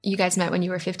You guys met when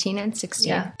you were 15 and 16?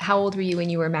 Yeah. How old were you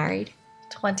when you were married?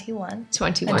 21.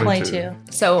 21. And 22.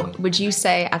 So would you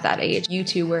say at that age, you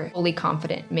two were fully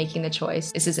confident making the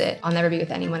choice? This is it. I'll never be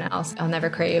with anyone else. I'll never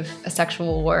crave a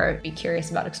sexual or be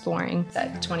curious about exploring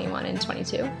at 21 and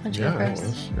 22.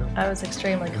 I was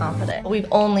extremely confident. We've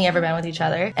only ever been with each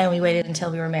other, and we waited until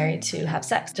we were married to have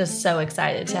sex. Just so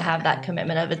excited to have that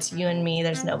commitment of it's you and me.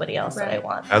 There's nobody else that I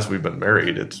want. As we've been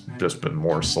married, it's just been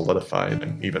more solidified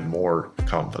and even more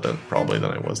confident probably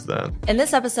than I was then. In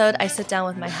this episode, I sit down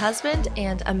with my husband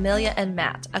and Amelia and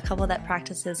Matt, a couple that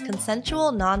practices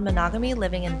consensual non-monogamy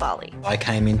living in Bali. I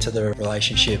came into the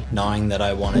relationship knowing that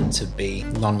I wanted to be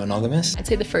non-monogamous. I'd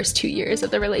say the first 2 years of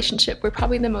the relationship were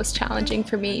probably the most challenging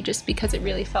for me just because it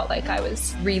really felt like I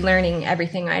was relearning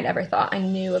everything I'd ever thought I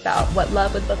knew about what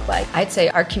love would look like. I'd say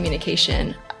our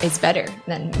communication is better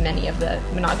than many of the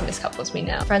monogamous couples we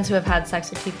know. Friends who have had sex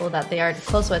with people that they are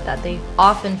close with, that they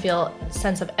often feel a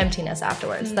sense of emptiness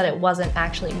afterwards, that it wasn't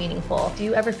actually meaningful. Do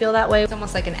you ever feel that way? It's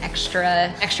almost like an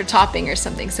extra topping or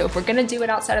something. So if we're gonna do it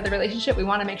outside of the relationship, we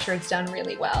wanna make sure it's done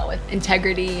really well with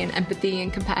integrity and empathy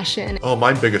and compassion. Oh,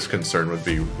 my biggest concern would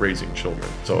be raising children.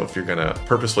 So if you're gonna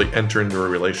purposely enter into a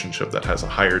relationship that has a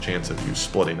higher chance of you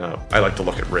splitting up, I like to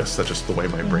look at risks. That's just the way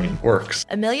my brain works.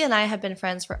 Amelia and I have been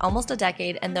friends for almost a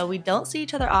decade, and though we don't see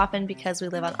each other often because we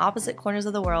live on opposite corners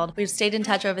of the world, we've stayed in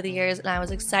touch over the years, and I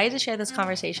was excited to share this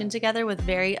conversation together with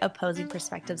very opposing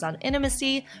perspectives on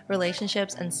intimacy,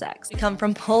 relationships, and sex. We come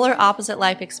from polar opposite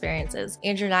life experiences.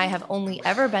 Andrew and I have only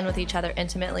ever been with each other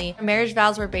intimately. Our marriage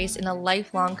vows were based in a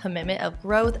lifelong commitment of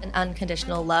growth and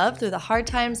unconditional love through the hard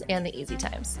times and the easy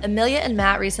times. Amelia and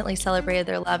Matt recently celebrated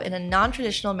their love in a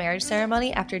non-traditional marriage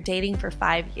ceremony after dating for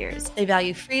 5 years. They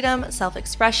value freedom,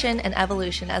 self-expression, and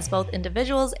evolution as both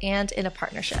individuals and in a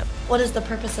partnership. What is the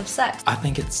purpose of sex? I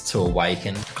think it's to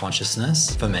awaken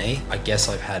consciousness. For me, I guess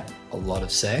I've had a lot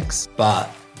of sex, but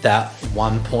that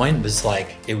one point was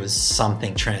like, it was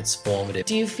something transformative.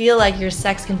 Do you feel like your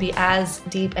sex can be as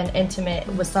deep and intimate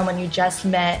with someone you just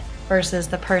met versus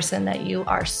the person that you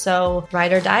are so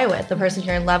ride or die with, the person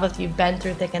you're in love with, you've been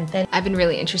through thick and thin? I've been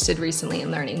really interested recently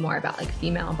in learning more about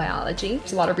female biology.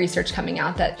 There's a lot of research coming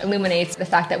out that illuminates the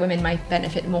fact that women might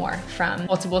benefit more from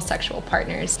multiple sexual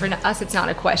partners. For us, it's not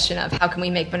a question of how can we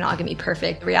make monogamy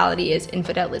perfect. The reality is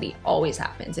infidelity always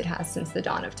happens. It has since the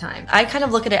dawn of time. I kind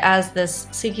of look at it as this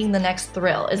seeking the next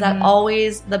thrill. Is that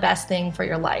always the best thing for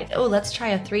your life? Oh, let's try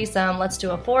a threesome. Let's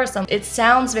do a foursome. It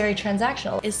sounds very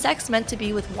transactional. Is sex meant to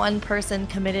be with one person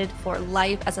committed for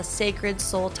life as a sacred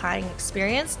soul-tying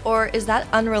experience? Or is that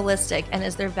unrealistic, and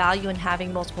is there value in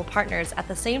having multiple partners at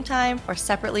the same time or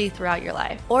separately throughout your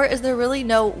life? Or is there really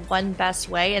no one best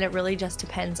way and it really just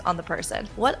depends on the person?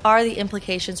 What are the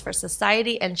implications for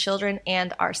society and children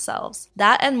and ourselves?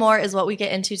 That and more is what we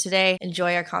get into today.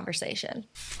 Enjoy our conversation.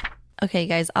 Okay,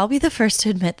 guys, I'll be the first to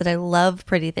admit that I love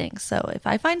pretty things. So if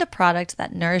I find a product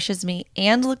that nourishes me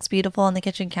and looks beautiful on the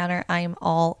kitchen counter, I am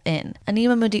all in.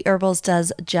 Anima Mundi Herbals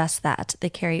does just that.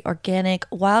 They carry organic,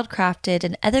 wild-crafted,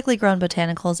 and ethically grown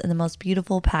botanicals in the most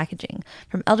beautiful packaging.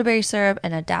 From elderberry syrup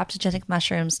and adaptogenic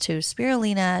mushrooms to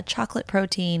spirulina, chocolate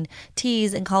protein,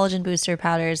 teas, and collagen booster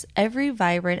powders, every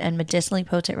vibrant and medicinally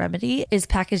potent remedy is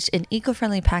packaged in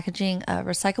eco-friendly packaging,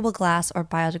 recyclable glass, or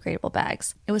biodegradable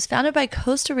bags. It was founded by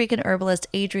Costa Rican herbalist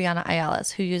Adriana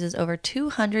Ayales, who uses over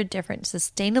 200 different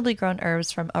sustainably grown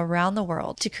herbs from around the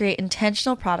world to create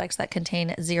intentional products that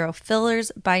contain zero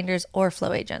fillers, binders, or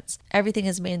flow agents. Everything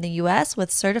is made in the US with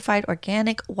certified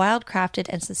organic, wild-crafted,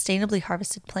 and sustainably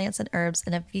harvested plants and herbs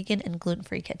in a vegan and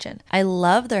gluten-free kitchen. I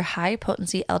love their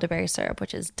high-potency elderberry syrup,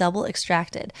 which is double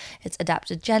extracted. It's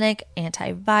adaptogenic,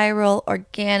 antiviral,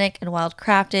 organic, and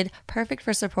wild-crafted, perfect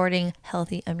for supporting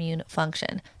healthy immune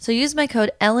function. So use my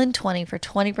code ELLEN20 for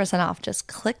 20% off. Just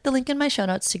click the link in my show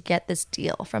notes to get this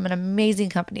deal from an amazing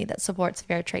company that supports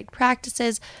fair trade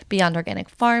practices, beyond organic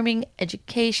farming,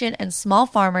 education, and small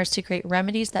farmers to create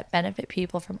remedies that benefit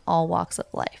people from all walks of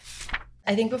life.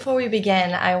 I think before we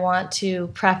begin, I want to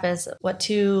preface what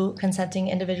two consenting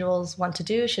individuals want to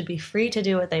do should be free to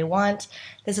do what they want.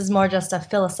 This is more just a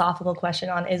philosophical question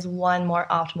on, is one more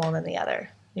optimal than the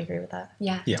other? You agree with that?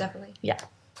 Yeah. Definitely. Yeah.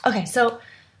 Okay, so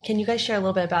can you guys share a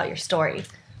little bit about your story?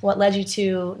 What led you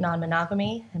to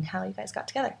non-monogamy and how you guys got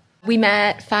together? We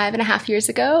met 5.5 years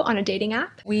ago on a dating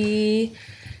app. We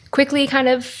quickly kind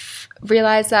of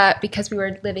realized that because we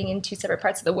were living in two separate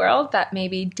parts of the world, that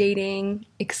maybe dating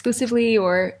exclusively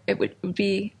or it would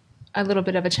be a little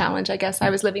bit of a challenge, I guess.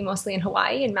 I was living mostly in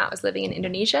Hawaii and Matt was living in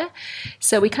Indonesia.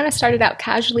 So we kind of started out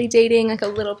casually dating, like a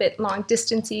little bit long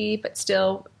distance-y, but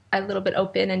still a little bit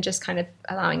open and just kind of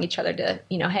allowing each other to,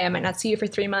 hey, I might not see you for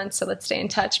 3 months, so let's stay in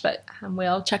touch, but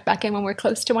we'll check back in when we're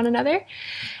close to one another.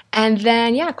 And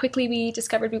then, quickly we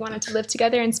discovered we wanted to live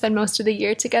together and spend most of the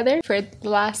year together for the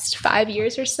last 5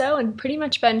 years or so, and pretty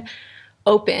much been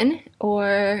open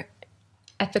or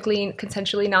ethically and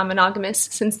consensually non-monogamous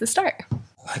since the start.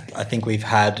 I think we've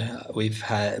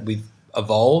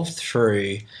evolved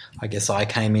through, I guess I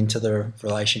came into the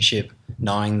relationship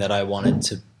knowing that I wanted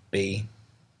to be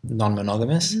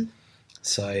non-monogamous. Mm-hmm.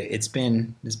 So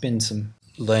there's been some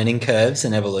learning curves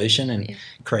and evolution and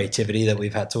creativity that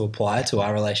we've had to apply to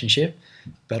our relationship.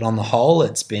 But on the whole,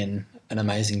 it's been an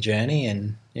amazing journey,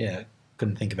 and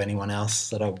couldn't think of anyone else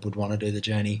that I would want to do the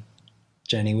journey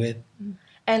with.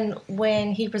 And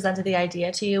when he presented the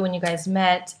idea to you, when you guys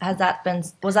met,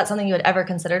 was that something you had ever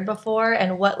considered before?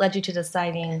 And what led you to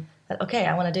deciding that, okay,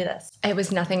 I want to do this? It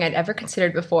was nothing I'd ever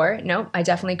considered before. No, I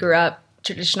definitely grew up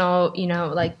traditional,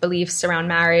 beliefs around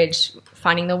marriage,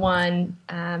 finding the one,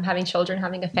 having children,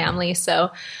 having a family.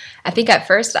 So I think at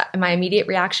first my immediate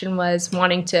reaction was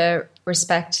wanting to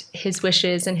respect his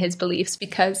wishes and his beliefs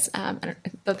because I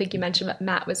don't think you mentioned, but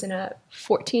Matt was in a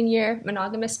 14-year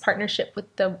monogamous partnership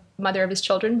with the mother of his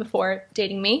children before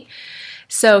dating me.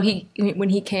 So when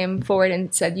he came forward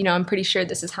and said, I'm pretty sure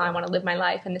this is how I want to live my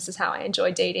life and this is how I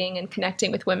enjoy dating and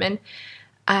connecting with women,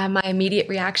 my immediate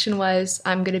reaction was,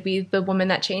 I'm going to be the woman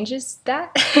that changes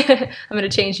that. I'm going to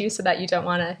change you so that you don't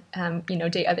want to,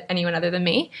 date anyone other than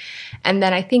me. And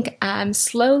then I think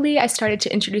slowly I started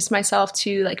to introduce myself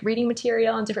to reading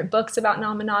material and different books about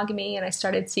non-monogamy. And I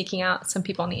started seeking out some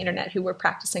people on the internet who were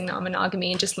practicing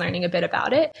non-monogamy and just learning a bit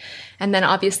about it. And then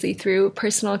obviously through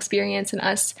personal experience and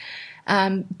us,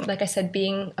 like I said,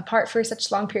 being apart for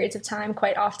such long periods of time,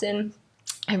 quite often,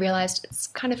 I realized it's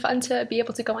kind of fun to be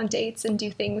able to go on dates and do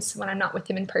things when I'm not with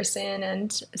him in person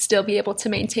and still be able to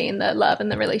maintain the love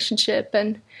and the relationship.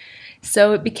 And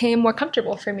so it became more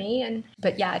comfortable for me.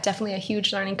 But definitely a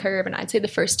huge learning curve. And I'd say the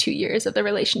first 2 years of the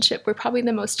relationship were probably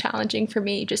the most challenging for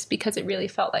me just because it really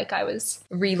felt like I was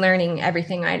relearning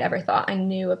everything I'd ever thought I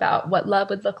knew about what love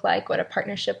would look like, what a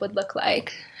partnership would look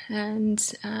like. And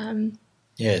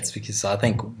it's because I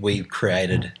think we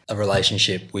created a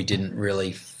relationship we didn't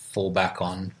really fall back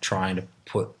on trying to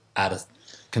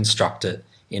construct it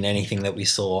in anything that we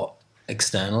saw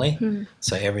externally.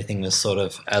 So everything was sort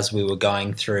of, as we were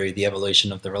going through the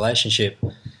evolution of the relationship,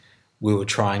 we were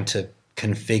trying to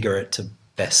configure it to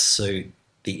best suit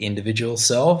the individual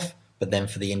self, but then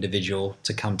for the individual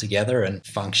to come together and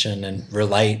function and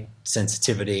relate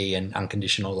sensitivity and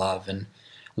unconditional love and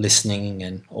listening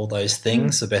and all those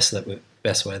things the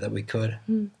best way that we could.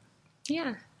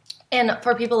 Yeah. And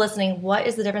for people listening, what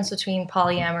is the difference between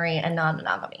polyamory and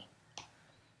non-monogamy?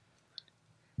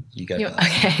 You go first.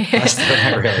 Okay. I still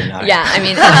don't really know. Yeah, I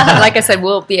mean, like I said,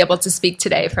 we'll be able to speak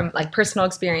today from personal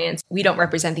experience. We don't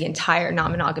represent the entire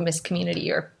non-monogamous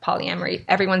community or polyamory.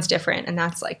 Everyone's different, and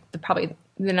that's probably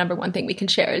the number one thing we can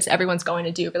share is everyone's going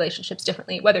to do relationships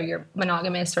differently, whether you're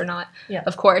monogamous or not,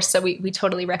 of course. So we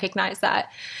totally recognize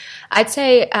that. I'd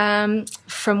say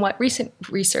from what recent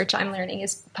research I'm learning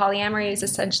is polyamory is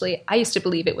essentially, I used to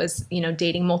believe it was,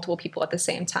 dating multiple people at the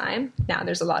same time. Now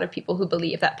there's a lot of people who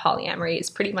believe that polyamory is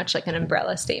pretty much like an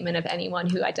umbrella statement of anyone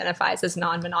who identifies as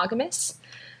non-monogamous.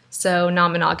 So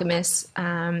non-monogamous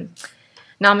and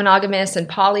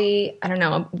poly, I don't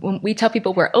know, when we tell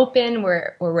people we're open,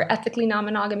 we're ethically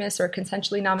non-monogamous or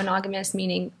consensually non-monogamous,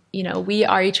 meaning, we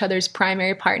are each other's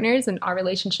primary partners and our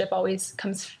relationship always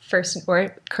comes first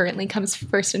or currently comes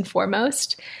first and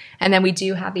foremost. And then we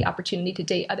do have the opportunity to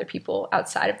date other people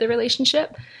outside of the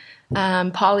relationship.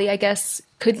 Poly, I guess,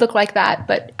 could look like that,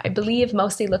 but I believe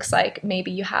mostly looks like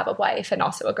maybe you have a wife and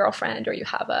also a girlfriend, or you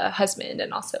have a husband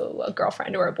and also a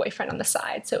girlfriend or a boyfriend on the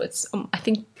side. So it's, I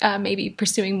think, maybe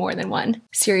pursuing more than one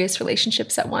serious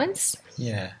relationships at once.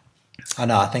 Yeah. I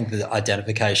know. I think the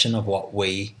identification of what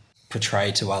we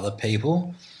portray to other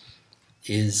people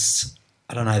is,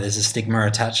 I don't know, there's a stigma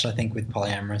attached, I think, with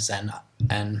polyamorous and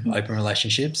open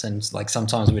relationships, and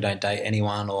sometimes we don't date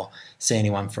anyone or see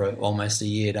anyone for almost a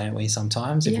year, don't we,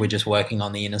 sometimes, if we're just working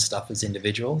on the inner stuff as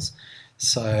individuals.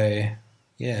 So I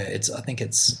think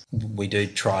we do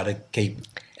try to keep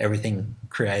everything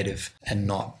creative and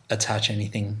not attach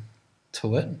anything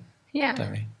to it. Yeah.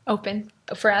 Don't we? Open.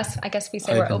 For us, I guess we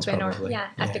say Open's we're open probably, or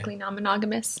ethically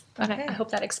non-monogamous. But Okay. I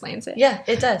hope that explains it. Yeah,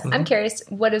 it does. I'm curious,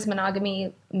 what does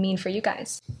monogamy mean for you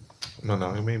guys?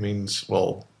 Monogamy means,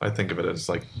 well, I think of it as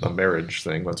like a marriage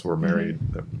thing. Once we're married,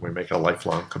 we make a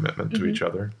lifelong commitment to each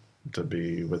other, to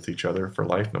be with each other for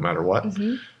life, no matter what.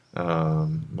 No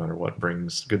matter what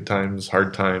brings good times,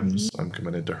 hard times, I'm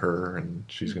committed to her, and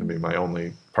she's going to be my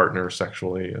only partner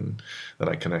sexually, and that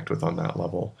I connect with on that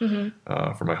level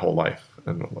for my whole life,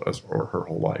 or her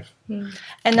whole life.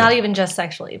 And not even just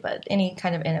sexually, but any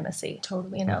kind of intimacy.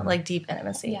 Totally. You know, like deep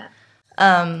intimacy. Yeah.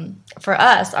 For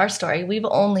us, our story, we've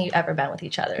only ever been with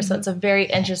each other. So it's a very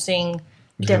interesting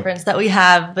difference that we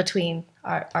have between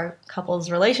our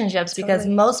couples' relationships, because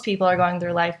most people are going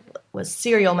through life with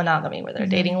serial monogamy, where they're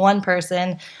dating one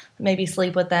person, maybe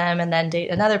sleep with them, and then date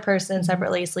another person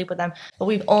separately, sleep with them. But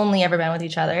we've only ever been with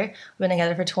each other. We've been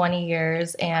together for 20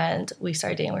 years, and we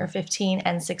started dating when we were 15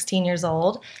 and 16 years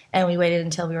old, and we waited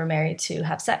until we were married to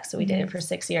have sex. So we dated for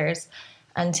 6 years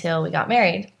until we got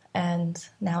married, and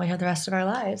now we have the rest of our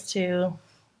lives to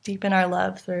deepen our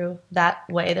love through that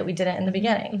way that we did it in the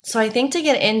beginning. So I think to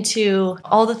get into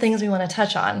all the things we want to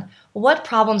touch on, what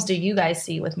problems do you guys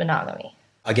see with monogamy?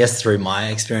 I guess through my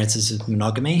experiences with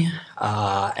monogamy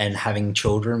and having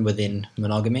children within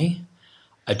monogamy,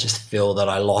 I just feel that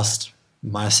I lost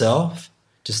myself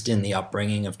just in the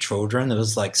upbringing of children. There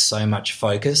was like so much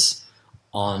focus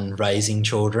on raising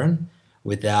children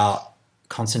without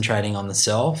concentrating on the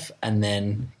self, and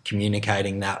then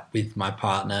communicating that with my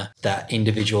partner, that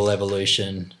individual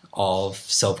evolution of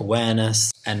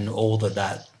self-awareness and all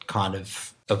that kind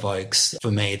of evokes.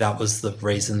 For me, that was the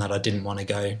reason that I didn't want to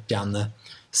go down the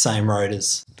same road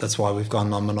as, that's why we've gone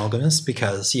non-monogamous,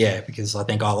 because I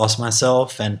think I lost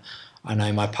myself, and I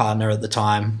know my partner at the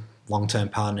time, long-term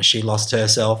partner, she lost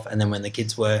herself, and then when the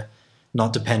kids were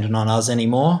not dependent on us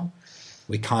anymore,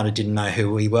 we kind of didn't know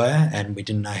who we were, and we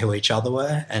didn't know who each other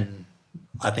were. And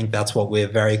I think that's what we're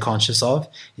very conscious of,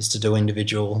 is to do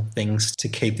individual things to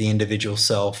keep the individual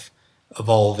self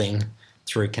evolving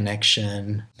through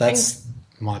connection. That's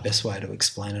my best way to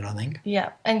explain it, I think.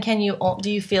 Yeah. And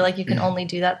do you feel like you can only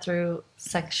do that through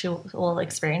sexual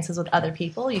experiences with other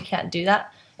people? You can't do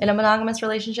that in a monogamous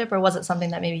relationship? Or was it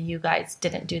something that maybe you guys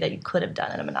didn't do that you could have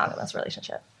done in a monogamous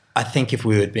relationship? I think if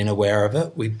we had been aware of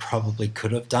it, we probably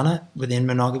could have done it within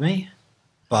monogamy,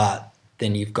 but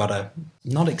then you've got to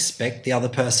not expect the other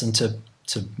person to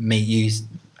meet you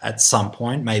at some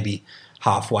point, maybe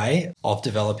halfway, of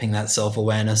developing that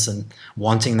self-awareness and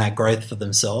wanting that growth for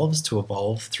themselves to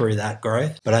evolve through that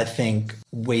growth. But I think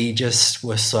we just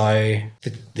were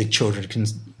the children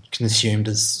consumed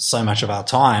as so much of our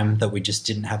time that we just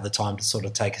didn't have the time to sort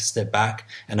of take a step back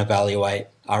and evaluate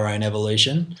our own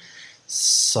evolution.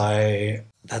 So I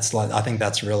think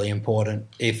that's really important.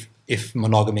 If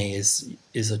monogamy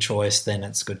is a choice, then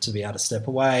it's good to be able to step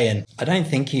away. And I don't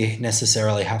think you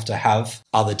necessarily have to have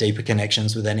other deeper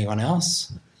connections with anyone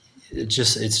else.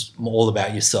 It's all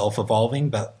about yourself evolving.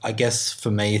 But I guess for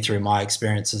me, through my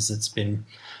experiences, it's been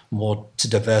more to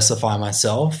diversify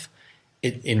myself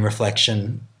in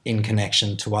reflection, in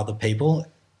connection to other people.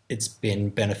 It's been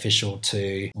beneficial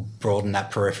to broaden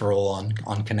that peripheral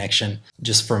on connection,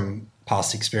 just from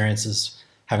past experiences,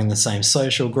 having the same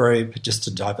social group, just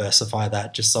to diversify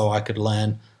that, just so I could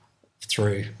learn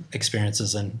through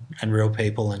experiences and real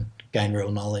people and gain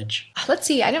real knowledge. Let's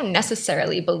see, I don't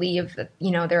necessarily believe that,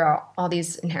 there are all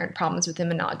these inherent problems within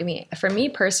monogamy. For me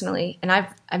personally, and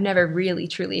I've never really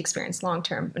truly experienced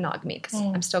long-term monogamy, because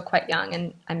I'm still quite young,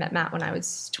 and I met Matt when I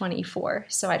was 24,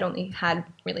 so I'd only had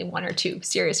really one or two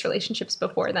serious relationships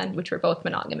before then, which were both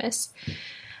monogamous.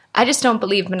 I just don't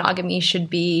believe monogamy should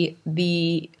be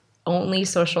the only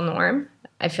social norm.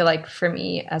 I feel like for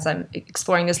me, as I'm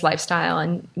exploring this lifestyle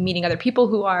and meeting other people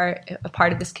who are a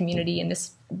part of this community and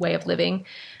this way of living,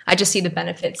 I just see the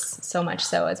benefits so much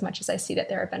so, as much as I see that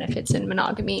there are benefits in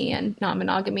monogamy and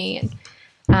non-monogamy.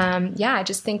 And I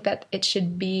just think that it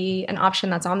should be an option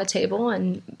that's on the table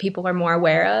and people are more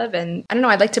aware of. And I don't know,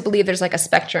 I'd like to believe there's like a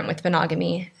spectrum with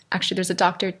monogamy. Actually, there's a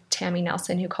Dr. Tammy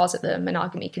Nelson who calls it the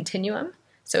monogamy continuum.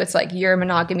 So it's like your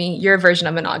version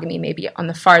of monogamy may be on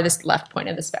the farthest left point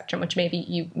of the spectrum, which maybe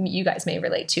you guys may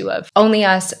relate to, of only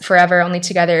us forever, only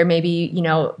together. Maybe,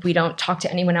 we don't talk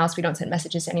to anyone else. We don't send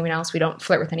messages to anyone else. We don't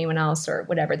flirt with anyone else or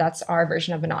whatever. That's our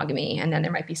version of monogamy. And then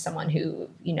there might be someone who,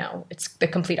 it's the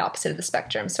complete opposite of the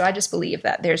spectrum. So I just believe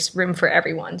that there's room for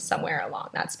everyone somewhere along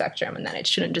that spectrum, and that it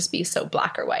shouldn't just be so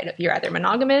black or white. If you're either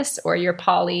monogamous or you're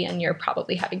poly and you're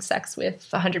probably having sex with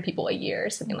 100 people a year or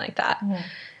something like that. Mm-hmm.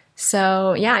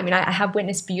 So, I have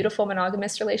witnessed beautiful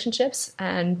monogamous relationships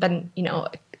and been,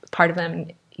 part of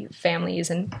them, families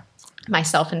and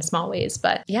myself in small ways.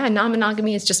 But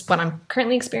non-monogamy is just what I'm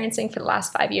currently experiencing for the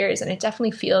last 5 years. And it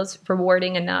definitely feels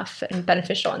rewarding enough and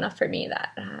beneficial enough for me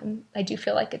that I do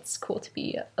feel like it's cool to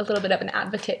be a little bit of an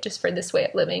advocate just for this way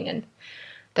of living and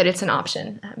that it's an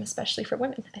option, especially for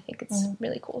women. I think it's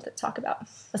really cool to talk about.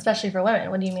 Especially for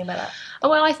women. What do you mean by that? Oh,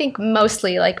 well, I think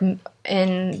mostly like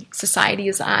in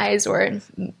society's eyes or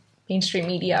in mainstream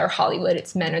media or Hollywood,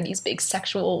 it's men are these big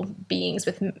sexual beings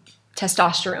with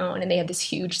testosterone and they have this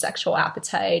huge sexual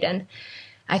appetite. And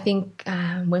I think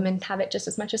women have it just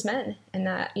as much as men, and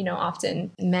that,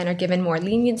 often men are given more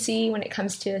leniency when it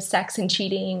comes to sex and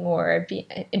cheating or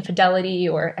infidelity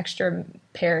or extra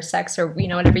pair sex or,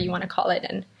 whatever you want to call it.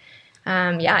 And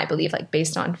I believe like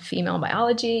based on female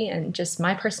biology and just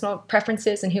my personal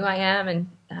preferences and who I am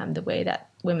and the way that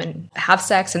women have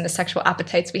sex and the sexual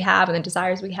appetites we have and the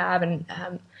desires we have and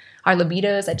our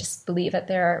libidos, I just believe that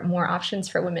there are more options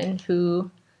for women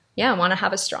who, want to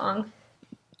have a strong,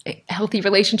 healthy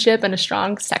relationship and a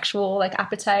strong sexual like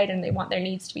appetite, and they want their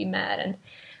needs to be met. And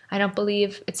I don't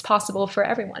believe it's possible for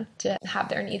everyone to have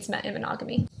their needs met in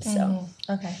monogamy. So,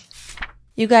 okay.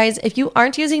 You guys, if you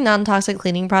aren't using non-toxic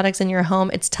cleaning products in your home,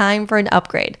 it's time for an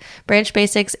upgrade. Branch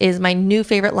Basics is my new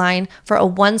favorite line for a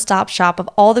one-stop shop of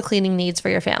all the cleaning needs for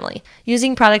your family.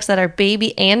 Using products that are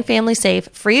baby and family safe,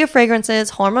 free of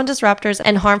fragrances, hormone disruptors,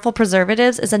 and harmful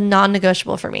preservatives is a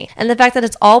non-negotiable for me. And the fact that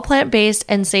it's all plant-based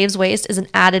and saves waste is an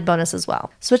added bonus as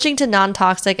well. Switching to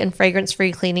non-toxic and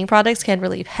fragrance-free cleaning products can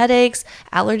relieve headaches,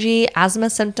 allergy, asthma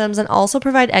symptoms, and also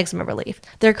provide eczema relief.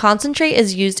 Their concentrate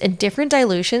is used in different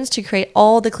dilutions to create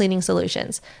all the cleaning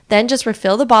solutions. Then just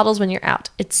refill the bottles when you're out.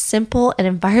 It's simple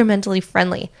and environmentally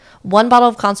friendly. One bottle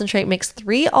of concentrate makes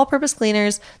 3 all-purpose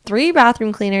cleaners, 3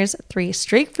 bathroom cleaners, 3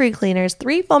 streak-free cleaners,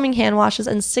 3 foaming hand washes,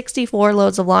 and 64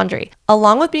 loads of laundry.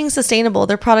 Along with being sustainable,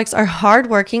 their products are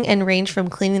hard-working and range from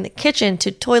cleaning the kitchen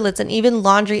to toilets and even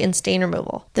laundry and stain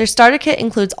removal. Their starter kit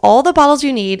includes all the bottles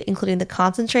you need, including the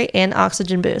concentrate and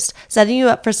oxygen boost, setting you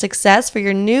up for success for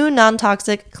your new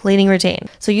non-toxic cleaning routine.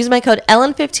 So use my code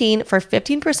LN15 for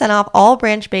 15% off all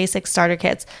Branch Basics starter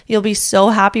kits. You'll be so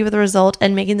happy with the result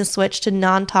and making the switch to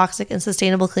non-toxic and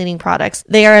sustainable cleaning products.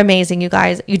 They are amazing, you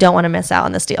guys. You don't want to miss out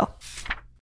on this deal.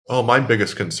 Well, my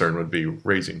biggest concern would be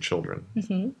raising children.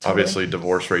 Obviously,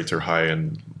 divorce rates are high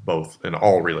in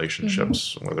all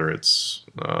relationships, whether it's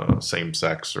same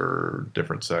sex or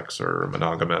different sex or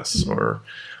monogamous or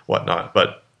whatnot.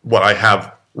 But what I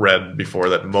have read before,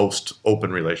 that most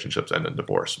open relationships end in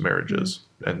divorce, marriages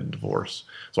end in divorce.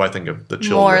 So I think of the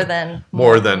children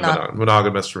more than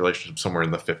monogamous relationships, somewhere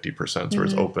in the 50%,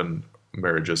 whereas open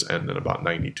marriages end in about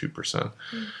 92%.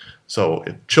 So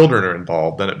if children are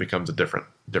involved, then it becomes a different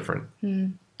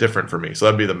for me. So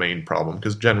that'd be the main problem,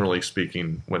 because generally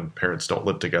speaking, when parents don't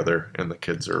live together and the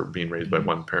kids are being raised by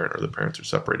one parent or the parents are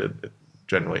separated,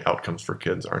 generally outcomes for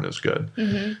kids aren't as good.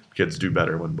 Kids do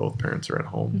better when both parents are at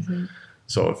home.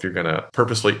 So if you're going to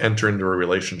purposely enter into a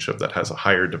relationship that has a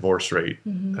higher divorce rate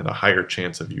and a higher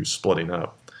chance of you splitting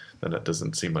up, then it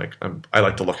doesn't seem like I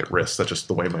like to look at risks. That's just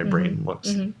the way my brain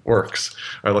works.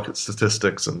 I look at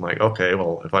statistics and like, okay,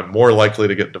 well, if I'm more likely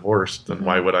to get divorced, then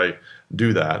why would I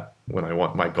do that when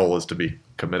my goal is to be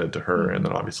committed to her and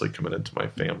then obviously committed to my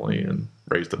family and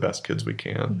raise the best kids we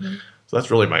can. So that's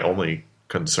really my only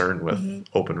concern with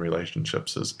open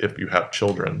relationships is if you have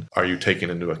children, are you taking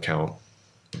into account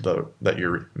that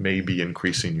you're maybe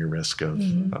increasing your risk of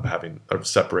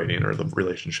separating or the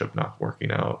relationship not working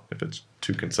out if it's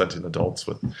 2 consenting adults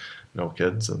with no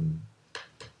kids.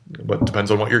 But it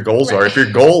depends on what your goals are. If your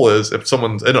goal is, if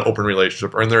someone's in an open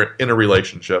relationship or they're in a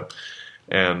relationship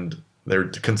and they're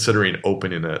considering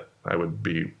opening it, I would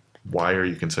be, why are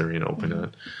you considering opening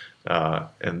it?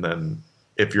 And then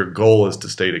if your goal is to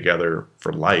stay together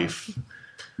for life,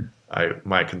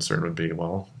 my concern would be,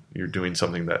 well, you're doing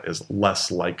something that is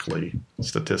less likely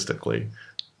statistically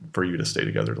for you to stay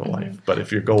together to life. But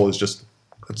if your goal is just,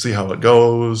 let's see how it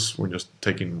goes, we're just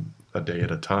taking a day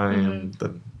at a time,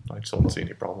 then I just don't see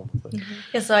any problem with it.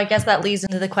 Yeah, so I guess that leads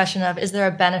into the question of, is there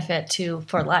a benefit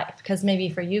for life? Because maybe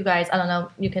for you guys, I don't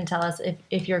know, you can tell us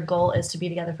if your goal is to be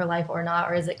together for life or not,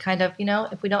 or is it kind of,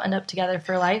 if we don't end up together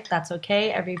for life, that's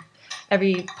okay.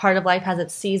 Every part of life has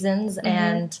its seasons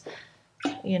and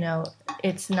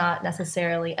it's not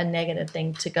necessarily a negative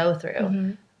thing to go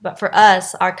through. But for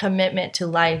us, our commitment to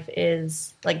life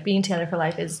is, like, being together for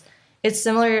life it's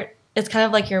similar. It's kind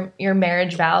of like your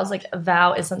marriage vows. Like, a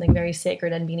vow is something very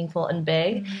sacred and meaningful and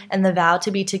big. And the vow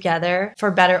to be together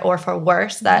for better or for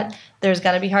worse, that there's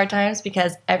going to be hard times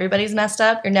because everybody's messed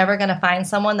up. You're never going to find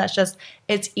someone that's just,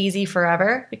 it's easy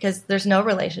forever, because there's no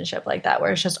relationship like that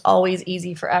where it's just always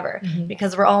easy forever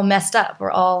because we're all messed up.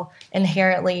 We're all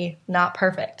inherently not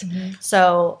perfect.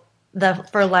 So the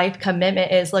for life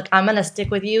commitment is, look, I'm going to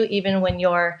stick with you even when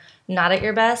you're not at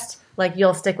your best. Like,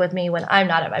 you'll stick with me when I'm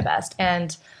not at my best.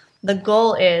 And the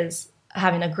goal is,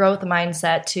 having a growth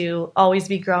mindset to always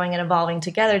be growing and evolving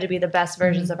together to be the best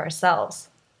versions of ourselves.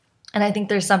 And I think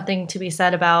there's something to be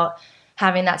said about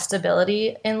having that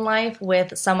stability in life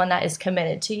with someone that is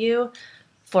committed to you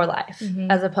for life,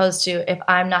 as opposed to if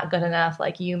I'm not good enough,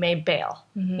 like you may bail,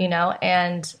 you know,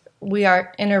 and we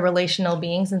are interrelational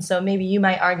beings. And so maybe you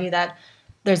might argue that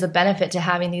there's a benefit to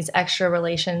having these extra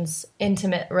relations,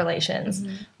 intimate relations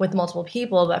with multiple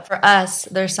people. But for us,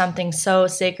 there's something so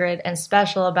sacred and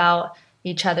special about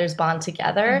each other's bond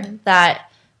together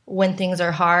that when things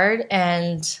are hard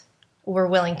and we're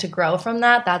willing to grow from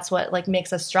that, that's what like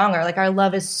makes us stronger. Like our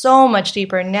love is so much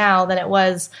deeper now than it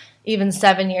was even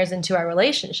 7 years into our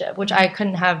relationship, which I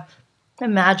couldn't have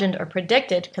imagined or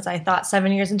predicted, because I thought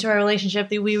 7 years into our relationship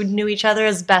that we knew each other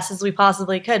as best as we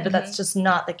possibly could, but that's just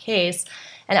not the case.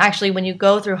 And actually, when you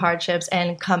go through hardships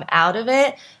and come out of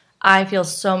it, I feel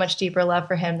so much deeper love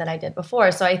for him than I did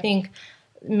before. So I think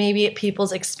maybe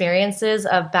people's experiences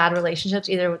of bad relationships,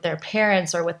 either with their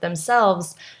parents or with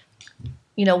themselves,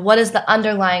 you know, what is the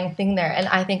underlying thing there? And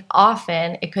I think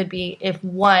often it could be if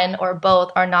one or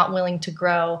both are not willing to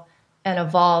grow and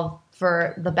evolve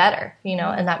for the better, you know,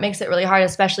 and that makes it really hard,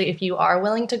 especially if you are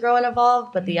willing to grow and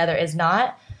evolve, but the other is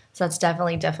not. So that's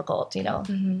definitely difficult, you know,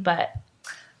 but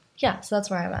yeah, so that's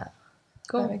where I'm at.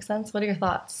 Cool. Does that make sense? What are your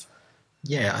thoughts?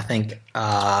 Yeah, I think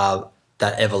that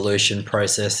evolution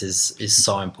process is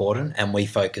so important, and we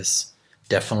focus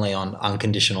definitely on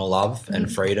unconditional love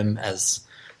and freedom as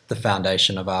the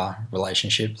foundation of our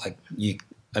relationship. Like you,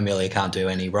 Amelia, can't do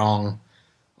any wrong.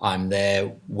 I'm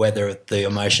there, whether the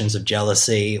emotions of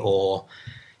jealousy or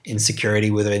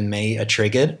insecurity within me are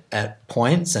triggered at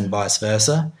points and vice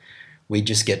versa. We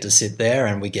just get to sit there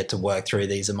and we get to work through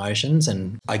these emotions.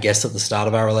 And I guess at the start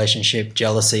of our relationship,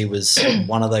 jealousy was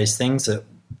one of those things that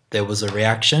there was a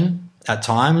reaction at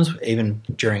times, even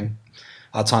during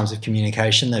our times of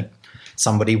communication, that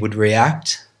somebody would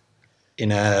react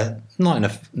in a not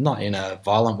in a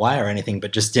violent way or anything,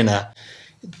 but just in that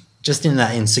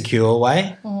insecure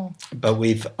way.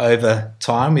 But over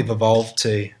time we've evolved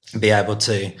to be able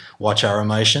to watch our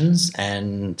emotions,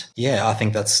 and yeah, I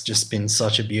think that's just been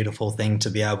such a beautiful thing to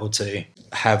be able to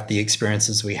have the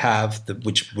experiences we have,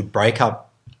 which would break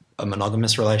up a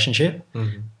monogamous relationship,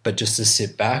 but just to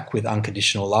sit back with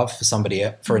unconditional love for somebody,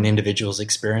 for an individual's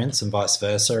experience, and vice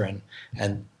versa,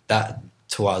 and that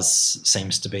to us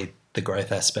seems to be the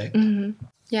growth aspect.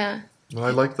 Yeah. Well,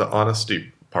 I like the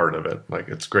honesty part of it. Like,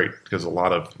 it's great because a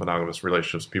lot of monogamous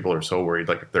relationships, people are so worried,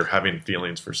 like if they're having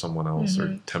feelings for someone else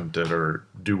or tempted or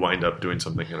do wind up doing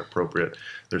something inappropriate,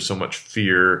 there's so much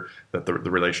fear that the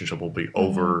relationship will be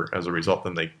over as a result.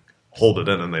 Then they hold it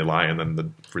in and they lie, and then the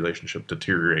relationship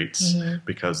deteriorates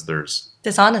because there's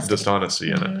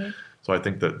dishonesty in it. So I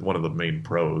think that one of the main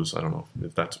pros, I don't know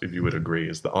if you would agree,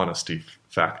 is the honesty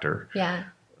factor. Yeah.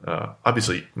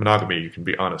 Obviously, monogamy, you can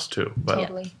be honest too. But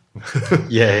Totally.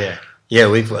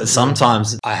 Yeah,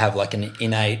 sometimes I have like an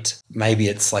innate, maybe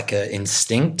it's like an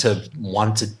instinct to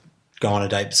want to go on a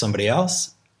date with somebody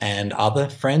else, and other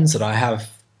friends that I have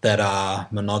that are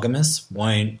monogamous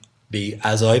won't be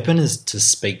as open as to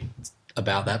speak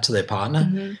about that to their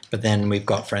partner. But then we've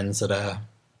got friends that are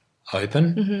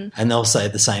open and they'll say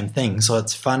the same thing. So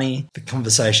it's funny, the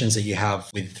conversations that you have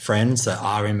with friends that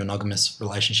are in monogamous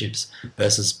relationships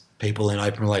versus people in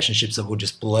open relationships that will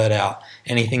just blurt out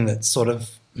anything that's sort of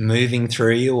moving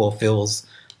through you or feels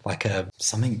like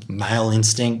something male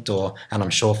instinct, and I'm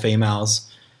sure females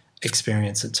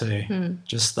experience it too.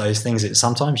 Just those things that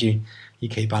sometimes you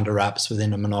keep under wraps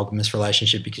within a monogamous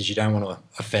relationship because you don't want to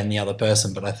offend the other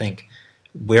person. But I think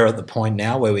we're at the point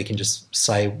now where we can just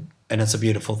say, and it's a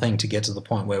beautiful thing to get to the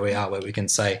point where we are, where we can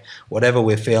say whatever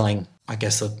we're feeling, I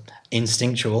guess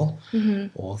instinctual,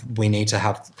 or we need to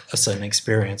have a certain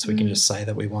experience. We can just say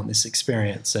that we want this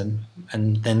experience, and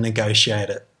then negotiate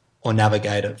it or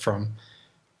navigate it from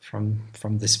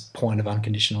this point of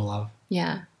unconditional love.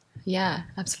 Yeah,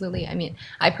 absolutely. I mean,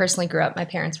 I personally grew up, my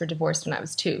parents were divorced when I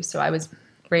was 2, so I was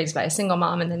raised by a single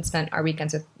mom and then spent our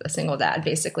weekends with a single dad,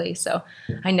 basically. So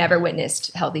I never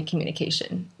witnessed healthy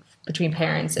communication between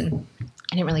parents, and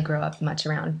I didn't really grow up much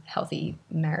around healthy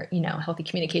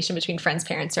communication between friends,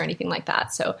 parents, or anything like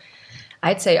that. So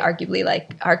I'd say arguably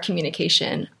like our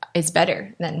communication is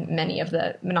better than many of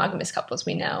the monogamous couples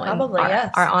we know. Probably,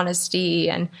 yes. Our honesty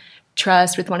and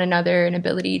trust with one another and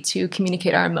ability to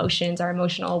communicate our emotions, our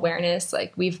emotional awareness.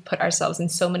 Like, we've put ourselves in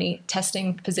so many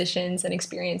testing positions and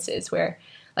experiences where,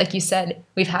 like you said,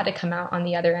 we've had to come out on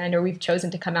the other end, or we've chosen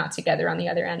to come out together on the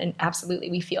other end. And absolutely,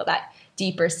 we feel that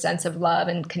deeper sense of love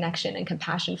and connection and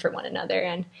compassion for one another.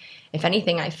 And if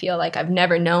anything, I feel like I've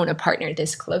never known a partner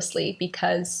this closely,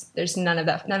 because there's none of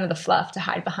the fluff to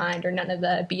hide behind, or none of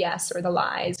the BS or the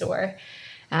lies, or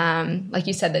like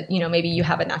you said, that, maybe you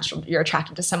have you're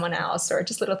attracted to someone else, or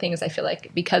just little things. I feel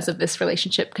like because of this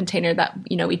relationship container that,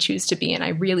 we choose to be in, I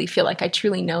really feel like I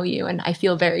truly know you, and I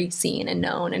feel very seen and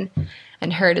known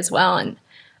and heard as well. And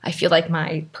I feel like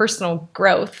my personal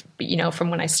growth,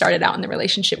 from when I started out in the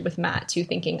relationship with Matt, to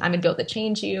thinking I'm going to be able to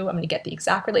change you, I'm going to get the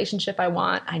exact relationship I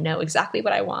want, I know exactly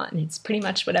what I want, and it's pretty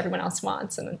much what everyone else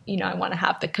wants. And, I want to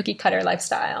have the cookie cutter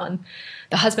lifestyle and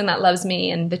the husband that loves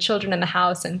me and the children in the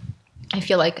house. And I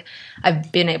feel like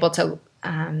I've been able to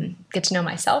get to know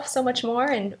myself so much more,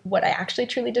 and what I actually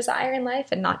truly desire in life,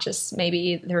 and not just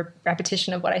maybe the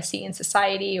repetition of what I see in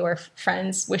society or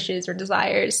friends' wishes or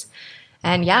desires.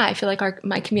 And yeah, I feel like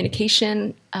my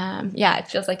communication, it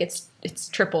feels like it's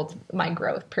tripled my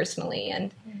growth personally.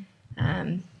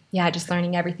 And just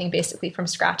learning everything basically from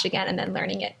scratch again, and then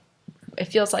learning it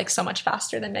feels like so much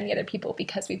faster than many other people,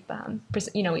 because we've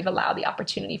allowed the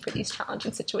opportunity for these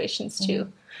challenging situations to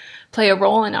play a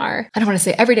role in our, I don't want to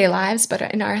say everyday lives, but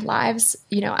in our lives,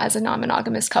 as a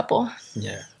non-monogamous couple.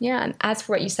 Yeah. Yeah. And as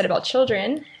for what you said about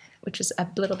children, which was a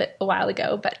while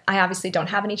ago, but I obviously don't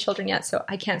have any children yet, so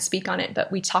I can't speak on it.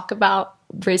 But we talk about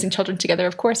raising children together,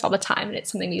 of course, all the time, and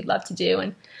it's something we'd love to do.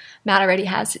 And Matt already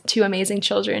has 2 amazing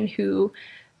children who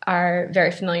are very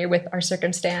familiar with our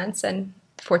circumstance, and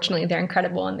fortunately they're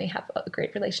incredible, and they have a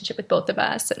great relationship with both of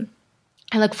us. And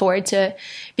I look forward to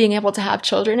being able to have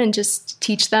children and just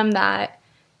teach them that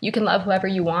you can love whoever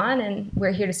you want, and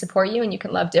we're here to support you, and you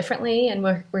can love differently, and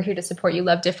we're here to support you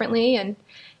love differently. And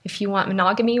if you want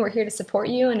monogamy, we're here to support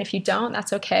you, and if you don't,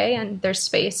 that's okay. And there's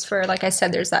space for, like I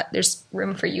said, there's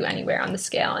room for you anywhere on the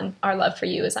scale, and our love for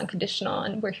you is unconditional,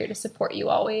 and we're here to support you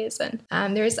always.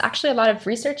 And there's actually a lot of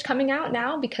research coming out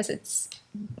now, because it's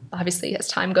obviously as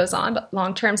time goes on, but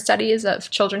long-term studies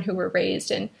of children who were raised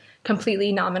in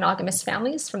completely non-monogamous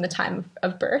families from the time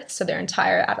of birth. So their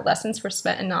entire adolescence were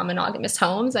spent in non-monogamous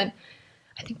homes. And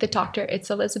I think the doctor,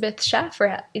 it's Elizabeth Sheff,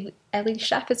 or Ellie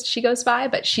Sheff as she goes by,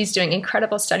 but she's doing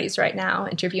incredible studies right now,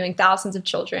 interviewing thousands of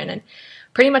children. And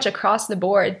pretty much across the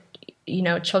board,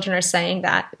 children are saying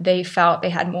that they felt they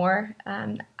had more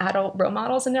adult role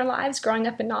models in their lives growing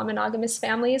up in non-monogamous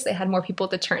families. They had more people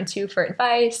to turn to for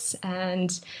advice.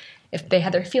 And if they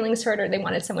had their feelings hurt or they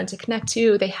wanted someone to connect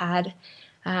to, they had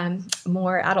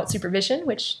more adult supervision,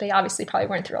 which they obviously probably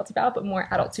weren't thrilled about, but more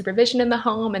adult supervision in the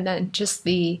home. And then just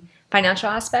the financial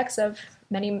aspects of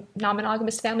many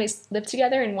non-monogamous families live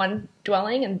together in one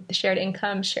dwelling, and shared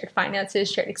income, shared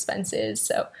finances, shared expenses.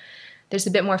 So there's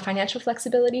a bit more financial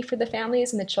flexibility for the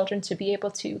families and the children to be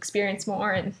able to experience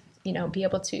more, and be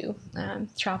able to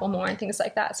travel more and things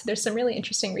like that. So there's some really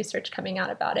interesting research coming out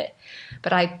about it,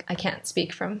 but I can't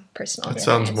speak from personal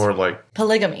experience. Sounds more like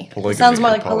polygamy. It sounds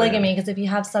more like polygamy, because if you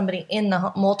have somebody in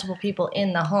the multiple people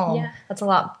in the home, that's a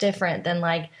lot different than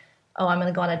like, oh, I'm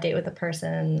going to go on a date with a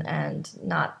person and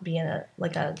not be in a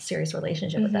serious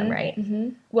relationship with them, right?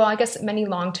 Mm-hmm. Well, I guess many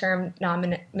long-term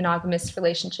non-monogamous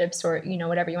relationships, or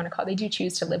whatever you want to call it, they do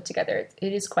choose to live together.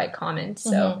 It is quite common.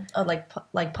 So, like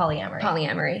polyamory.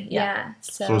 Polyamory, yeah.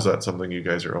 So is that something you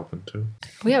guys are open to?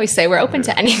 We always say we're open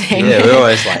to anything. Yeah, we're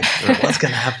always like, what's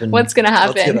going to happen? What's going to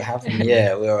happen? What's going to happen?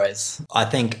 Yeah, we're always. I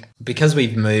think because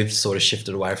we've moved, sort of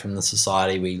shifted away from the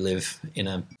society. We live in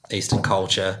an Eastern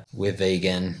culture. We're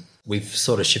vegan. We've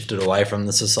sort of shifted away from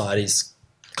the society's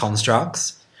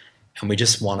constructs, and we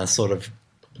just want to sort of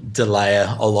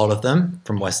delayer a lot of them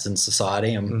from Western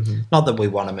society. And not that we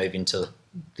want to move into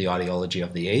the ideology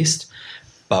of the East,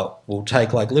 but we'll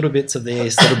take like little bits of the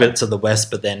East, little bits of the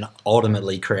West, but then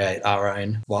ultimately create our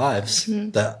own lives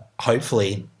that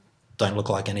hopefully don't look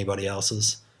like anybody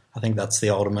else's. I think that's the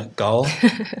ultimate goal,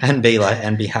 and be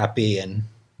happy. And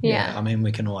I mean,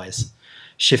 we can always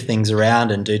shift things around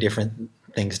and do different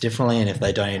things differently, and if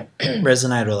they don't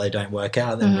resonate or they don't work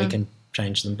out, then we can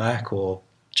change them back or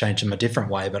change them a different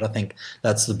way. But I think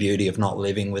that's the beauty of not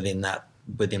living within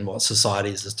what society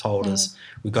has told us.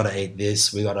 We've got to eat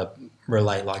this, we've got to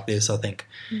relate like this. I think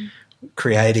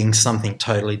creating something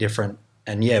totally different,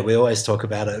 and we always talk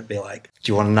about it, be like,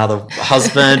 do you want another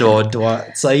husband or do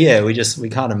I? So we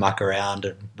kind of muck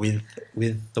around with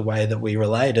the way that we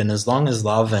relate, and as long as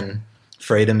love and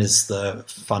freedom is the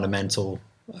fundamental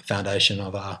foundation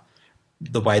of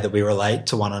the way that we relate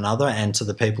to one another and to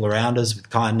the people around us, with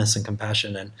kindness and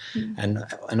compassion,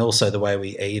 and also the way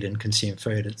we eat and consume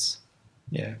food.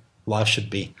 Life should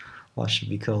be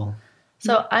cool.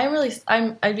 So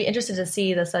I'd be interested to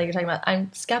see the study you're talking about.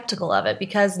 I'm skeptical of it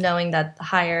because knowing that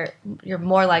you're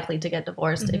more likely to get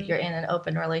divorced if you're in an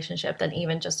open relationship than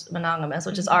even just monogamous,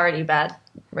 which is already bad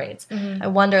rates. I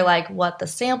wonder like what the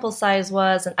sample size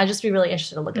was, and I'd just be really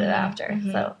interested to look at it after.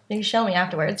 So you can show me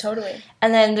afterwards. Totally.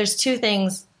 And then there's two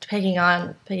things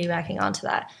piggybacking onto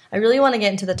that. I really want to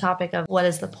get into the topic of what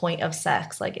is the point of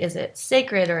sex? Like, is it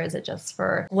sacred or is it just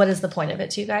what is the point of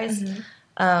it to you guys?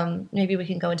 Maybe we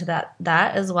can go into that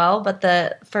as well.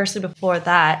 But firstly, before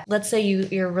that, let's say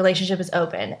your relationship is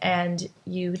open and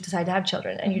you decide to have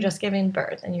children and you're just giving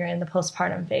birth and you're in the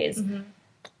postpartum phase.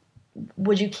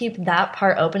 Would you keep that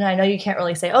part open? I know you can't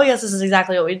really say, oh yes, this is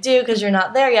exactly what we do because you're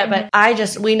not there yet. But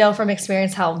we know from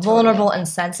experience how vulnerable and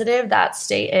sensitive that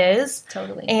state is.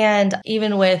 Totally. And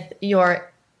even with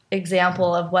your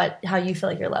example of how you feel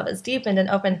like your love is deepened and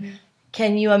open,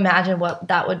 can you imagine what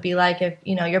that would be like if,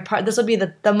 this would be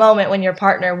the moment when your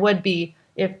partner would be,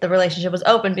 if the relationship was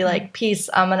open, be like, peace,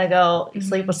 I'm going to go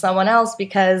sleep with someone else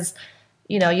because,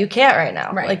 you can't right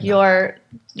now. Right. Like you're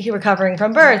recovering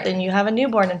from birth and you have a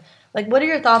newborn. And like, what are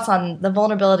your thoughts on the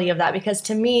vulnerability of that? Because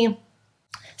to me,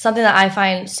 something that I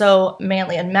find so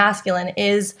manly and masculine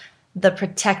is the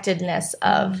protectedness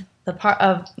of the part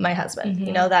of my husband,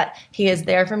 that he is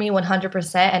there for me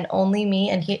 100% and only me.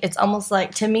 And it's almost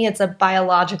like, to me, it's a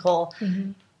biological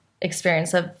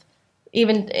experience of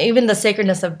even the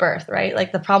sacredness of birth, right?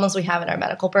 Like the problems we have in our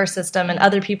medical birth system and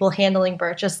other people handling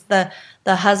birth, just the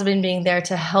husband being there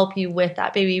to help you with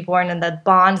that baby born and the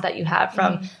bond that you have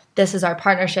from this is our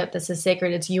partnership, this is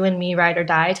sacred, it's you and me, ride or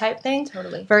die type thing.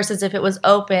 Totally. Versus if it was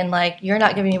open, like you're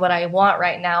not giving me what I want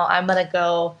right now, I'm going to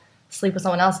go sleep with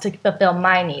someone else to fulfill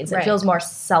my needs. Right. It feels more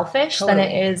selfish than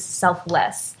it is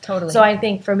selfless. Totally. So I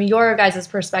think from your guys'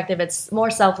 perspective, it's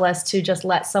more selfless to just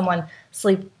let someone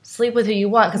sleep with who you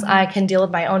want because I can deal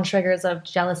with my own triggers of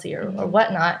jealousy or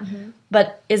whatnot.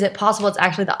 But is it possible it's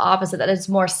actually the opposite, that it's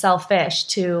more selfish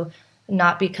to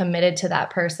not be committed to that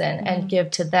person and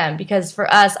give to them? Because for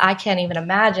us, I can't even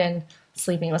imagine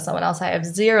sleeping with someone else. I have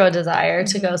zero desire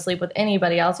to go sleep with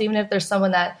anybody else, even if there's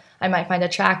someone that I might find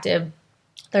attractive.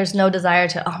 There's no desire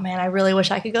to, oh man, I really wish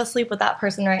I could go sleep with that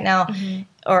person right now.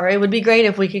 Or it would be great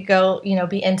if we could go,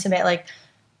 be intimate. Like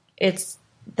it's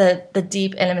the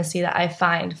deep intimacy that I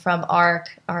find from our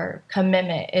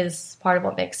commitment is part of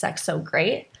what makes sex so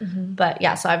great. But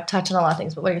yeah, so I've touched on a lot of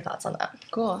things, but what are your thoughts on that?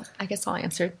 Cool. I guess I'll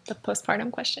answer the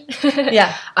postpartum question.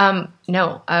 Yeah.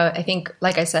 No, I think,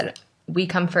 like I said, we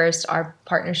come first, our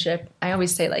partnership. I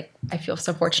always say, like, I feel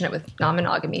so fortunate with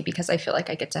non-monogamy because I feel like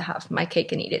I get to have my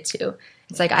cake and eat it too.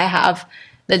 It's like I have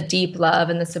the deep love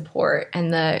and the support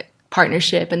and the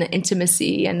partnership and the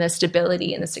intimacy and the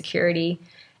stability and the security.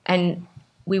 And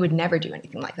we would never do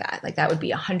anything like that. Like that would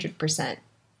be 100%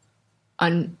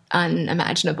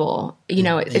 unimaginable.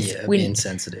 It'd be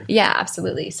insensitive. Yeah,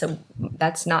 absolutely. So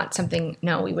that's not something.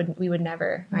 No, we would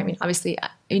never. I mean, obviously,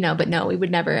 but no, we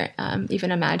would never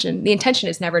even imagine. The intention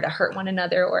is never to hurt one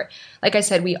another, or like I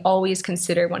said, we always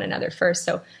consider one another first.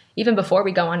 So even before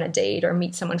we go on a date or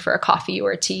meet someone for a coffee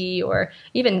or a tea, or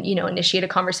even initiate a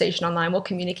conversation online, we'll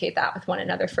communicate that with one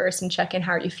another first and check in.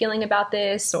 How are you feeling about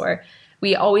this? Or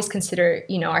we always consider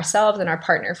ourselves and our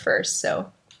partner first.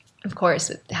 So. Of course,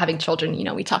 with having children,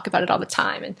 we talk about it all the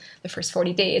time, and the first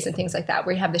 40 days and things like that,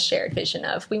 where we have the shared vision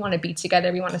of we want to be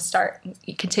together, we want to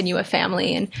continue a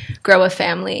family and grow a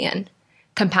family, and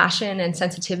compassion and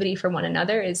sensitivity for one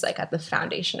another is like at the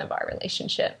foundation of our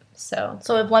relationship. So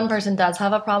if one person does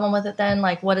have a problem with it, then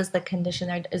like what is the condition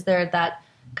there? Is there that?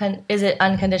 Is it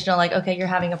unconditional? Like, okay, you're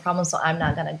having a problem, so I'm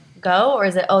not going to go, or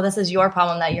is it, oh, this is your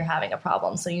problem that you're having a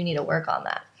problem, so you need to work on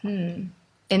that?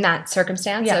 In that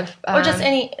circumstance or just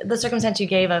the circumstance you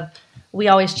gave of we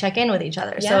always check in with each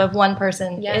other. Yeah. So if one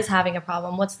person is having a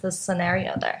problem, what's the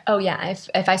scenario there? Oh yeah.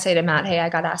 If I say to Matt, hey, I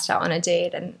got asked out on a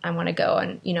date and I want to go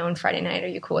and, on Friday night, are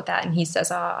you cool with that? And he says,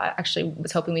 oh, I actually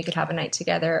was hoping we could have a night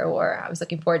together, or I was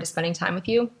looking forward to spending time with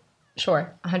you.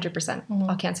 Sure. 100%.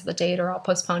 I'll cancel the date, or I'll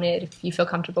postpone it if you feel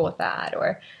comfortable with that.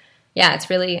 Or it's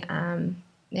really,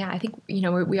 I think,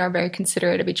 we are very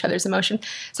considerate of each other's emotion.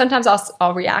 Sometimes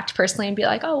I'll react personally and be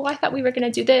like, oh, well, I thought we were going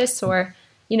to do this, or,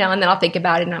 and then I'll think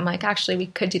about it and I'm like, actually, we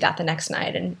could do that the next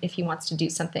night. And if he wants to do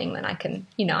something, then I can,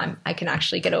 I can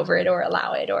actually get over it or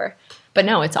allow it, but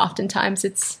no, it's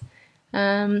oftentimes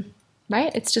right.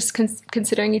 It's just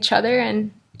considering each other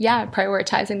and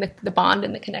prioritizing the bond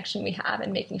and the connection we have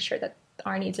and making sure that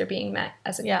our needs are being met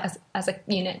as a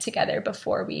unit together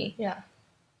before we,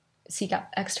 seek out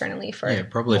externally for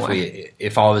probably more.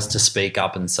 If I was to speak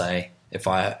up and say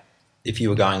if you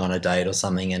were going on a date or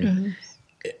something and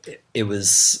it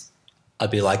was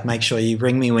I'd be like, make sure you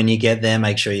ring me when you get there,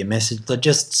 make sure you message,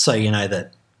 just so you know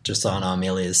that, just so I know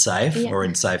Amelia is safe or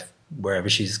in safe wherever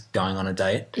she's going on a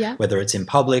date, whether it's in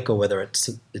public or whether it's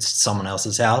someone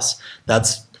else's house.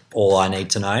 That's all I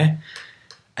need to know.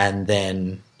 And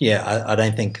then, I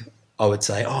don't think I would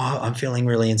say, oh, I'm feeling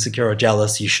really insecure or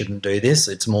jealous, you shouldn't do this.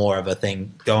 It's more of a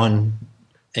thing, go and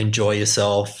enjoy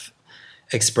yourself,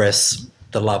 express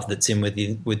the love that's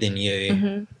within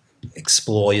you,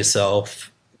 explore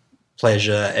yourself,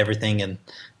 pleasure, everything,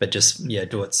 but just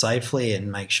do it safely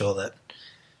and make sure that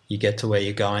you get to where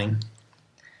you're going.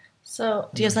 So,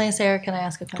 do you have something to say, or can I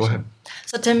ask a question? Go ahead.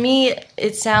 So, to me,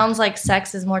 it sounds like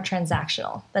sex is more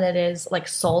transactional than it is like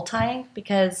soul tying.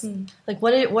 Because, like,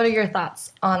 what are your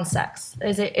thoughts on sex?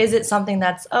 Is it something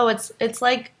that's it's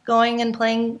like going and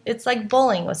playing? It's like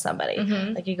bowling with somebody.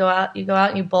 Like you go out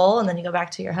and you bowl, and then you go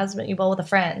back to your husband. You bowl with a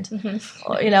friend,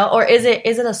 or is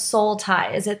it a soul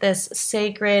tie? Is it this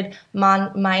sacred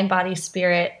mind, body,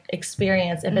 spirit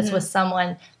experience? If it's with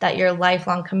someone that you're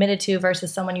lifelong committed to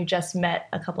versus someone you just met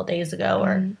a couple days ago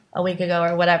or a week ago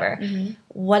or whatever.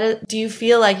 Do you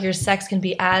feel like your sex can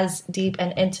be as deep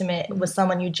and intimate with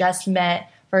someone you just met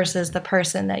versus the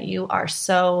person that you are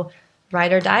so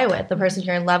ride or die with, the person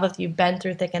you're in love with, you've been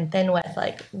through thick and thin with?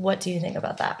 Like, what do you think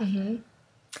about that?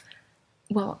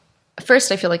 Well,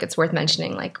 first I feel like it's worth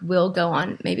mentioning, like, we'll go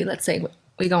on, maybe let's say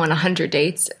we go on 100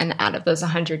 dates, and out of those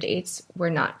 100 dates, we're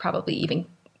not probably even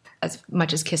as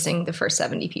much as kissing the first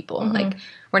 70 people. Like,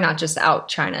 we're not just out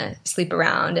trying to sleep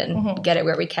around and get it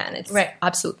where we can. It's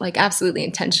absolutely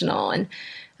intentional. And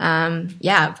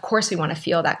of course we want to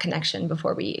feel that connection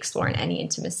before we explore in any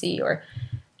intimacy, or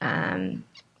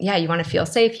you want to feel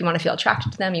safe, you want to feel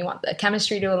attracted to them, you want the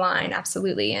chemistry to align.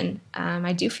 Absolutely. And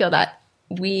I do feel that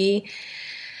we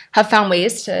have found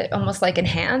ways to almost like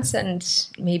enhance and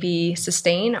maybe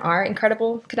sustain our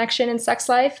incredible connection in sex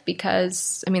life,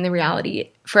 because, I mean, the reality,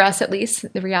 for us at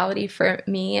least, the reality for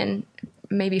me and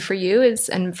maybe for you is,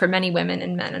 and for many women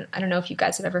and men, and I don't know if you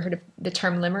guys have ever heard of the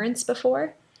term limerence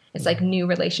before. It's like new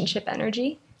relationship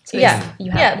energy. So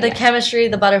the chemistry,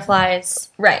 the butterflies.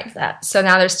 Right. That. So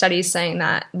now there's studies saying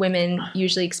that women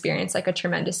usually experience like a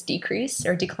tremendous decrease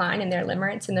or decline in their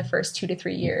limerence in the first 2 to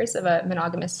 3 years of a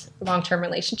monogamous long-term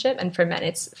relationship. And for men,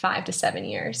 it's 5 to 7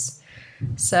 years.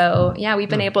 So we've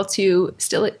been able to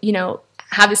still,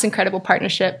 have this incredible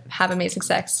partnership, have amazing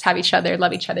sex, have each other,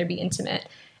 love each other, be intimate.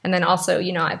 And then also,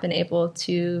 I've been able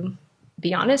to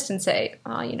be honest and say,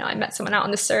 I met someone out on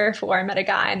the surf, or I met a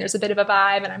guy and there's a bit of a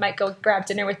vibe, and I might go grab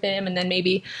dinner with him. And then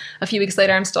maybe a few weeks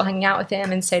later, I'm still hanging out with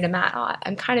him and say to Matt,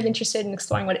 I'm kind of interested in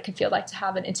exploring what it could feel like to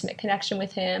have an intimate connection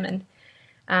with him.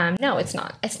 And no, it's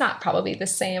not probably the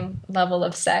same level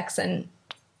of sex and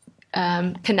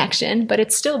connection, but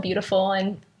it's still beautiful.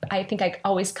 And I think I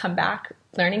always come back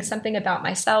learning something about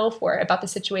myself or about the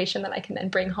situation that I can then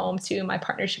bring home to my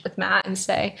partnership with Matt and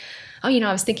say, I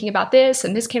was thinking about this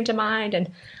and this came to mind,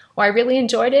 or I really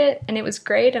enjoyed it and it was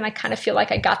great. And I kind of feel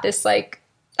like I got this, like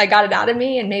I got it out of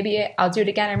me, and maybe I'll do it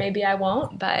again or maybe I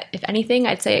won't. But if anything,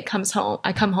 I'd say I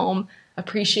come home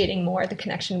appreciating more the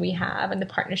connection we have and the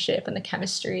partnership and the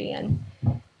chemistry. And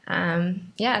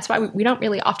that's why we don't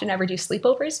really often ever do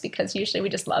sleepovers, because usually we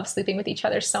just love sleeping with each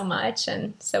other so much.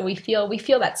 And so we feel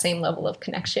that same level of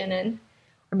connection, and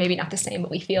or maybe not the same,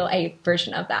 but we feel a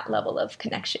version of that level of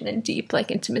connection and deep like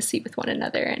intimacy with one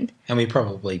another. And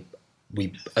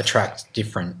we attract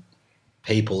different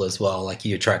people as well. Like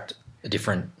you attract a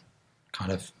different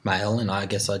kind of male, and I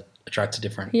guess I attract a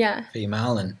different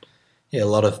female. And a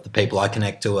lot of the people I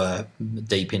connect to are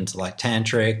deep into like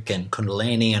tantric and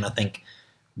kundalini, and I think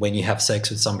when you have sex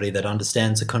with somebody that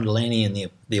understands the kundalini and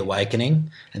the awakening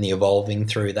and the evolving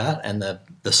through that, and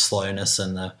the slowness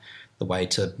and the way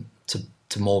to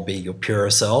more be your purer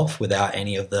self without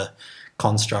any of the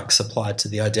constructs applied to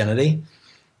the identity,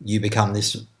 you become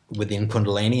this within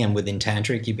kundalini and within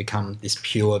tantric, you become this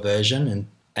pure version.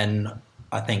 And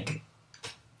I think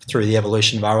through the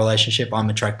evolution of our relationship, I'm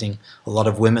attracting a lot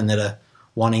of women that are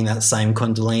wanting that same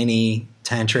kundalini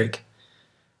tantric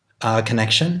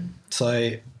connection.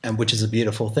 So, and which is a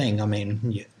beautiful thing. I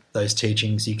mean, those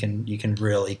teachings, you can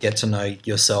really get to know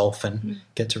yourself and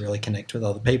get to really connect with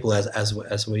other people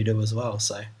as we do as well.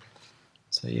 So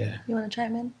yeah. You want to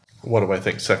chime in? What do I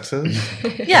think sex is?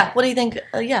 Yeah. What do you think?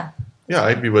 Yeah,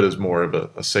 I view it as more of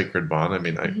a sacred bond. I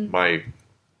mean,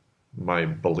 my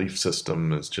belief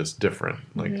system is just different.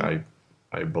 Like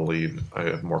I believe I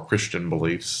have more Christian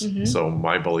beliefs. So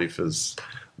my belief is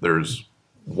there's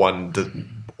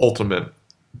one ultimate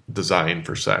design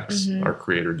for sex. Our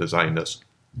Creator designed us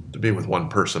to be with one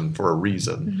person for a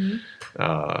reason.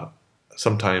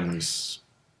 Sometimes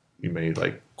you may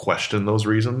like question those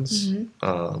reasons.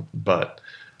 But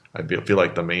I feel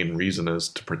like the main reason is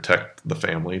to protect the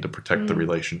family, to protect the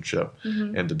relationship,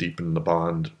 and to deepen the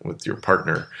bond with your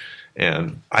partner.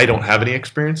 And I don't have any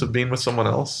experience of being with someone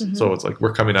else. So it's like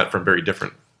we're coming at from very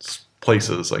different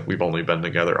places. Like we've only been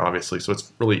together, obviously. So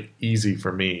it's really easy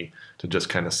for me to just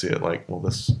kind of see it like, well,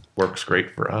 this works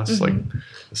great for us. Like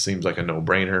it seems like a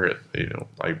no-brainer. It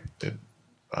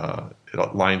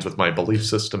aligns with my belief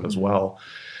system as well.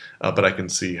 But I can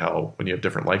see how when you have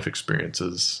different life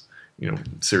experiences,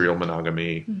 serial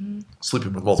monogamy,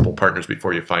 sleeping with multiple partners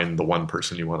before you find the one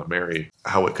person you want to marry,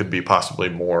 how it could be possibly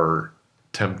more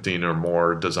tempting or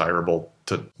more desirable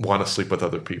to want to sleep with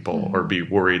other people or be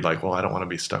worried like, well, I don't want to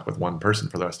be stuck with one person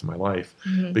for the rest of my life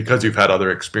because you've had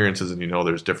other experiences and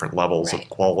there's different levels of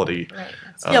quality.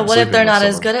 What if they're not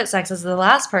as good at sex as the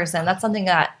last person? That's something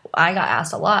that I got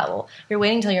asked a lot. Well, you're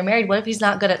waiting until you're married. What if he's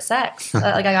not good at sex?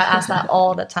 Like I got asked that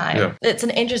all the time. Yeah. It's an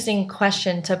interesting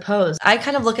question to pose. I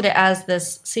kind of look at it as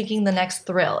this seeking the next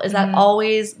thrill. Is that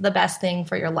always the best thing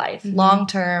for your life, long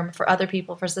term, for other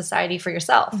people, for society, for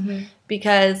yourself?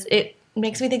 Because it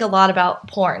makes me think a lot about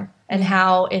porn and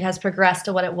how it has progressed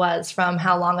to what it was from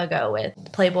how long ago with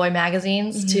Playboy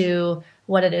magazines to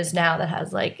what it is now that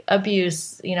has like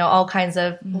abuse, all kinds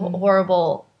of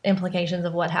horrible implications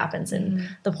of what happens in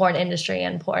the porn industry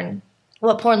and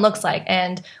what porn looks like.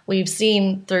 And we've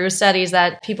seen through studies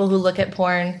that people who look at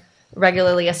porn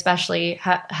regularly, especially,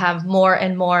 have more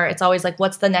and more. It's always like,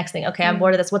 what's the next thing? Okay, I'm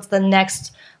bored of this. What's the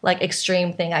next like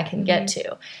extreme thing I can get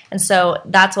to? And so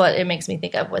that's what it makes me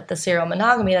think of with the serial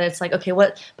monogamy, that it's like, okay,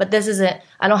 but this isn't,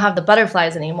 I don't have the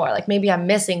butterflies anymore. Like maybe I'm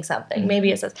missing something. Maybe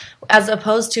it's as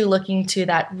opposed to looking to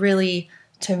that really,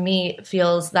 to me,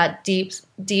 feels that deep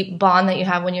bond that you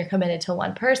have when you're committed to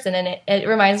one person. And it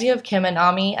reminds me of Kim and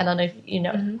Ami. I don't know if you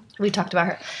know, we talked about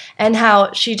her and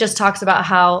how she just talks about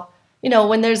how,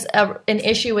 when there's an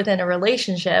issue within a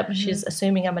relationship, she's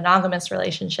assuming a monogamous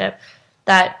relationship,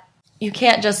 that you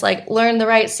can't just like learn the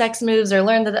right sex moves or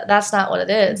learn that's not what it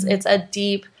is. It's a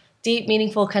deep,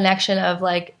 meaningful connection of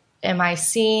like, am I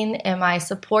seen? Am I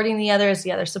supporting the other? Is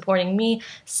the other supporting me?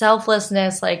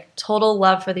 Selflessness, like total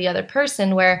love for the other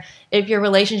person, where if your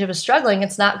relationship is struggling, you're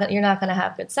not going to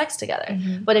have good sex together.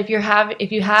 But if you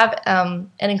have an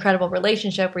incredible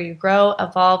relationship where you grow,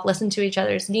 evolve, listen to each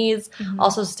other's needs,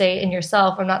 also stay in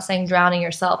yourself. I'm not saying drowning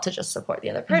yourself to just support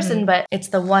the other person, but it's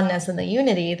the oneness and the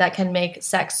unity that can make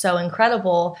sex so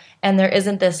incredible. And there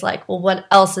isn't this like, well, what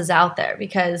else is out there?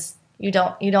 Because you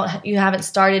haven't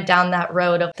started down that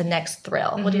road of the next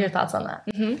thrill. What are your thoughts on that?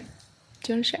 Do you want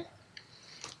to share?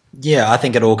 Yeah, I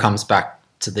think it all comes back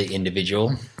to the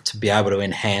individual to be able to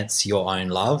enhance your own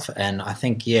love. And I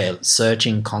think,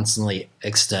 searching constantly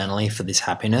externally for this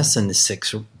happiness and this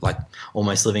sex, like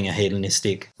almost living a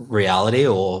hedonistic reality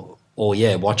or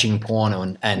watching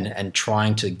porn and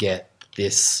trying to get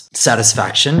this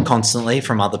satisfaction constantly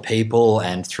from other people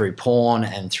and through porn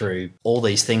and through all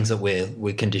these things that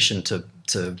we're conditioned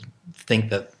to think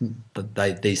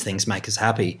that these things make us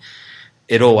happy.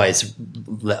 It always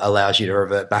allows you to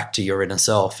revert back to your inner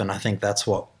self, and I think that's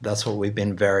what we've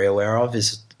been very aware of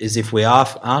is if we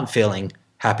aren't feeling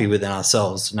happy within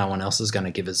ourselves, no one else is going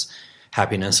to give us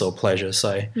happiness or pleasure. So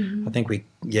I think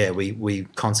we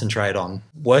concentrate on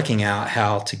working out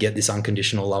how to get this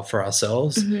unconditional love for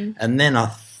ourselves, and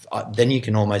then you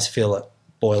can almost feel it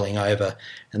boiling over,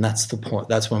 and that's the point.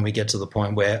 That's when we get to the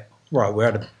point where we're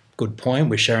at a good point.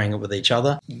 We're sharing it with each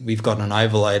other. We've got an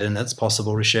overload, and it's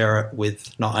possible to share it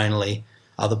with not only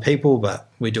other people, but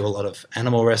we do a lot of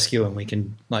animal rescue, and we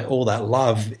can all that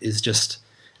love is just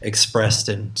expressed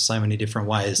in so many different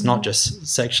ways, not just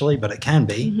sexually, but it can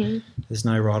be. There's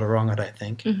no right or wrong, I don't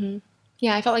think.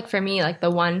 Yeah, I felt like for me, like the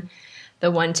one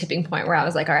tipping point where I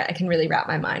was like, all right, I can really wrap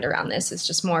my mind around this is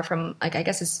just more from like, I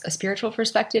guess a spiritual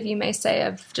perspective, you may say,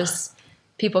 of just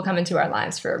people come into our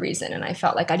lives for a reason. And I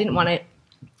felt like I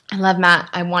love Matt.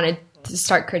 I wanted to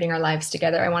start creating our lives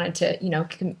together. I wanted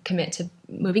to, commit to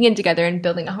moving in together and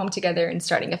building a home together and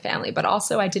starting a family. But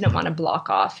also I didn't want to block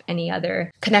off any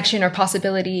other connection or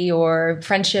possibility or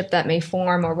friendship that may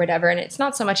form or whatever. And it's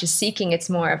not so much as seeking, it's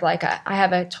more of like I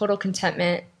have a total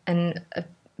contentment and a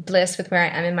bliss with where I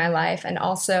am in my life. And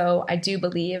also I do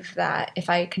believe that if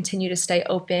I continue to stay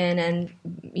open and,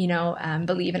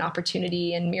 believe in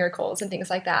opportunity and miracles and things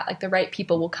like that, like the right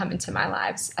people will come into my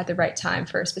lives at the right time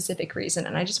for a specific reason.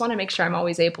 And I just want to make sure I'm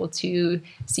always able to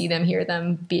see them, hear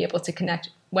them, be able to connect,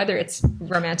 whether it's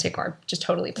romantic or just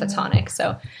totally platonic.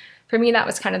 So for me, that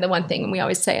was kind of the one thing. And we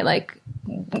always say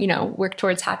work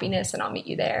towards happiness and I'll meet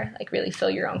you there, like really fill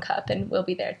your own cup and we'll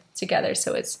be there together.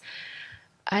 So it's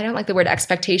I don't like the word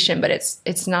expectation, but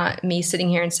it's not me sitting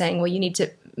here and saying, well, you need to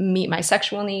meet my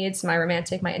sexual needs, my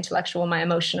romantic, my intellectual, my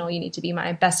emotional. You need to be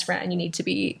my best friend. You need to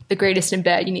be the greatest in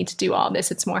bed. You need to do all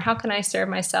this. It's more, how can I serve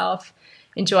myself,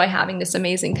 enjoy having this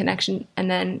amazing connection?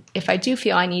 And then if I do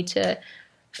feel I need to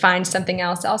find something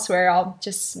else elsewhere, I'll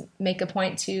just make a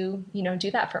point to,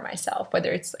 do that for myself,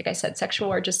 whether it's, like I said,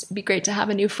 sexual, or just it'd be great to have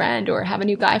a new friend or have a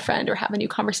new guy friend or have a new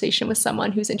conversation with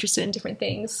someone who's interested in different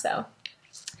things. So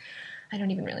I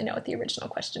don't even really know what the original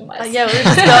question was. Yeah, we were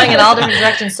just going in all different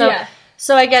directions. So, yeah.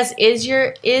 So I guess is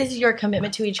your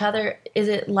commitment to each other, is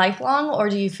it lifelong, or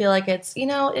do you feel like it's,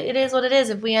 it is what it is?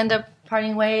 If we end up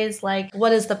parting ways, like,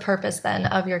 what is the purpose then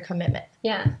of your commitment?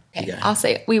 Yeah. Okay. I'll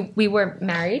say we were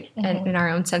married and in our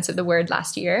own sense of the word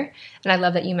last year. And I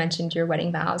love that you mentioned your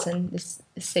wedding vows and this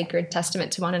sacred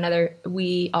testament to one another.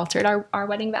 We altered our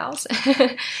wedding vows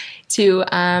to,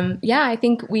 I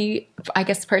think I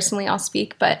guess personally I'll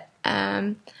speak, but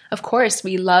of course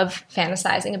we love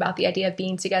fantasizing about the idea of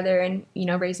being together and,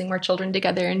 raising more children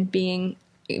together and being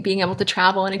able to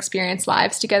travel and experience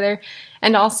lives together.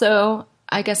 And also,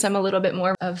 I guess I'm a little bit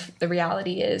more of the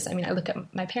reality is, I look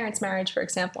at my parents' marriage, for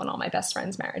example, and all my best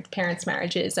friends' parents'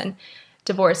 marriages, and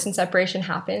divorce and separation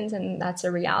happens, and that's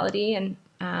a reality. And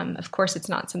of course, it's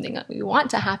not something that we want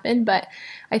to happen, but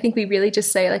I think we really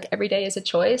just say, like, every day is a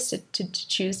choice to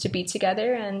choose to be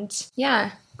together. And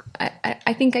yeah,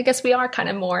 I think, I guess we are kind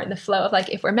of more in the flow of, like,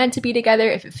 if we're meant to be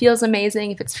together, if it feels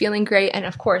amazing, if it's feeling great. And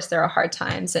of course, there are hard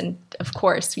times, and of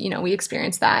course, we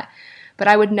experience that. But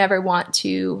I would never want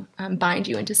to bind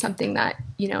you into something that,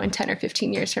 in 10 or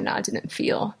 15 years from now didn't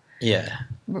feel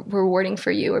rewarding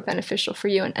for you or beneficial for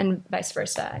you, and vice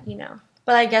versa,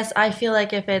 But I guess I feel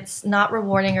like if it's not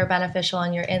rewarding or beneficial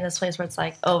and you're in this place where it's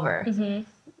like over,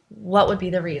 what would be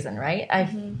the reason, right?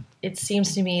 It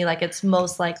seems to me like it's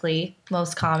most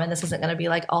common, this isn't going to be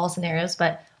like all scenarios,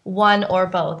 but one or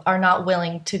both are not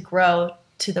willing to grow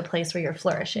to the place where you're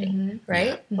flourishing,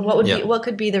 right? What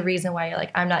could be the reason why you're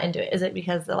like, I'm not into it? Is it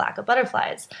because the lack of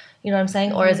butterflies? You know what I'm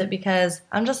saying? Or is it because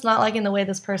I'm just not liking the way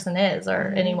this person is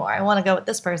or anymore? I want to go with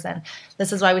this person.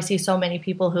 This is why we see so many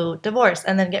people who divorce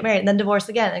and then get married and then divorce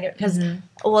again. Because,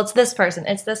 well, it's this person,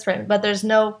 it's this friend. But there's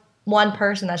no one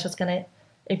person that's just going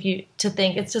to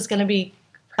think it's just going to be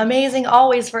amazing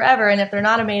always forever. And if they're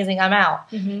not amazing, I'm out.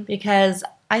 Because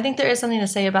I think there is something to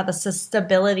say about the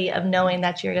stability of knowing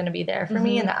that you're going to be there for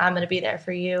me and that I'm going to be there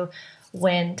for you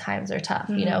when times are tough,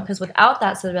 because without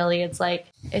that stability, it's like,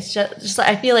 it's just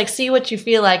I feel like, see what you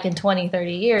feel like in 20,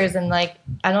 30 years. And like,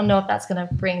 I don't know if that's going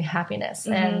to bring happiness.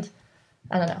 And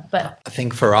I don't know, but I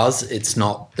think for us, it's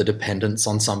not the dependence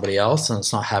on somebody else, and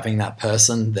it's not having that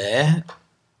person there.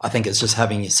 I think it's just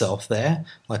having yourself there.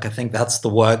 Like, I think that's the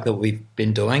work that we've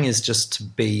been doing, is just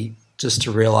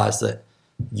to realize that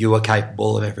you are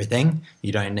capable of everything.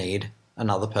 You don't need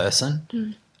another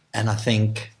person. And I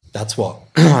think that's what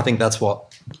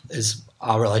is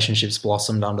our relationships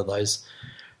blossomed under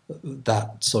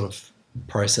that sort of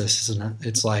process, isn't it?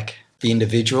 It's like the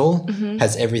individual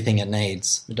has everything it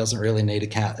needs. It doesn't really need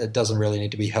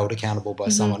to be held accountable by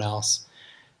someone else.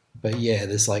 But yeah,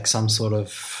 there's like some sort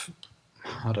of,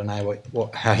 I don't know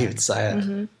how you would say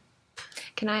it.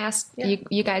 Can I ask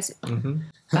you guys,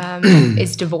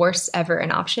 is divorce ever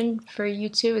an option for you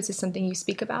two? Is this something you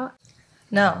speak about?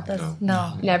 No.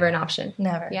 Never an option.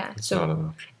 Never. Yeah. It's So not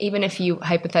enough. even if you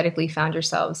hypothetically found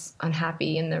yourselves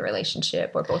unhappy in the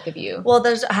relationship, or both of you. Well,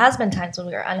 there has been times when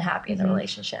we were unhappy in the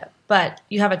relationship, but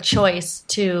you have a choice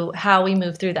to how we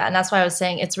move through that. And that's why I was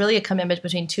saying it's really a commitment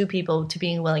between two people to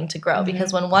being willing to grow.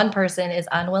 Because when one person is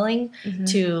unwilling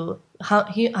to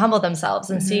humble themselves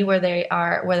and see where there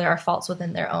are faults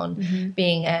within their own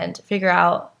being and figure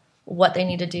out what they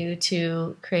need to do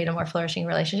to create a more flourishing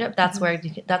relationship, that's where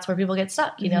people get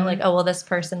stuck, like, oh, well, this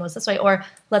person was this way. Or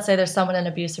let's say there's someone in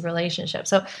an abusive relationship.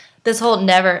 So this whole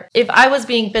if I was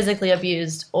being physically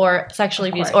abused or sexually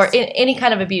abused or in any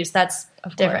kind of abuse, that's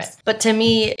different. But to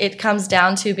me, it comes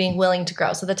down to being willing to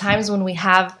grow. So the times when we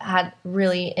have had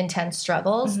really intense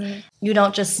struggles, you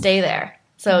don't just stay there.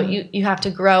 So you have to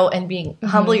grow and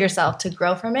humble yourself to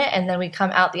grow from it. And then we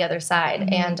come out the other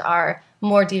side and are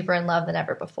more deeper in love than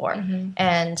ever before.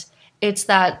 And it's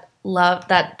that love,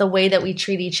 that the way that we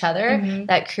treat each other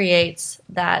that creates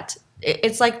that.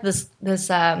 It's like this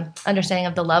understanding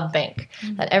of the love bank,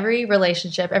 that every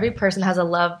relationship, every person has a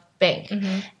love bank.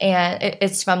 And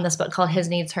it's from this book called His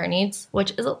Needs, Her Needs,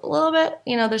 which is a little bit,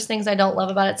 there's things I don't love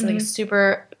about it. Something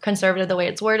super conservative, the way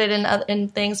it's worded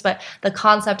and things, but the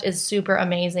concept is super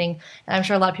amazing. And I'm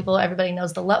sure everybody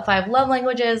knows the 5 love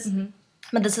languages.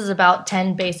 But this is about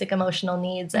 10 basic emotional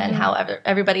needs and how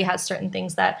everybody has certain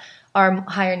things that are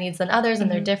higher needs than others and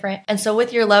they're different. And so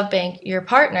with your love bank, your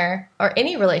partner or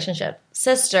any relationship,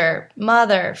 sister,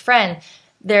 mother, friend,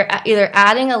 they're either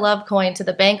adding a love coin to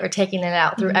the bank or taking it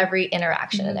out through every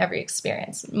interaction and every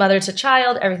experience, mother to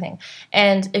child, everything.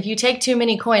 And if you take too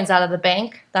many coins out of the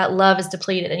bank, that love is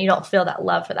depleted and you don't feel that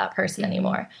love for that person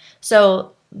anymore.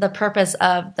 So the purpose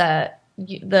of the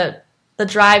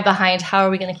drive behind how are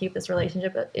we going to keep this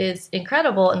relationship is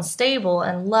incredible and stable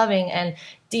and loving and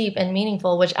deep and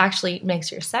meaningful, which actually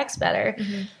makes your sex better,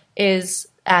 is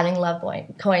adding love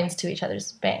coins to each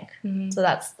other's bank. So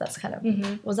that's kind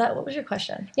of, what was your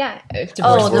question? Yeah. If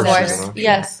Divorce.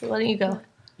 Yes. Why don't you go?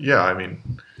 Yeah, I mean,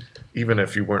 even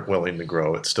if you weren't willing to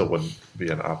grow, it still wouldn't be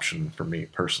an option for me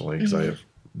personally, because I have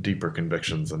deeper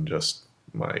convictions than just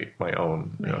my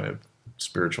own. You know, I have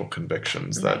spiritual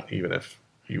convictions that even if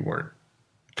you weren't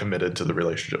committed to the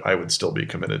relationship, I would still be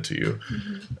committed to you.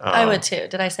 I would too.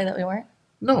 Did I say that we weren't?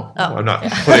 No, I'm not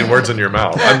putting words in your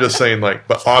mouth. I'm just saying, like,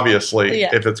 but obviously,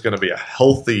 if it's going to be a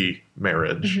healthy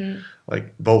marriage,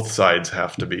 like, both sides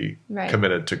have to be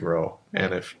committed to grow.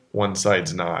 And if one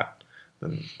side's not,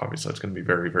 then obviously it's going to be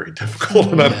very, very difficult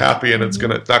and unhappy, and it's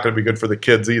not going to be good for the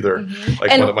kids either. Like,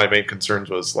 one of my main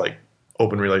concerns was, like,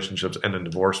 open relationships end in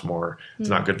divorce more. It's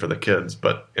not good for the kids,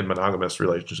 but in monogamous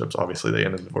relationships, obviously they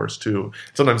end in divorce too.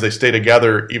 Sometimes they stay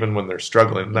together even when they're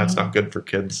struggling, and that's not good for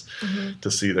kids to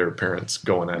see their parents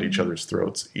going at each other's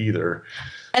throats either.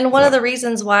 And one of the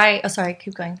reasons why, sorry,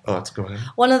 keep going. Oh, let's go ahead.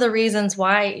 One of the reasons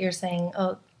why you're saying,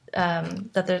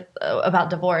 that they're about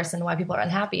divorce and why people are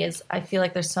unhappy is I feel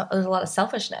like there's a lot of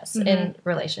selfishness in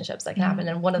relationships that can happen.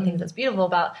 And one of the things that's beautiful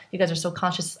about you guys are so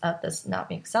conscious of this not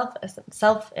being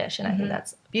selfish, and I think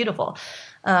that's beautiful.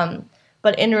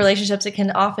 But in relationships, it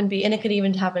can often be, and it could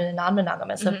even happen in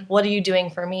non-monogamous, of what are you doing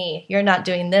for me? You're not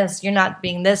doing this. You're not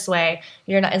being this way.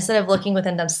 You're not, instead of looking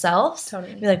within themselves,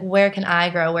 be like, where can I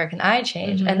grow? Where can I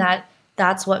change? And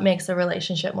that's what makes a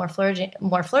relationship more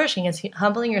flourishing is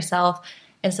humbling yourself.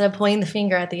 Instead of pointing the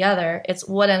finger at the other, it's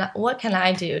what can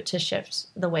I do to shift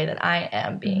the way that I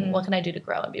am being? What can I do to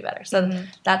grow and be better? So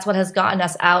that's what has gotten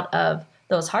us out of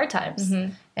those hard times.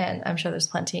 And I'm sure there's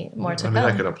plenty more to come. I mean,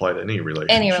 that can apply to any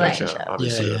relationship. Yeah,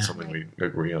 obviously, that's something we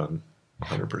agree on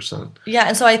 100%. Yeah,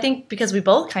 and so I think because we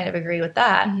both kind of agree with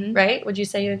that, right? Would you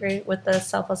say you agree with the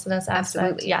selflessness aspect?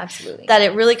 Absolutely. Yeah, absolutely. That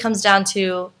it really comes down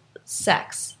to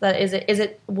sex. That is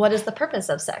it what is the purpose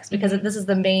of sex? Because this is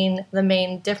the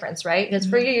main difference, right? Because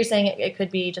for you're saying it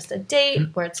could be just a date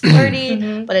where it's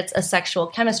flirty, but it's a sexual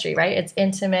chemistry, right? It's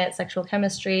intimate sexual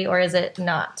chemistry, or is it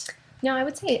not? No, I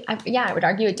would say, I would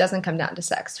argue it doesn't come down to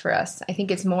sex for us. I think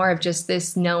it's more of just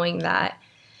this knowing that,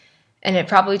 and it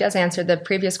probably does answer the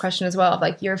previous question as well, of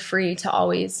like, you're free to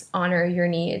always honor your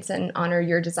needs and honor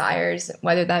your desires,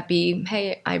 whether that be,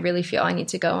 hey, I really feel I need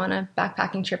to go on a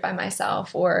backpacking trip by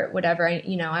myself, or whatever, I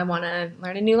want to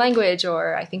learn a new language,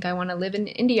 or I think I want to live in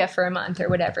India for a month, or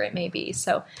whatever it may be.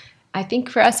 So I think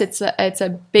for us, it's a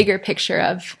bigger picture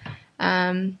of,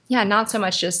 not so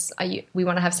much just we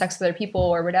want to have sex with other people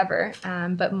or whatever,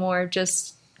 but more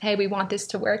just, hey, we want this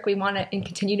to work. We want to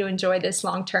continue to enjoy this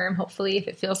long term, hopefully, if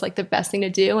it feels like the best thing to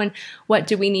do. And what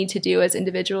do we need to do as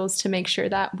individuals to make sure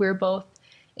that we're both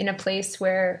in a place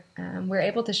where we're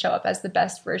able to show up as the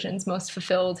best versions, most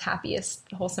fulfilled,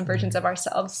 happiest, wholesome versions of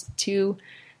ourselves to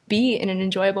be in an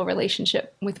enjoyable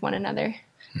relationship with one another.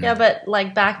 Yeah, but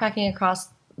like backpacking across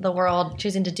the world,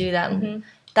 choosing to do that,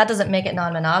 that doesn't make it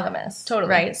non-monogamous. Totally.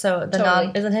 Right? So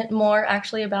isn't it more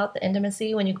actually about the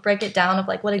intimacy when you break it down of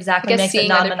like what exactly makes it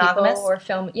non-monogamous? Or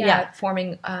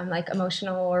forming like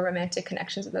emotional or romantic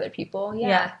connections with other people.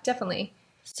 Yeah, definitely.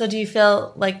 So do you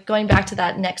feel like going back to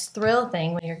that next thrill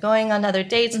thing when you're going on other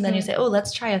dates and then you say, oh,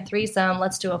 let's try a threesome,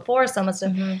 let's do a foursome, let's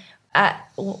do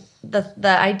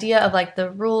the idea of like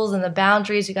the rules and the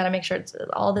boundaries, you got to make sure it's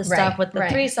all this stuff with the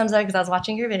threesomes there, because I was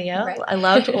watching your video. I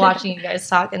loved watching you guys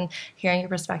talk and hearing your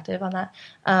perspective on that.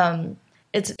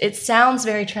 It sounds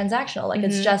very transactional. Like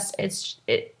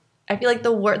I feel like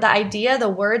the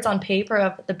words on paper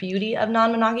of the beauty of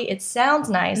non-monogamy, it sounds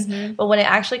nice, but when it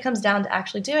actually comes down to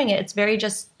actually doing it, it's very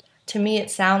just, to me,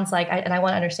 it sounds like, and I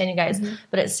want to understand you guys,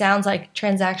 but it sounds like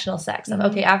transactional sex. Of,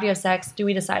 okay, after you have sex, do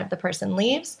we decide if the person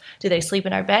leaves? Do they sleep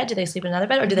in our bed? Do they sleep in another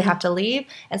bed? Or do they have to leave?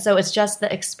 And so it's just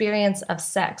the experience of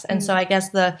sex. And so I guess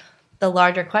the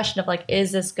larger question of like,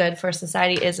 is this good for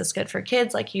society? Is this good for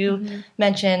kids? Like you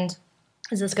mentioned,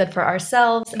 is this good for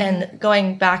ourselves? And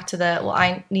going back to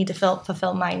I need to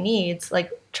fulfill my needs, like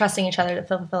trusting each other to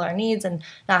fulfill our needs and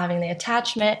not having the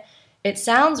attachment. It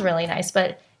sounds really nice,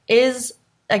 but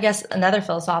I guess another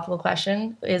philosophical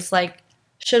question is like,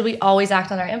 should we always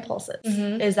act on our impulses?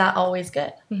 Is that always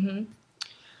good?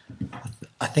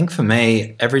 I think for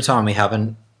me, every time we have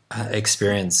an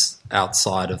experience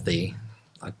outside of the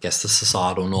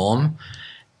societal norm,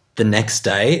 the next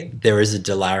day there is a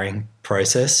delayering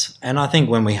process. And I think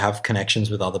when we have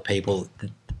connections with other people, the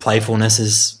playfulness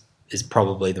is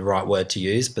probably the right word to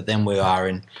use, but then we are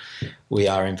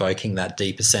invoking that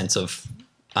deeper sense of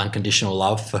unconditional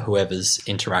love for whoever's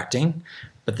interacting.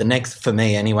 But for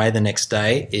me anyway, the next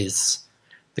day is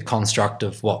the construct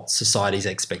of what society's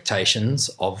expectations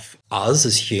of us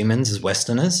as humans, as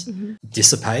Westerners,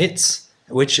 dissipates,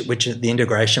 which the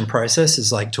integration process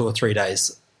is like 2 or 3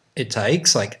 days it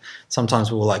takes. Like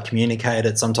sometimes we'll communicate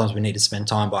it, sometimes we need to spend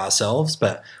time by ourselves,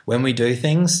 but when we do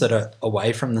things that are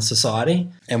away from the society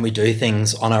and we do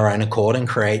things on our own accord and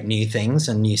create new things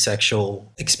and new sexual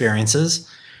experiences,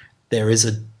 there is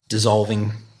a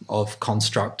dissolving of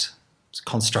constructs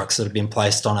that have been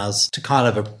placed on us to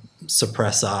kind of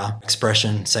suppress our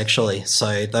expression sexually.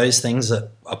 So those things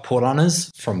that are put on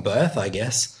us from birth, I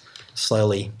guess,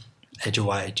 slowly edge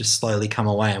away, just slowly come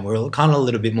away, and we're kind of a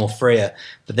little bit more freer.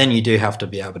 But then you do have to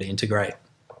be able to integrate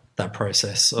that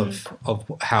process of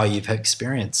how you've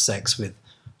experienced sex with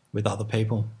other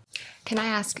people. Can I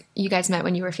ask, you guys met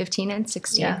when you were 15 and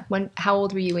 16? Yeah. How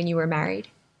old were you when you were married?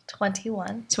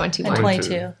 21. 21. And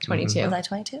 22. 22. Was I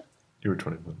 22? You were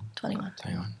 21. 21.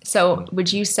 So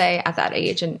would you say at that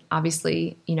age, and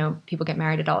obviously, people get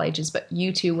married at all ages, but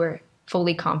you two were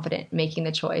fully confident making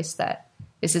the choice that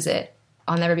this is it.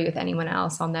 I'll never be with anyone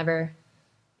else. I'll never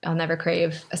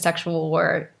crave a sexual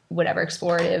or whatever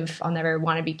explorative. I'll never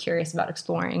want to be curious about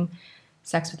exploring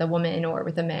sex with a woman or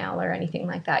with a male or anything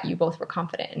like that. You both were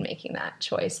confident in making that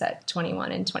choice at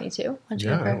 21 and 22.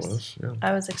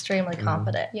 I was extremely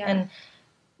confident. Yeah. And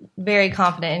very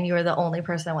confident, and you were the only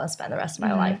person I want to spend the rest of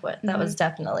my life with. That was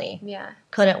definitely,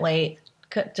 couldn't wait.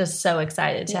 Just so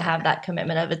excited to have that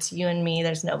commitment of it's you and me.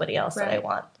 There's nobody else that I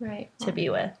want to be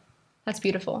with. That's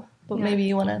beautiful. But maybe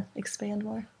you want to expand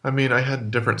more. I mean, I had a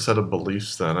different set of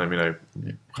beliefs then. I mean, I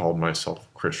called myself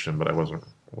Christian, but I wasn't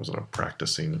a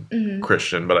practicing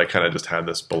Christian, but I kind of just had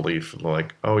this belief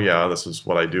like, oh yeah, this is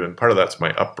what I do. And part of that's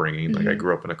my upbringing. Like I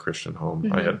grew up in a Christian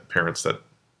home. I had parents that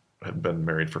had been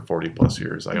married for 40 plus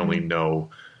years. I only know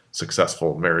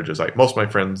successful marriages. Most of my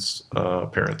friends'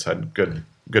 parents had good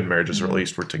marriages, or at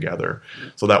least were together.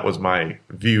 So that was my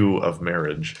view of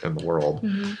marriage in the world.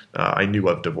 I knew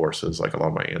of divorces, like a lot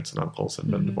of my aunts and uncles had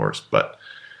been divorced, but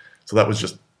so that was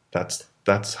just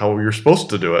that's how you're supposed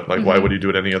to do it. Like why would you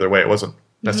do it any other way? It wasn't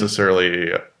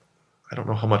necessarily. I don't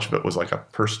know how much of it was like a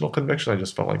personal conviction. I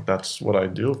just felt like that's what I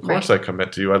do. Of course I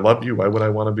commit to you. I love you. Why would I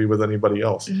want to be with anybody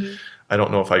else? I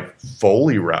don't know if I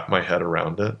fully wrap my head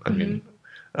around it. I mean,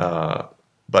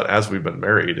 but as we've been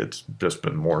married, it's just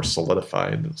been more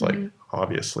solidified. It's like,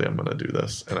 obviously I'm going to do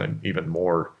this. And I'm even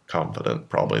more confident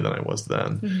probably than I was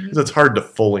then. Because it's hard to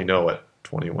fully know at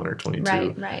 21 or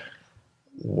 22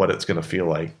 what it's going to feel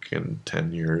like in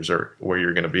 10 years or where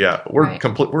you're going to be at.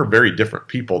 We're very different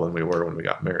people than we were when we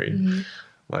got married.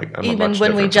 Like I'm even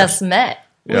when we just met.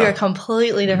 We are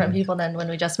completely different people than when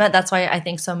we just met. That's why I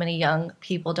think so many young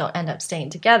people don't end up staying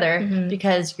together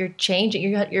because you're changing.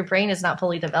 Your brain is not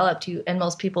fully developed. And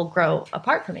most people grow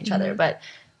apart from each other. But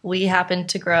we happened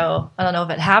to grow. I don't know if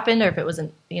it happened or if it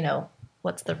wasn't,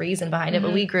 what's the reason behind it.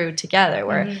 But we grew together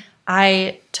where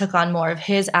I took on more of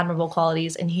his admirable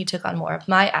qualities and he took on more of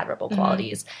my admirable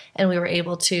qualities. And we were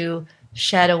able to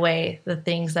shed away the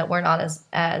things that were not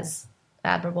as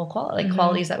admirable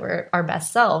qualities that were our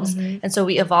best selves. And so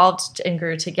we evolved and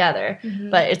grew together.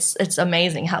 But it's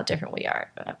amazing how different we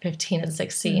are at 15 and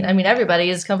 16. I mean, everybody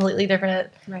is completely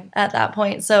different at that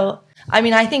point. So, I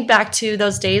mean, I think back to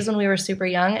those days when we were super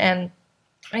young, and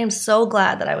I am so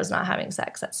glad that I was not having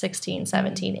sex at 16,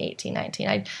 17, 18, 19.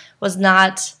 I was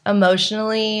not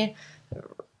emotionally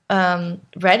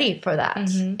ready for that.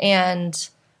 And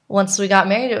once we got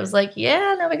married, it was like,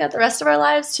 now we got the rest of our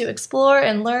lives to explore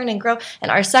and learn and grow.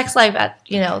 And our sex life at,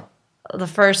 the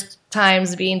first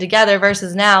times being together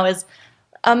versus now is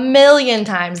a million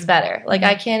times better. Like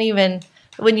I can't even,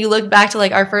 when you look back to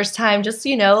like our first time, just,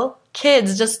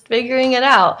 kids just figuring it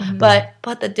out. But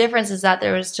the difference is that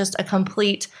there was just a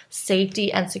complete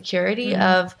safety and security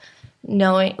of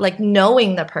knowing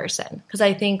the person. Because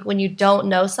I think when you don't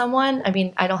know someone, I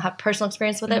mean, I don't have personal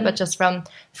experience with it, but just from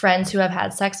friends who have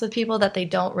had sex with people that they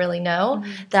don't really know,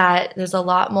 that there's a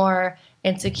lot more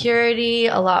insecurity,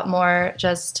 a lot more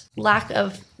just lack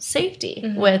of safety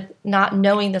with not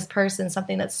knowing this person,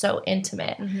 something that's so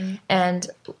intimate. And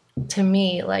to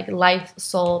me, like life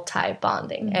soul type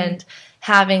bonding and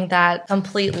having that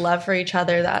complete love for each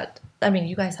other that, I mean,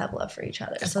 you guys have love for each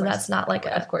other. So that's not like,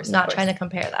 of course, not trying to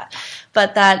compare that,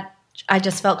 but that I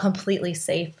just felt completely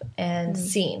safe and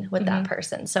seen with that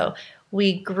person. So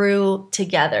we grew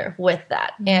together with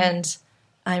that. And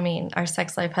I mean, our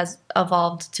sex life has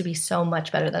evolved to be so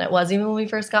much better than it was even when we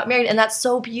first got married. And that's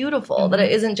so beautiful that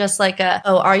it isn't just like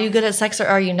are you good at sex or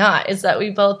are you not? It's that we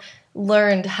both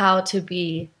learned how to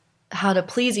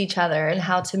please each other and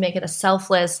how to make it a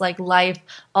selfless, like life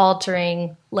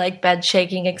altering, like bed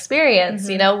shaking experience,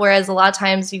 you know, whereas a lot of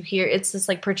times you hear it's just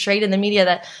like portrayed in the media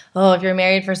that, oh, if you're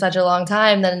married for such a long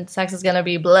time, then sex is going to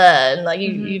be blood. And like,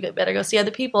 you better go see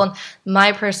other people. And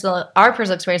our personal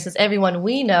experience is everyone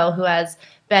we know who has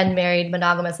been married,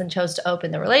 monogamous, and chose to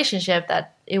open the relationship,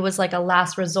 that it was like a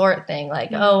last resort thing.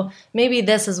 Like, oh, maybe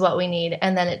this is what we need.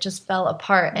 And then it just fell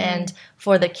apart. And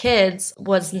for the kids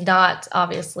was not,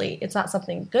 obviously, it's not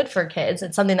something good for kids.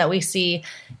 It's something that we see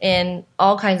in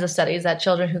all kinds of studies that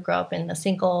children who grow up in a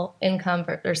single income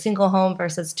or single home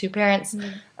versus two parents,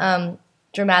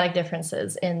 dramatic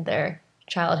differences in their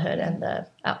childhood and the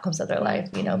outcomes of their life,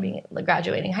 you know, being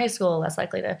graduating high school, less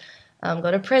likely to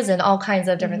go to prison, all kinds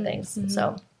of different things.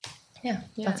 So, yeah,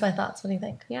 that's my thoughts. What do you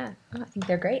think? Yeah, I think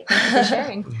they're great. Thank you for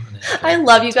sharing. I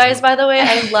love you guys, by the way.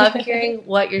 I love hearing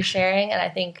what you're sharing, and I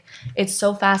think it's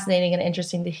so fascinating and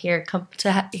interesting to hear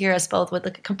us both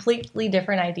with completely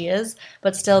different ideas,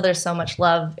 but still there's so much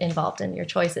love involved in your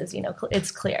choices. You know,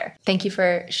 it's clear. Thank you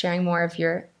for sharing more of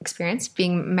your experience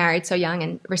being married so young.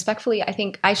 And respectfully, I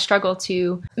think I struggle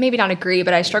to, maybe not agree,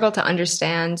 but I struggle to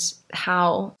understand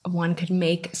how one could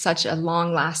make such a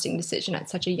long-lasting decision at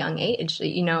such a young age.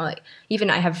 You know, like even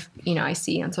I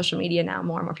see on social media now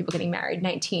more and more people getting married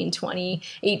 19, 20,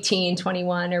 18,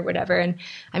 21 or whatever. And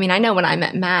I mean, I know when I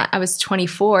met Matt, I was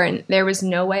 24 and there was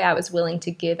no way I was willing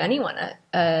to give anyone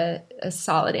a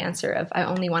solid answer of I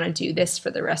only want to do this for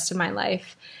the rest of my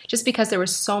life, just because there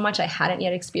was so much I hadn't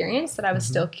yet experienced that I was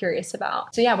still curious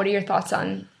about. So yeah, what are your thoughts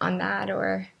on that?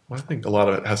 Or Well, I think a lot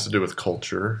of it has to do with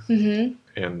culture and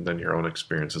then your own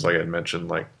experiences. Like I had mentioned,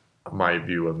 like my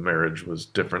view of marriage was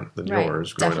different than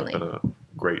yours growing up in a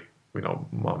great, you know,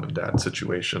 mom and dad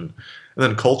situation. And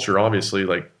then culture, obviously,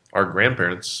 like our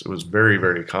grandparents, it was very,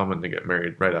 very common to get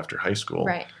married right after high school.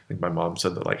 Right. I think my mom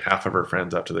said that like half of her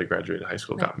friends after they graduated high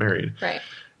school got married. Right.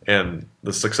 And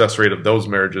the success rate of those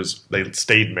marriages, they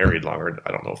stayed married longer.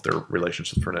 I don't know if their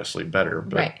relationships were necessarily better,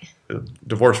 but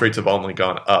divorce rates have only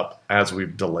gone up as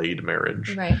we've delayed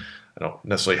marriage. Right. I don't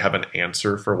necessarily have an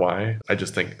answer for why. I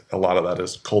just think a lot of that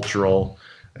is cultural,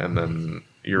 and then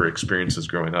your experiences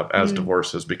growing up as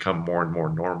divorce has become more and more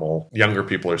normal. Younger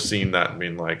people are seeing that and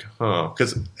being like,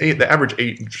 because the average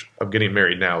age of getting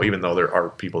married now, even though there are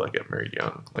people that get married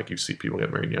young, like you see people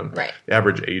get married young, the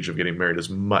average age of getting married is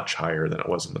much higher than it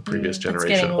was in the previous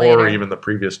generation or even the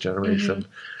previous generation.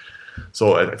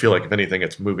 So I feel like if anything,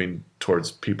 it's moving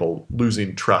towards people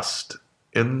losing trust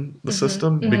in the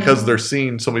system because they're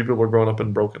seeing so many people are growing up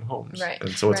in broken homes. Right.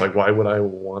 And so it's like, why would I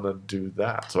want to do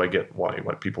that? So I get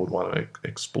what people would want to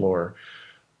explore.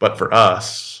 But for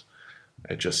us,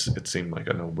 it seemed like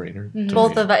a no-brainer.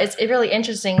 Both of us, it's really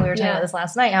interesting. We were talking about this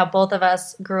last night, how both of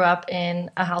us grew up in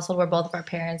a household where both of our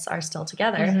parents are still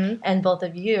together. And both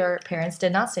of your parents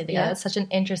did not stay together. It's such an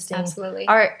interesting... Absolutely.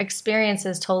 Our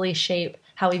experiences totally shape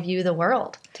how we view the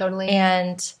world. Totally.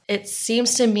 And it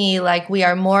seems to me like we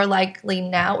are more likely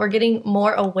now, we're getting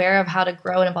more aware of how to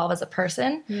grow and evolve as a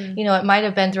person. You know, it might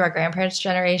have been through our grandparents'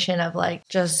 generation of like,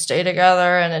 just stay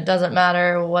together and it doesn't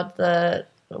matter what the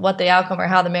outcome or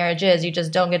how the marriage is. You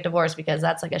just don't get divorced because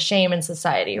that's like a shame in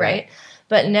society, right?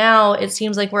 But now it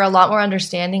seems like we're a lot more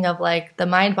understanding of like the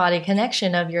mind-body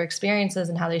connection of your experiences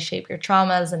and how they shape your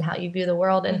traumas and how you view the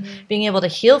world and being able to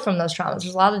heal from those traumas.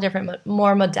 There's a lot of different,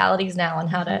 more modalities now on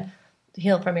how to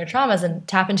heal from your traumas and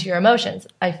tap into your emotions,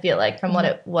 I feel like, from what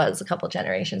it was a couple of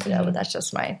generations ago. But that's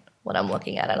just what I'm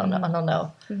looking at. I don't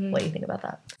know what you think about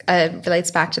that. It relates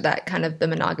back to that kind of the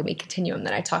monogamy continuum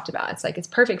that I talked about. It's like it's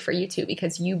perfect for you two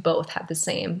because you both have the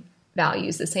same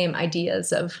values, the same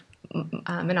ideas of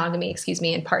monogamy,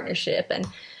 and partnership. And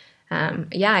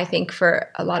I think for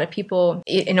a lot of people,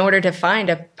 in order to find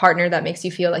a partner that makes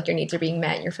you feel like your needs are being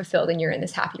met and you're fulfilled and you're in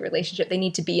this happy relationship, they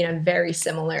need to be in a very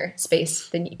similar space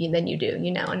than you do,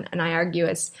 you know. And I argue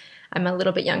as I'm a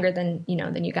little bit younger than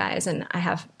you guys, and I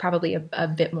have probably a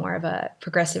bit more of a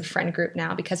progressive friend group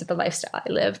now because of the lifestyle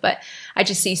I live. But I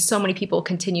just see so many people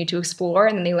continue to explore,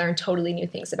 and then they learn totally new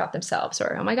things about themselves.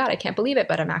 Or, oh my God, I can't believe it,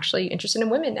 but I'm actually interested in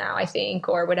women now, I think,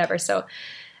 or whatever. So,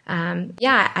 I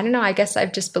don't know. I guess I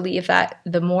just believe that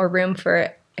the more room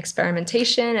for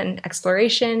experimentation and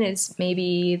exploration is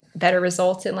maybe better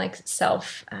results in like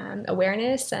self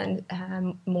awareness and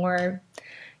more,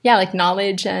 like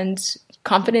knowledge and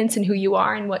confidence in who you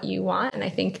are and what you want. And I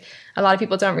think a lot of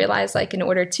people don't realize, like, in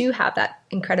order to have that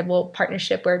incredible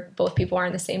partnership where both people are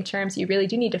on the same terms, you really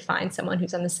do need to find someone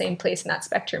who's on the same place in that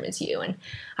spectrum as you. And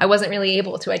I wasn't really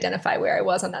able to identify where I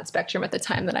was on that spectrum at the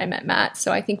time that I met Matt.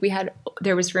 So I think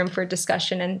there was room for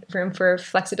discussion and room for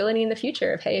flexibility in the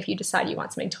future of, hey, if you decide you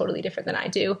want something totally different than I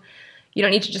do, you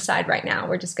don't need to decide right now.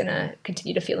 We're just going to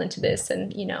continue to feel into this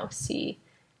and, you know, see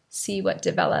what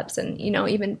develops. And, you know,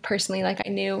 even personally, like, I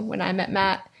knew when I met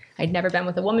Matt, I'd never been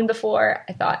with a woman before.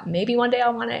 I thought maybe one day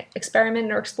I'll want to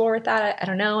experiment or explore with that. I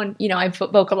don't know. And, you know, I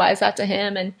vocalized that to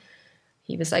him, and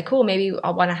he was like, cool, maybe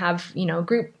I'll want to have, you know,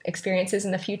 group experiences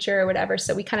in the future or whatever.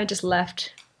 So we kind of just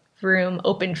left room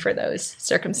open for those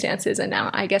circumstances. And now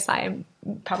I guess I am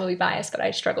probably biased, but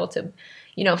I struggle to,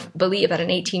 you know, believe that an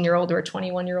 18-year-old or a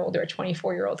 21-year-old or a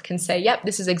 24-year-old can say, yep,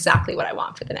 this is exactly what I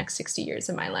want for the next 60 years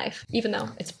of my life, even though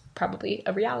it's probably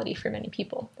a reality for many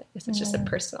people. It's just a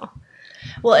personal.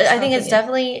 Well, I think it's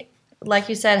definitely, like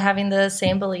you said, having the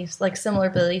same beliefs, like similar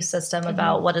belief system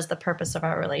about what is the purpose of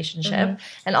our relationship.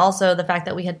 And also the fact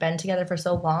that we had been together for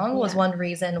so long was one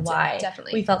reason why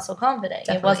we felt so confident.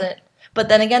 It wasn't. But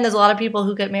then again, there's a lot of people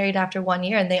who get married after 1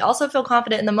 year and they also feel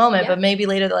confident in the moment, but maybe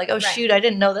later they're like, oh, shoot, I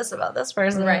didn't know this about this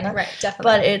person. Right, definitely.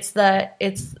 But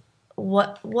it's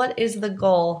what is the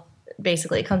goal,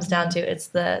 basically, it comes down to. It's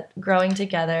the growing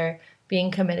together,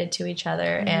 being committed to each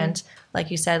other, and like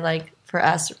you said, like for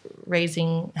us,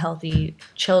 raising healthy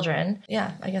children.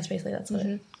 Yeah, I guess basically that's what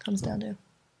it comes down to.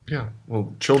 Yeah,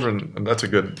 well, children, and that's a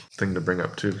good thing to bring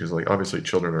up too, because like obviously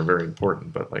children are very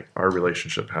important, but like our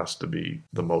relationship has to be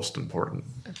the most important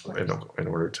in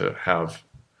order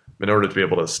to be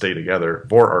able to stay together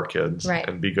for our kids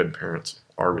and be good parents.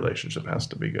 Our relationship has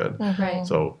to be good.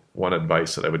 So one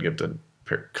advice that I would give to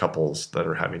couples that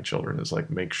are having children is like,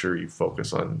 make sure you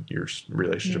focus on your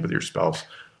relationship with your spouse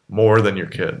more than your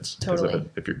kids. Because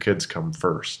if your kids come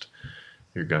first,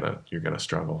 you're gonna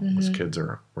struggle, because kids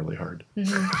are really hard.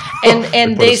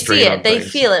 And they see it, they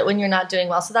feel it when you're not doing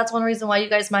well. So that's one reason why you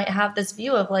guys might have this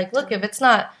view of like, look, if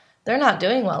they're not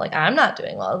doing well, like I'm not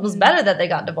doing well. It was better that they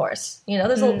got divorced. You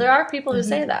know, there are people who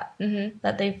say that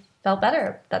they felt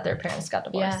better that their parents got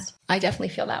divorced. Yeah, I definitely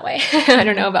feel that way. I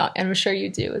don't know about, and I'm sure you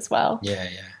do as well. Yeah.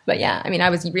 But yeah, I mean,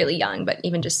 I was really young, but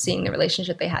even just seeing the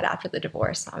relationship they had after the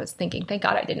divorce, I was thinking, thank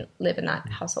God I didn't live in that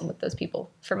household with those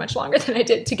people for much longer than I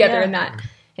did together in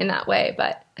that way.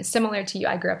 But similar to you,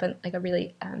 I grew up in like a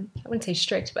really, I wouldn't say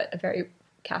strict, but a very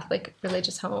Catholic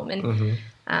religious home.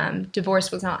 And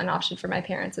divorce was not an option for my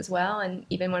parents as well. And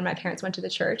even when my parents went to the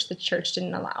church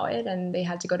didn't allow it. And they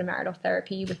had to go to marital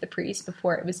therapy with the priest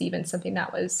before it was even something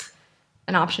that was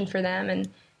an option for them. And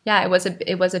yeah, it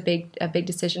was a big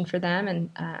decision for them.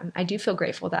 And I do feel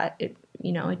grateful that it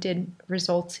did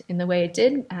result in the way it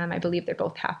did. I believe they're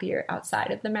both happier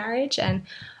outside of the marriage. And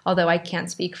although I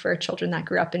can't speak for children that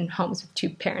grew up in homes with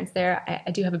two parents there, I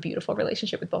do have a beautiful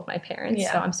relationship with both my parents.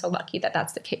 So I'm so lucky that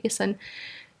that's the case. And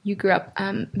you grew up,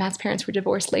 Matt's parents were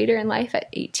divorced later in life at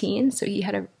 18. So he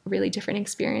had a really different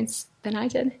experience than I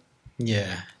did.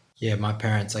 Yeah, my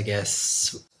parents, I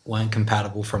guess, weren't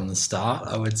compatible from the start,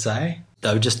 I would say.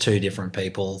 They were just two different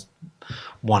people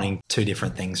wanting two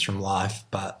different things from life,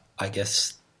 but I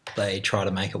guess they tried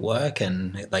to make it work,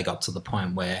 and they got to the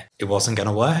point where it wasn't going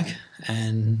to work,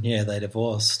 and they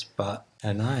divorced. But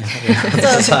I don't know.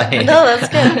 No, that's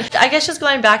good. I guess just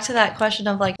going back to that question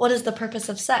of like, what is the purpose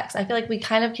of sex? I feel like we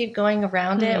kind of keep going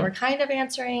around it. We're kind of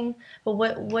answering, but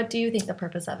what do you think the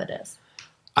purpose of it is?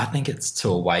 I think it's to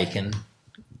awaken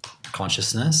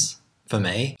consciousness for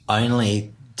me.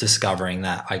 Only discovering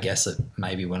that, I guess,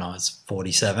 maybe when I was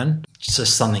 47,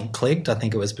 just something clicked. I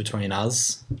think it was between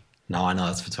us. No, I know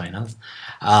it's between us.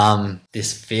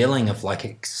 This feeling of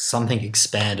like something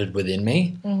expanded within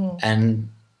me, and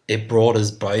it brought us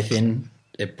both in.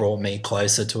 It brought me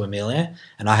closer to Amelia,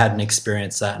 and I hadn't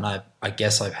experienced that, and I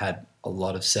guess I've had a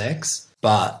lot of sex,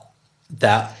 but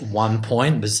that one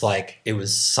point was like, it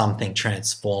was something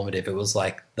transformative. It was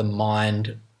like the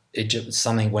mind,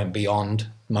 something went beyond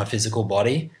my physical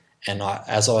body, and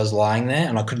as I was lying there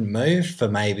and I couldn't move for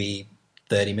maybe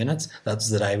 30 minutes. That's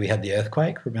the day we had the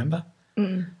earthquake, remember?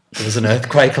 There was an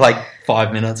earthquake like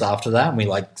 5 minutes after that, and we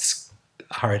like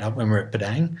hurried up when we were at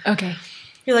Padang. Okay.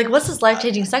 You're like, what's this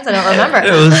life-changing sex? I don't remember.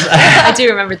 I do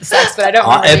remember the sex, but I don't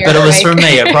remember but it was for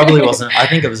me. It probably wasn't. I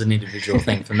think it was an individual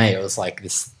thing for me. It was like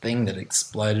this thing that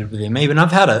exploded within me. And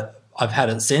I've had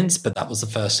it since, but that was the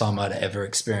first time I'd ever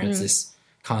experienced this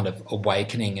kind of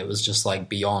awakening. It was just like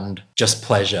beyond just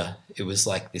pleasure. It was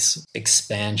like this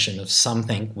expansion of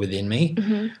something within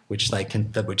me, which they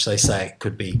say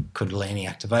could be Kundalini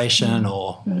activation,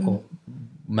 or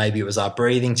maybe it was our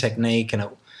breathing technique, and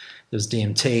there's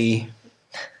DMT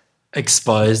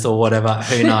exposed or whatever,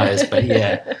 who knows. But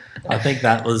yeah, I think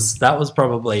that was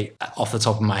probably off the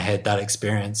top of my head, that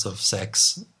experience of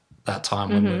sex that time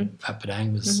when we were at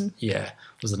Padang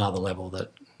was another level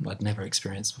that I'd never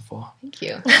experienced before. Thank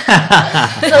you.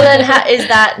 So then is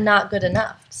that not good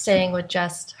enough, staying with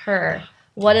just her?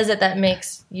 What is it that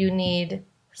makes you need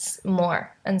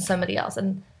more and somebody else?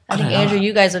 And I think, Andrew,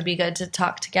 you guys would be good to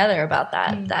talk together about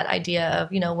that idea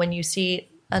of, when you see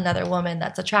another woman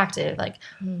that's attractive, like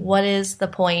what is the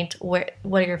point? What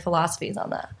are your philosophies on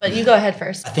that? But you go ahead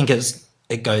first. I think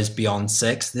it goes beyond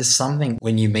sex. There's something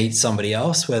when you meet somebody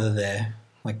else, whether they're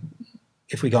like,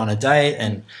 if we go on a date,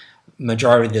 and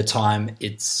majority of the time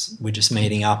we're just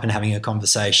meeting up and having a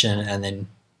conversation, and then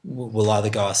we'll either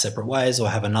go our separate ways or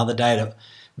have another date.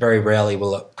 Very rarely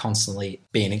will it constantly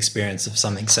be an experience of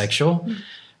something sexual.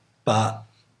 But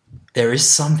there is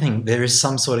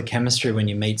some sort of chemistry when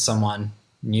you meet someone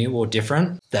new or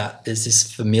different, that there's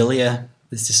this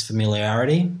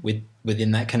familiarity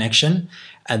within that connection,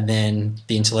 and then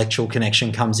the intellectual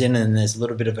connection comes in, and there's a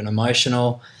little bit of an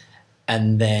emotional,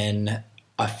 and then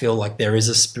I feel like there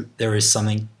is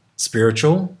something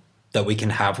spiritual that we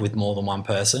can have with more than one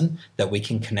person, that we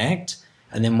can connect.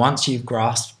 And then once you've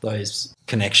grasped those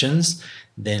connections,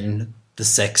 then the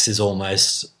sex is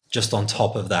almost just on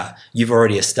top of that. You've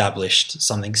already established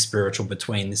something spiritual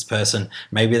between this person.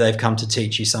 Maybe they've come to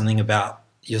teach you something about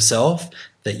yourself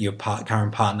that your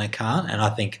current partner can't. And I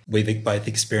think we've both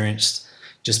experienced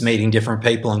just meeting different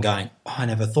people and going, oh, I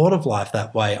never thought of life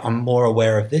that way. I'm more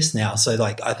aware of this now. So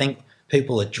like, I think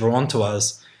people are drawn to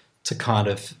us to kind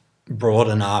of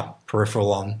broaden our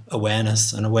peripheral on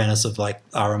awareness and awareness of like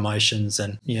our emotions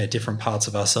and different parts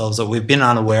of ourselves that we've been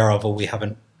unaware of or we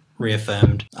haven't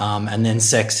reaffirmed. And then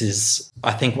sex is,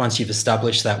 I think once you've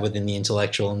established that within the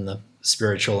intellectual and the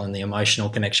spiritual and the emotional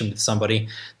connection with somebody,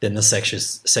 then the sex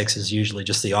is usually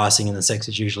just the icing, and the sex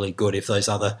is usually good if those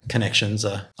other connections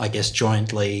are, I guess,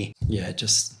 jointly, I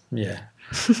don't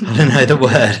know the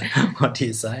word. What do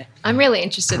you say? I'm really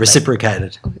interested.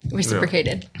 Reciprocated.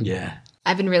 Reciprocated. Yeah.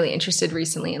 I've been really interested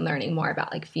recently in learning more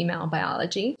about like female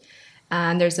biology.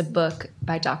 There's a book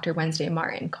by Dr. Wednesday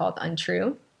Martin called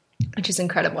Untrue, which is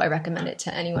incredible. I recommend it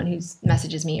to anyone who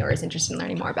messages me or is interested in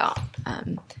learning more about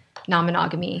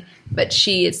non-monogamy. But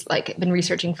she is like been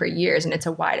researching for years, and it's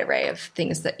a wide array of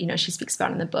things that she speaks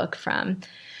about in the book. From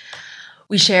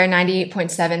we share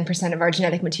 98.7% of our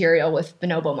genetic material with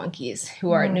bonobo monkeys,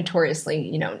 who are notoriously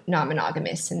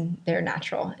non-monogamous in their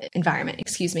natural environment.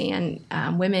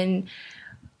 And women.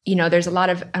 There's a lot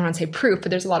of, I don't want to say proof, but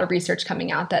there's a lot of research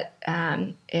coming out that,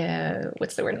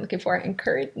 what's the word I'm looking for?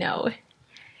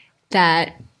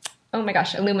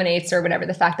 Illuminates or whatever,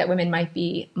 the fact that women might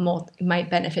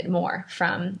benefit more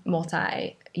from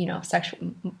multiple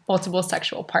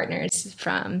sexual partners.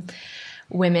 From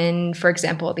women, for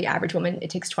example, the average woman, it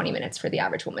takes 20 minutes for the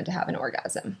average woman to have an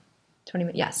orgasm. 20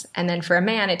 minutes, yes. And then for a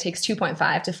man, it takes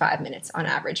 2.5 to 5 minutes on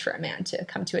average for a man to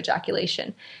come to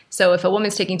ejaculation. So if a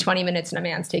woman's taking 20 minutes and a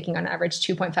man's taking on average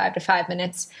 2.5 to 5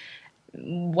 minutes,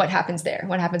 what happens there?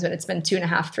 What happens when it's been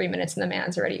 2.5, 3 minutes and the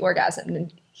man's already orgasmed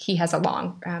and he has a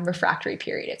long refractory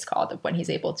period, it's called, when he's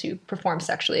able to perform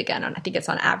sexually again. I think it's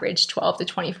on average 12 to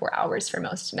 24 hours for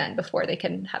most men before they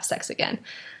can have sex again.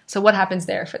 So what happens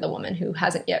there for the woman who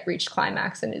hasn't yet reached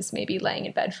climax and is maybe laying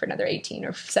in bed for another 18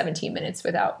 or 17 minutes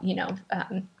without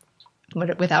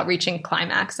reaching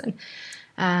climax?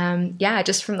 And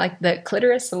just from like the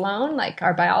clitoris alone, like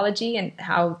our biology and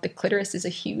how the clitoris is a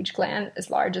huge gland as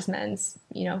large as men's,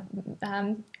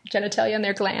 genitalia and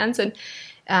their glands, and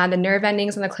the nerve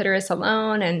endings on the clitoris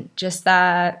alone, and just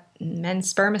that men's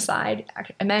sperm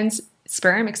contains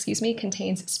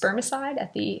spermicide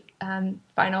at the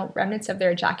final remnants of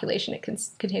their ejaculation. It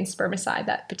contains spermicide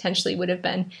that potentially would have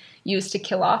been used to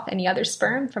kill off any other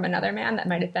sperm from another man that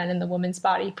might have been in the woman's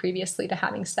body previously to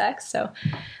having sex. So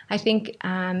I think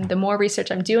the more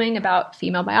research I'm doing about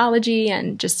female biology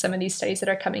and just some of these studies that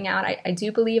are coming out, I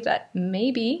do believe that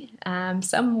maybe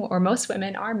some or most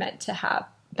women are meant to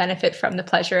benefit from the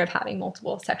pleasure of having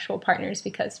multiple sexual partners,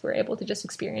 because we're able to just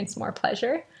experience more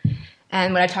pleasure.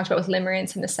 And what I talked about with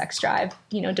limerence and the sex drive,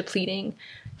 depleting,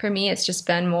 for me, it's just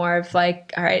been more of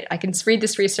like, all right, I can read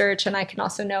this research and I can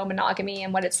also know monogamy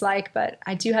and what it's like, but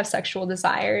I do have sexual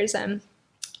desires, and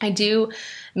I do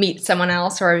meet someone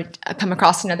else or come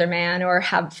across another man or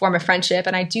form a friendship,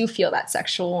 and I do feel that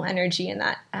sexual energy and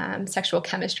that sexual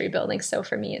chemistry building. So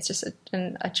for me, it's just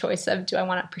a choice of, do I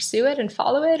want to pursue it and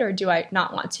follow it, or do I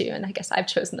not want to? And I guess I've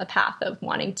chosen the path of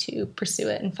wanting to pursue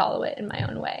it and follow it in my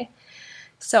own way.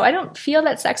 So I don't feel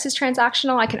that sex is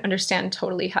transactional. I can understand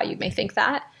totally how you may think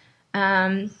that.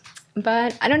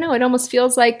 But I don't know, it almost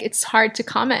feels like it's hard to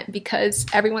comment because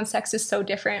everyone's sex is so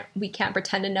different. We can't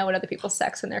pretend to know what other people's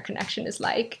sex and their connection is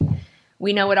like.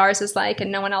 We know what ours is like,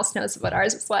 and no one else knows what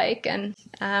ours is like. And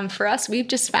for us, we've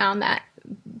just found that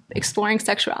exploring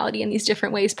sexuality in these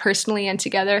different ways personally and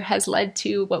together has led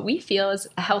to what we feel is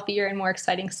a healthier and more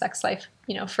exciting sex life,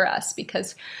 for us,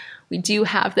 because we do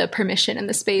have the permission and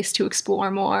the space to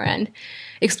explore more and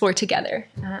explore together,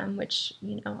 which,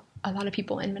 a lot of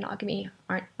people in monogamy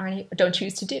don't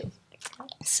choose to do.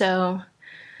 So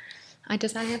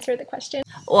does that answer the question?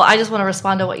 Well, I just want to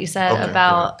respond to what you said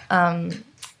Okay,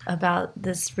 about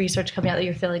this research coming out that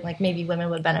you're feeling like maybe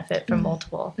women would benefit from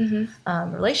multiple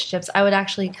relationships. I would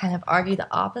actually kind of argue the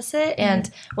opposite. And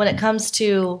when it comes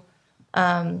to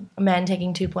men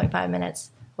taking 2.5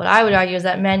 minutes, what I would argue is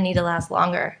that men need to last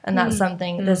longer. And that's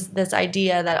something, this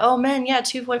idea that, men,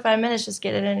 2.5 minutes, just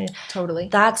get it in. Totally.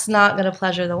 That's not going to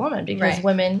pleasure the woman because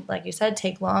women, like you said,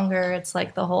 take longer. It's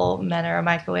like the whole men are a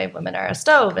microwave, women are a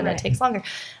stove, and it takes longer.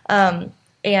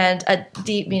 And a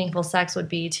deep, meaningful sex would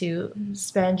be to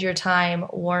spend your time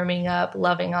warming up,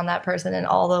 loving on that person in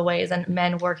all the ways, and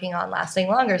men working on lasting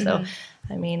longer. So,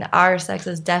 I mean, our sex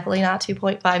is definitely not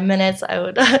 2.5 minutes. I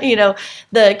would,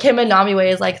 the Kim and Nami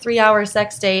way is like 3-hour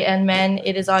sex date, and men,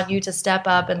 it is on you to step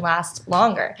up and last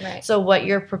longer. Right. So what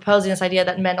you're proposing, this idea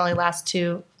that men only last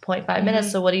 2.5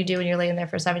 minutes, so what do you do when you're laying there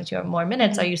for 72 or more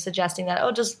minutes? Are you suggesting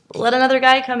that, just let another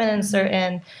guy come in and insert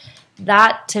in?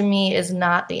 That, to me, is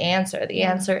not the answer. The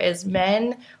answer is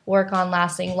men work on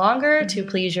lasting longer to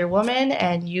please your woman,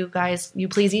 and you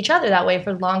please each other that way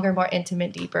for longer, more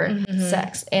intimate, deeper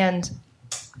sex. And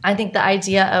I think the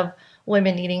idea of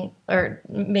women needing or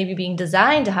maybe being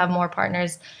designed to have more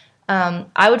partners,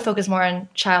 I would focus more on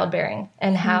childbearing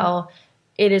and how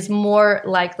it is more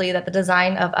likely that the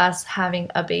design of us having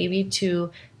a baby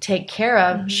to take care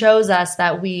of shows us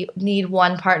that we need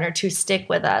one partner to stick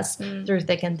with us through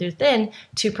thick and through thin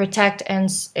to protect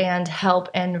and help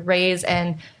and raise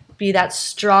and be that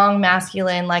strong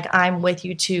masculine, like I'm with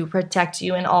you to protect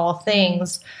you in all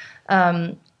things.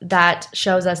 That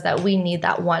shows us that we need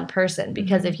that one person,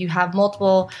 because if you have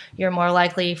multiple, you're more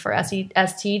likely for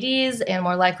STDs and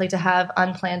more likely to have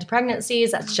unplanned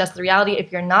pregnancies. That's just the reality.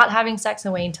 If you're not having sex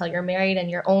and waiting until you're married and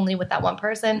you're only with that one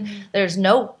person, there's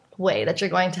no way that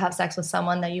you're going to have sex with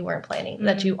someone that you weren't planning,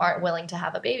 that you aren't willing to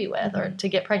have a baby with or to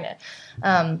get pregnant.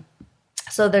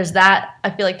 So there's that. I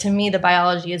feel like, to me, the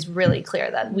biology is really clear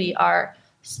that we are,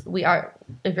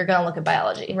 if you're going to look at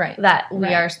biology, that we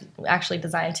are actually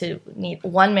designed to need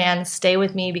one man, stay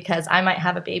with me because I might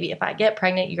have a baby. If I get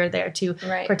pregnant, you're there to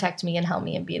protect me and help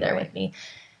me and be there with me.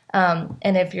 And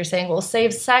if you're saying, well,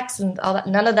 save sex and all that,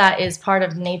 none of that is part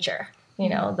of nature.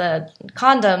 The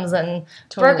condoms and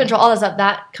birth control, all that stuff,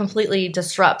 that completely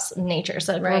disrupts nature.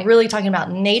 So if we're really talking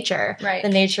about nature, the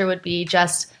nature would be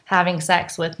just having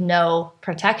sex with no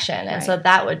protection. And so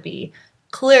that would be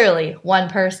clearly one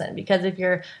person, because if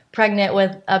you're pregnant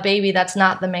with a baby that's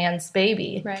not the man's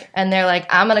baby, and they're like,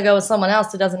 I'm going to go with someone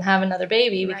else who doesn't have another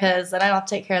baby because then I don't have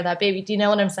to take care of that baby. Do you know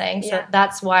what I'm saying? So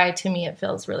that's why, to me, it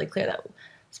feels really clear that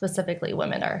specifically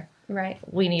women are,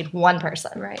 we need one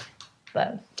person.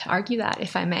 But to argue that,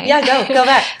 if I may. Yeah, go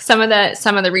back. Some of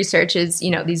the research is,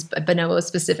 these bonobos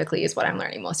specifically is what I'm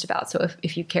learning most about. So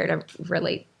if you care to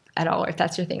relate at all, or if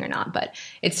that's your thing or not, but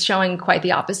it's showing quite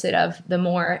the opposite of the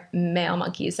more male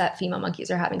monkeys that female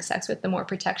monkeys are having sex with, the more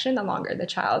protection, the longer the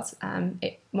child's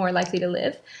more likely to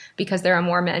live, because there are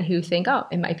more men who think,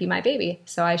 it might be my baby,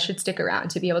 so I should stick around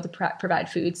to be able to provide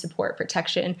food, support,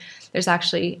 protection. There's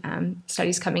actually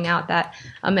studies coming out that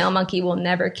a male monkey will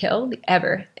never kill,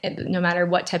 ever, no matter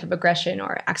what type of aggression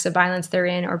or acts of violence they're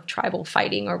in, or tribal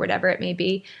fighting or whatever it may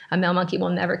be. A male monkey will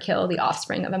never kill the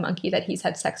offspring of a monkey that he's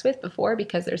had sex with before,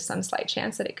 because there's some slight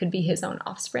chance that it could be his own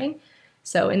offspring.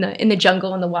 So in the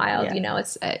jungle, in the wild,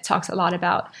 it talks a lot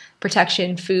about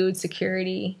protection, food,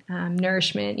 security,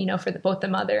 nourishment, for both the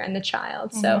mother and the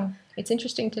child. So it's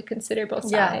interesting to consider both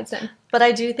sides. But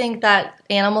I do think that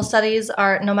animal studies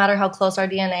are, no matter how close our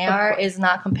DNA are, is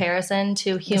not comparison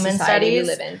to human studies. We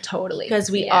live in, totally. Because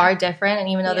we are different, and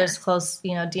even though there's close,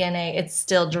 DNA, it's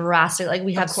still drastic. Like,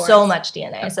 we have so much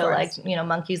DNA. So,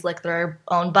 monkeys lick their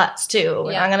own butts, too.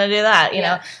 We're not going to do that, you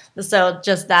know? So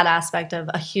just that aspect of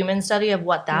a human study of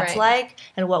what that's like,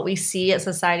 and what we see at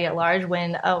society at large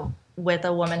when, with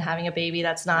a woman having a baby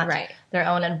that's not their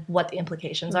own, and what the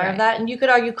implications are of that. And you could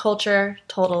argue culture,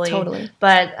 totally.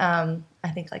 But I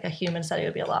think a human study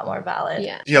would be a lot more valid.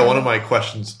 Yeah, one of my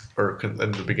questions, or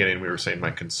in the beginning we were saying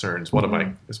my concerns, one of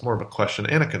my, it's more of a question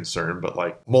and a concern, but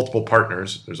multiple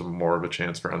partners, there's more of a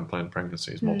chance for unplanned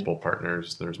pregnancies. Multiple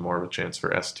partners, there's more of a chance for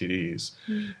STDs.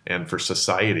 And for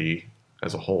society,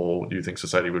 as a whole, do you think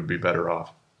society would be better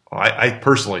off? I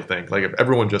personally think, like, if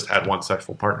everyone just had one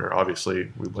sexual partner,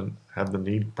 obviously we wouldn't have the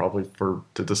need probably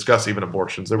to discuss even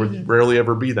abortions. There would rarely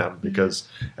ever be them, because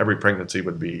every pregnancy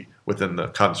would be within the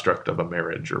construct of a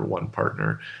marriage or one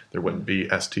partner. There wouldn't be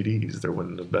STDs. There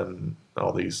wouldn't have been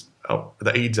all these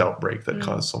the AIDS outbreak that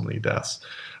caused so many deaths.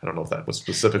 I don't know if that was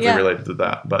specifically related to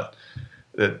that, but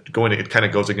it kind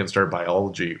of goes against our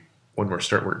biology when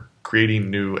we're creating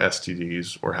new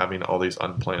STDs or having all these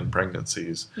unplanned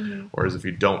pregnancies. Whereas if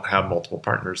you don't have multiple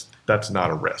partners, that's not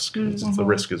a risk. The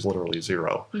risk is literally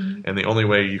zero. And the only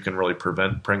way you can really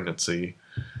prevent pregnancy,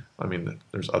 I mean,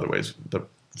 there's other ways. The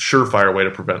surefire way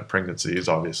to prevent pregnancy is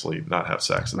obviously not have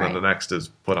sex. And then the next is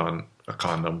put on a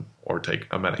condom or take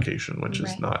a medication, which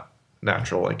is not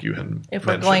natural, like you had if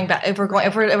we're going back, if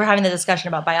we're having the discussion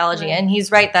about biology. And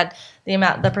he's right that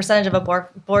the percentage of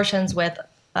abortions with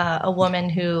a woman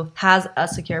who has a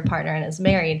secure partner and is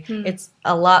married, it's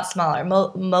a lot smaller.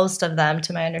 Most of them,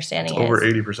 to my understanding, over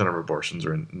 80% of abortions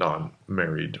are in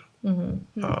non-married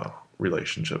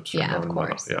relationships. Yeah, of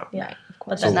course. Yeah.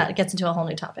 But then that gets into a whole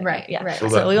new topic. Right. Yeah. Right.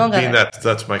 So we won't go there.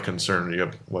 That's my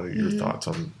concern. What are your thoughts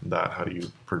on that? How do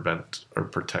you prevent or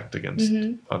protect against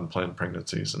unplanned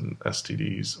pregnancies and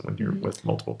STDs when you're with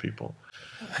multiple people?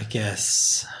 I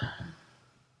guess,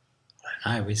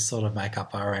 I don't know, we sort of make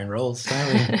up our own rules,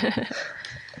 don't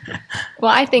we?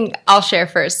 Well, I think I'll share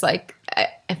first, like,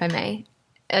 if I may.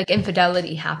 Like,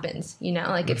 infidelity happens,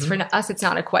 like it's for us, it's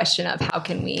not a question of how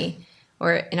can we,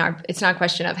 it's not a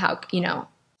question of how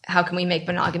can we make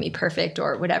monogamy perfect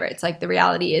or whatever. It's like the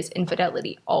reality is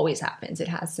infidelity always happens. It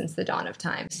has since the dawn of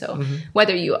time. So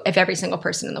if every single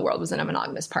person in the world was in a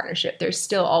monogamous partnership, there's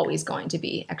still always going to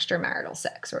be extramarital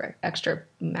sex or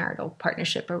extramarital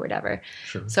partnership or whatever.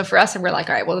 Sure. So for us, we're like,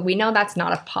 all right, well, we know that's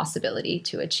not a possibility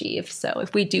to achieve. So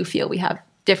if we do feel we have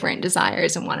different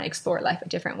desires and want to explore life a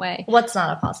different way. What's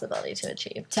not a possibility to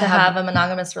achieve? To have a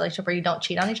monogamous relationship where you don't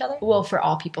cheat on each other? Well, for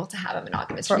all people to have a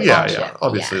monogamous relationship. Yeah,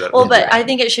 obviously. Yeah. That well, but I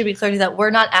think it should be clear that we're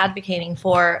not advocating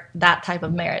for that type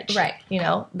of marriage. Right.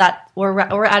 That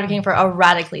we're advocating for a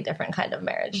radically different kind of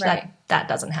marriage. Right. That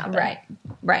doesn't happen.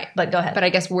 Right. But go ahead. But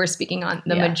I guess we're speaking on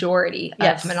the majority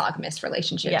of monogamous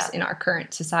relationships in our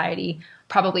current society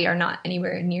probably are not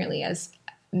anywhere nearly as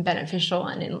beneficial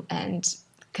and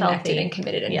connected and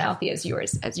committed and healthy as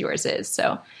yours is.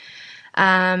 So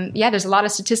there's a lot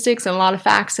of statistics and a lot of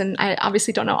facts, and I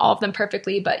obviously don't know all of them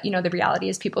perfectly, but the reality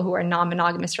is people who are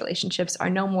non-monogamous relationships are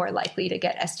no more likely to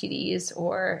get STDs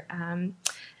or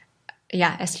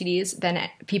STDs than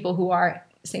people who are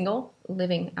single,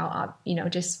 living out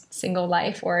just single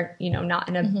life, or not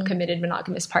in a committed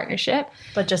monogamous partnership,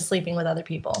 but just sleeping with other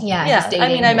people. Just dating. I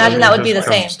mean, I imagine that would be the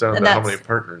same. It comes down to how many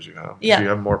partners you have. If you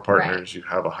have more partners, you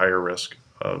have a higher risk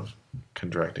of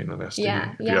contracting an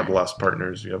STD. If you have less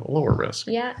partners, you have a lower risk.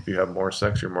 If you have more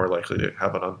sex, you're more likely to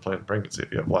have an unplanned pregnancy.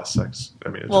 If you have less sex, I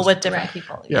mean, with different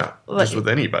people. Just with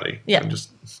anybody. And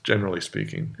just generally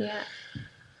speaking.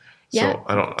 So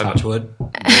I don't touch wood.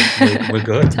 We're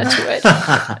good. Touch wood.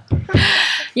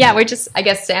 We're just, I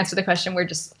guess, to answer the question, we're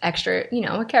just extra,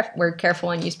 we're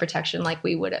careful and use protection like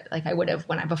I would have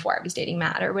before I was dating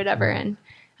Matt or whatever. And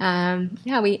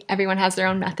everyone has their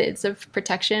own methods of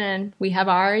protection, and we have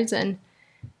ours. And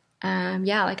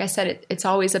like I said, it's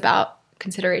always about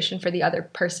consideration for the other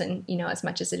person, as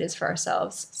much as it is for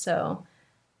ourselves. So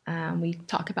we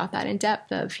talk about that in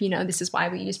depth of, this is why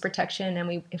we use protection.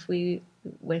 And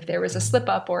if there was a slip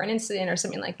up or an incident or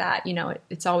something like that,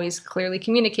 it's always clearly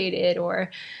communicated,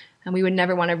 and we would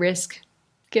never want to risk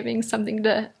giving something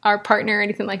to our partner or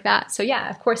anything like that. So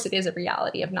of course it is a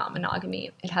reality of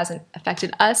non-monogamy. It hasn't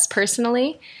affected us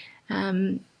personally.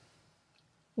 Well,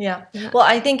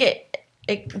 I think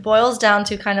it boils down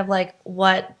to kind of like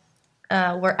what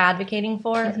we're advocating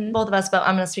for, both of us, but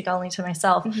I'm going to speak only to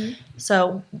myself.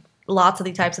 So lots of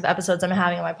the types of episodes I'm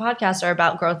having on my podcast are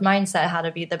about growth mindset, how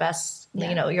to be the best,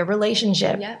 your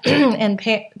relationship and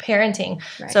parenting.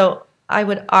 Right. So I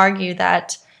would argue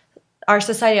that our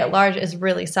society at large is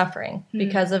really suffering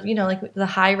because of, like the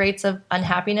high rates of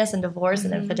unhappiness and divorce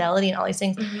and infidelity and all these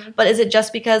things. But is it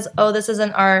just because, this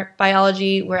isn't our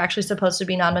biology, we're actually supposed to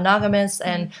be non-monogamous,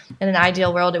 and in an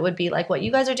ideal world it would be like what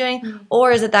you guys are doing?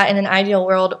 Or is it that in an ideal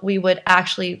world we would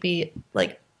actually be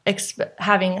like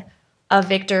having a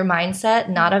victor mindset,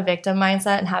 not a victim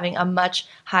mindset, and having a much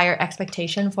higher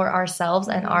expectation for ourselves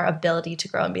and our ability to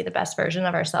grow and be the best version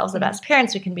of ourselves, the best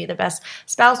parents we can be, the best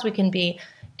spouse we can be?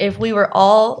 If we were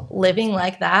all living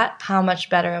like that, how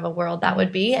much better of a world that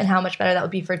would be, and how much better that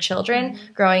would be for children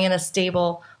growing in a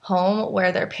stable home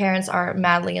where their parents are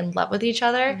madly in love with each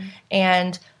other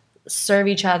and serve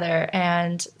each other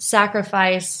and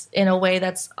sacrifice in a way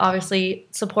that's obviously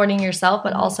supporting yourself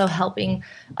but also helping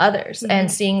others,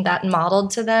 and seeing that modeled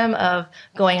to them of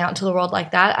going out into the world like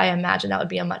that, I imagine that would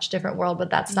be a much different world, but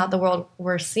that's not the world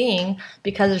we're seeing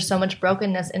because there's so much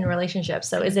brokenness in relationships.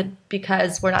 So is it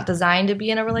because we're not designed to be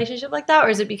in a relationship like that, or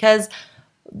is it because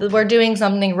we're doing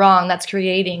something wrong that's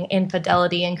creating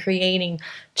infidelity and creating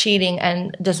cheating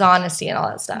and dishonesty and all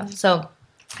that stuff? So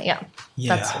yeah,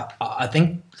 I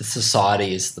think the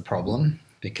society is the problem,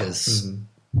 because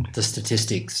the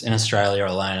statistics in Australia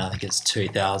alone, I think it's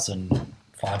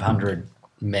 2,500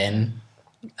 men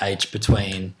aged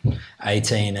between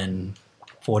 18 and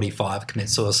 45 commit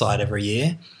suicide every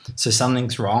year. So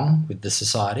something's wrong with the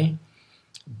society.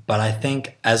 But I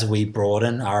think as we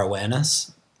broaden our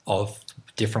awareness of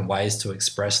different ways to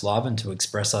express love and to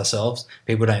express ourselves,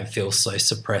 people don't feel so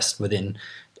suppressed within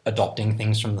adopting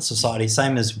things from the society.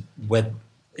 Same as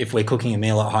if we're cooking a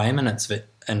meal at home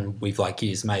and we've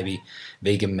used maybe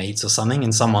vegan meats or something,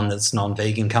 and someone that's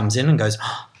non-vegan comes in and goes,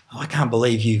 oh, I can't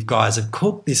believe you guys have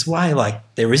cooked this way.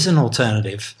 There is an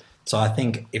alternative. So I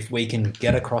think if we can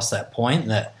get across that point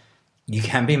that you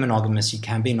can be monogamous, you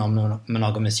can be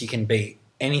non-monogamous, you can be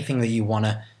anything that you want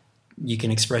to, you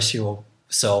can express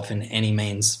yourself in any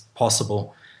means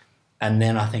possible. And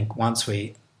then I think once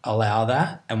we allow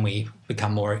that and we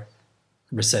become more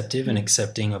receptive and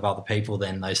accepting of other people,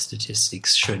 then those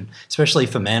statistics should, especially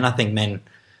for men, I think men,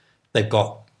 they've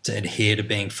got to adhere to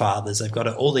being fathers. They've got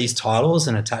all these titles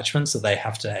and attachments that they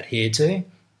have to adhere to.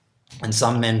 And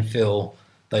some men feel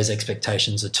those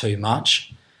expectations are too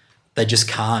much. They just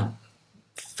can't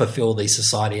fulfill these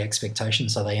society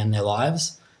expectations, so they end their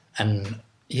lives. And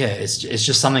yeah, it's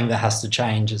just something that has to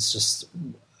change.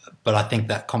 But I think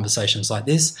that conversations like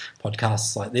this,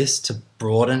 podcasts like this, to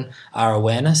broaden our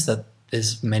awareness that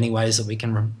there's many ways that we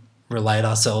can relate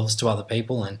ourselves to other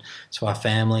people and to our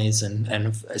families, and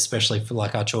especially for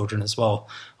our children as well.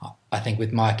 I think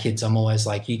with my kids, I'm always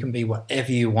you can be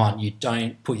whatever you want. You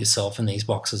don't put yourself in these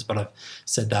boxes. But I've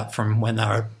said that from when they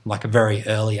were a very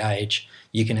early age.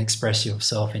 You can express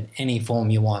yourself in any form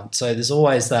you want. So there's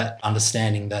always that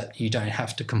understanding that you don't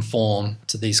have to conform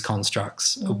to these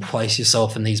constructs or place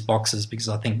yourself in these boxes, because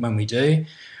I think when we do,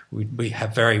 we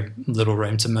have very little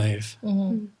room to move.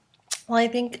 Mm-hmm. Well, I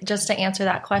think just to answer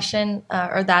that question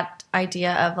or that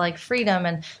idea of freedom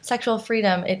and sexual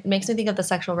freedom, it makes me think of the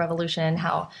sexual revolution and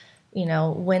how,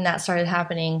 when that started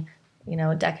happening,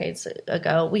 decades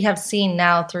ago, we have seen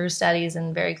now through studies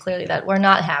and very clearly that we're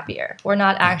not happier. We're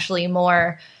not actually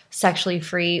more sexually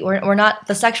free. We're not,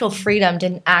 the sexual freedom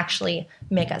didn't actually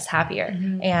make us happier.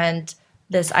 Mm-hmm. And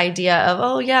this idea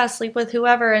of, sleep with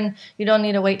whoever and you don't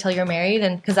need to wait till you're married.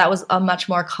 And because that was a much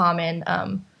more common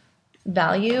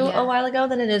value a while ago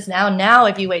than it is now. Now,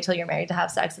 if you wait till you're married to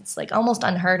have sex, it's almost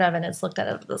unheard of, and it's looked at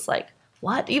as this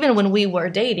what? Even when we were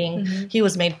dating, he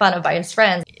was made fun of by his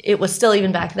friends. It was still,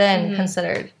 even back then,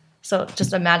 considered. So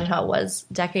just imagine how it was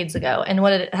decades ago. And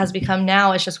what it has become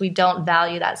now is just we don't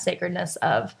value that sacredness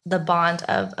of the bond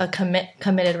of a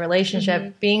committed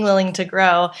relationship, being willing to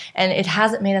grow. And it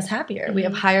hasn't made us happier. We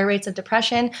have higher rates of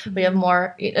depression. We have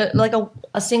more,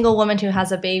 a single woman who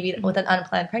has a baby with an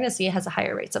unplanned pregnancy has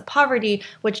higher rates of poverty,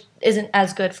 which isn't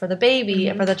as good for the baby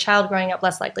and for the child growing up,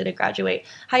 less likely to graduate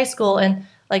high school. And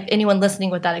anyone listening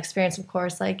with that experience, of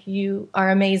course, you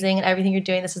are amazing and everything you're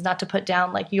doing. This is not to put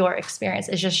down your experience.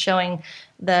 It's just showing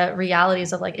the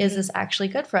realities of is this actually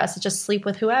good for us to just sleep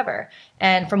with whoever?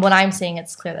 And from what I'm seeing,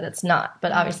 it's clear that it's not.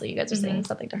 But obviously you guys are saying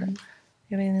something different.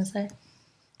 You have anything to say?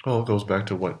 Well, it goes back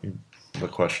to the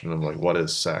question of what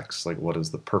is sex? What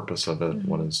is the purpose of it?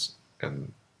 What is,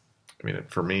 and I mean,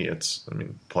 for me,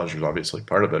 pleasure is obviously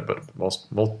part of it, but most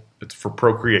it's for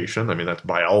procreation. I mean, that's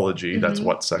biology. That's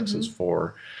what sex is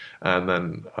for. And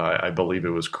then I believe it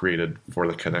was created for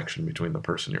the connection between the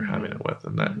person you're having it with,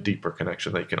 and that deeper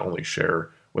connection that you can only share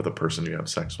with a person you have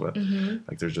sex with.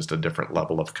 There's just a different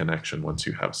level of connection once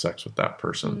you have sex with that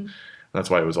person. That's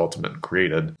why it was ultimately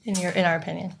created. In our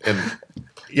opinion. And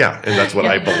that's what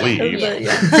I believe.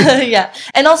 Yeah.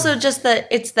 And also just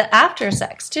it's the after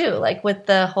sex too. With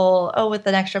the whole, with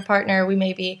an extra partner, we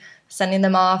may be sending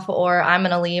them off, or I'm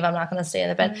going to leave, I'm not going to stay in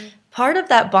the bed. Part of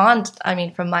that bond,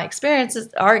 from my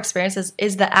experiences, our experiences,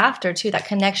 is the after too, that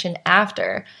connection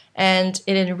after. And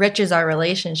it enriches our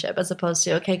relationship as opposed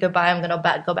to, okay, goodbye, I'm going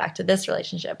to go back to this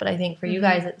relationship. But I think for you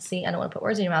guys, I don't want to put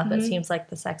words in your mouth, but it seems like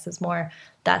the sex is more,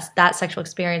 that sexual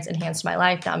experience enhanced my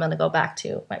life. Now I'm going to go back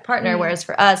to my partner. Whereas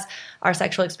for us, our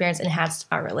sexual experience enhanced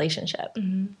our relationship.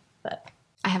 But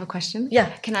I have a question. Yeah.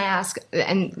 Can I ask,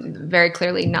 and very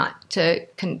clearly not to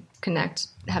connect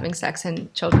having sex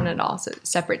and children at all, so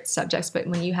separate subjects, but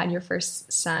when you had your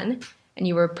first son and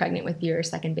you were pregnant with your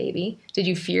second baby, did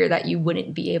you fear that you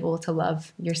wouldn't be able to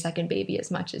love your second baby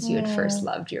as much as you had first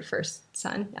loved your first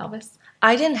son, Elvis?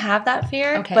 I didn't have that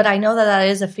fear, but I know that that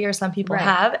is a fear some people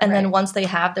have. And then once they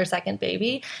have their second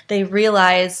baby, they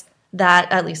realize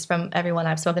that, at least from everyone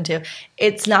I've spoken to,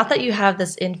 it's not that you have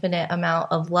this infinite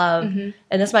amount of love, and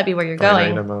this might be where you're Finite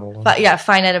going. amount of love. But yeah,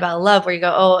 finite amount of love, where you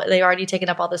go, oh, they've already taken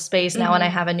up all this space. Now when I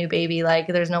have a new baby, like,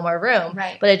 there's no more room.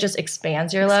 Right. But it just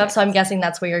expands your love. So I'm guessing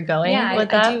that's where you're going with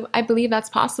that. I believe that's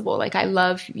possible. Like, I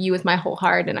love you with my whole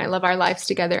heart, and I love our lives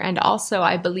together. And also,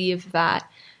 I believe that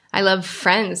I love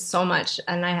friends so much,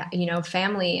 and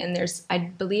family. And I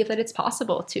believe that it's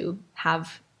possible to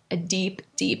have a deep,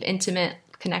 deep, intimate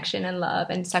connection and love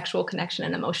and sexual connection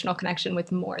and emotional connection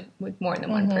with more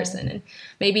than one person. And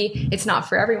maybe it's not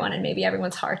for everyone, and maybe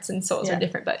everyone's hearts and souls are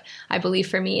different, but I believe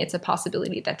for me it's a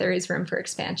possibility that there is room for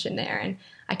expansion there, and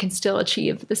I can still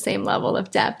achieve the same level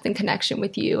of depth and connection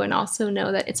with you, and also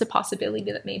know that it's a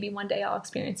possibility that maybe one day I'll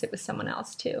experience it with someone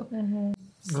else too.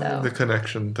 So The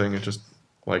connection thing, it just,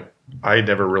 like, I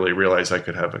never really realized I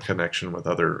could have a connection with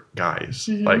other guys,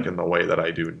 like, in the way that I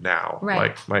do now. Right.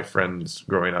 Like, my friends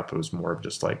growing up, it was more of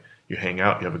just, like, you hang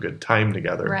out, you have a good time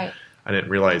together. Right. I didn't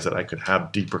realize that I could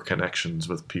have deeper connections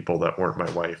with people that weren't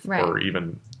my wife, or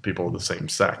even people of the same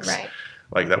sex. Right.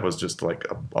 Like, that was just, like,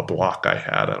 a block I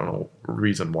had. I don't know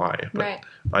reason why. But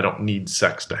I don't need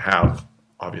sex to have,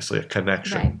 obviously, a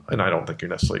connection. Right. And I don't think you're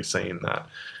necessarily saying that.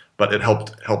 But it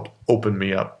helped open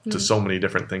me up to so many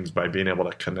different things by being able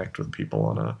to connect with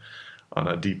people on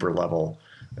a deeper level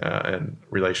and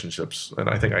relationships. And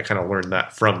I think I kind of learned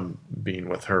that from being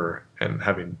with her and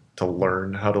having to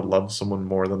learn how to love someone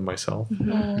more than myself.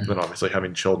 And then obviously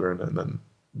having children, and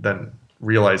then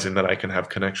realizing that I can have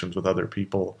connections with other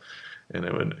people, and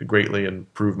it would greatly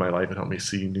improve my life and help me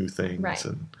see new things. Right.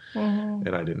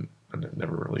 And I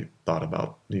never really thought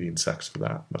about needing sex for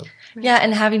that. But Yeah,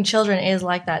 and having children is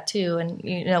like that too. And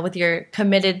with your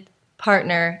committed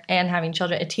partner and having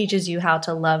children, it teaches you how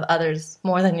to love others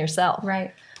more than yourself.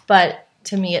 Right. But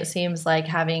to me, it seems like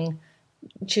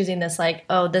choosing this, like,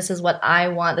 oh, this is what I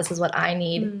want, this is what I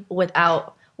need,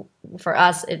 without, for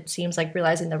us, it seems like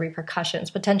realizing the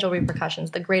potential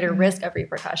repercussions, the greater risk of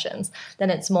repercussions. Then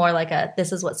it's more like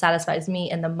this is what satisfies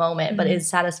me in the moment, but is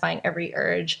satisfying every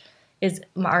urge. Is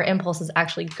our impulse is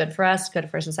actually good for us, good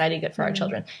for society, good for our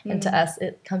children. And to us,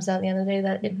 it comes out at the end of the day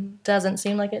that it doesn't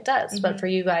seem like it does. But for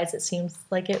you guys, it seems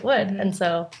like it would. And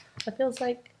so it feels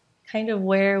like kind of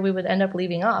where we would end up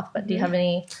leaving off. But do you have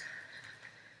any...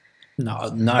 No,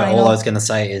 all I was going to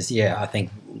say is, I think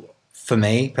for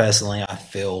me personally, I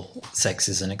feel sex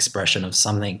is an expression of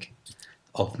something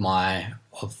of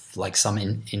some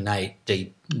innate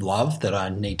deep love that I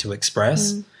need to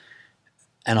express.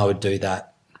 And I would do that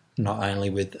not only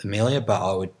with Amelia, but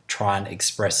I would try and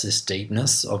express this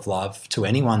deepness of love to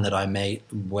anyone that I meet,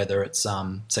 whether it's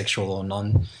sexual or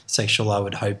non-sexual. I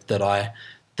would hope that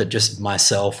just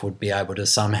myself would be able to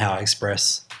somehow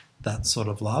express that sort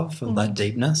of love or that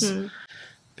deepness.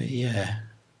 But yeah.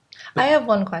 I have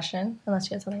one question, unless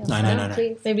you have something else. No.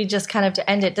 Please. Maybe just kind of to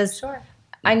end it.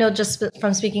 I know, just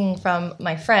from speaking from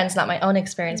my friends, not my own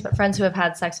experience, but friends who have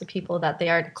had sex with people that they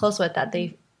are close with, that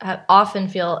they often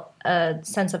feel a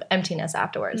sense of emptiness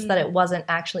afterwards, that it wasn't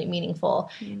actually meaningful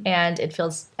and it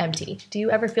feels empty. Do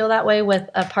you ever feel that way with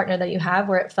a partner that you have,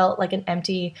 where it felt like an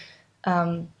empty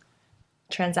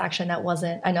transaction that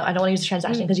wasn't, I know I don't want to use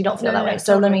transaction because you don't feel that way,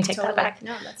 so let me take that back.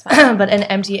 No, that's fine. But an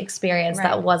empty experience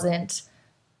that wasn't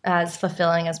as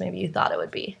fulfilling as maybe you thought it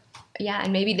would be. Yeah,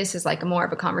 and maybe this is like more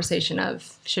of a conversation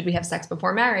of, should we have sex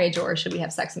before marriage, or should we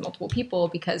have sex with multiple people,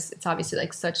 because it's obviously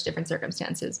like such different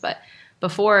circumstances. But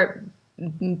before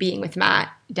being with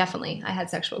Matt, definitely I had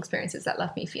sexual experiences that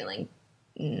left me feeling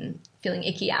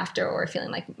icky after, or feeling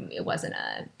like it wasn't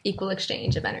a equal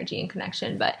exchange of energy and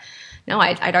connection. But no,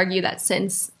 I'd argue that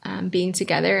since being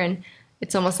together, and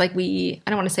it's almost like I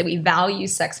don't want to say we value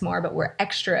sex more, but we're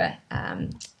extra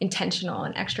intentional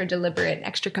and extra deliberate and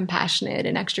extra compassionate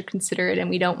and extra considerate, and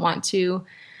we don't want to,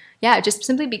 just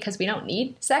simply because we don't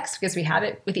need sex, because we have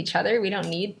it with each other, we don't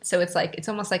need, so it's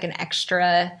almost like an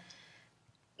extra,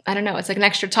 I don't know, it's like an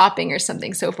extra topping or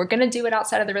something. So if we're going to do it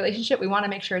outside of the relationship, we want to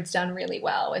make sure it's done really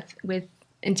well with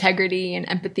integrity and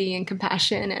empathy and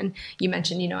compassion. And you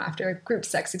mentioned, after a group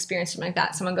sex experience, something like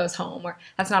that, someone goes home, or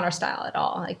that's not our style at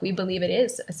all. Like, we believe it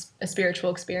is a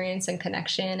spiritual experience and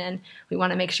connection, and we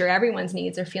want to make sure everyone's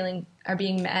needs are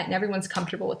being met and everyone's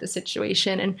comfortable with the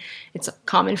situation. And it's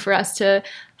common for us to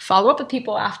follow up with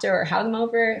people after, or have them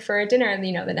over for a dinner,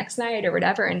 the next night or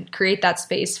whatever, and create that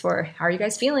space for, how are you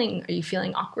guys feeling? Are you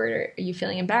feeling awkward, or are you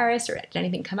feeling embarrassed, or did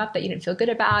anything come up that you didn't feel good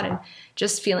about? And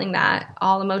just feeling that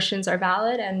all emotions are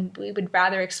valid, and we would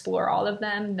rather explore all of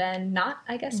them than not,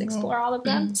 I guess, explore all of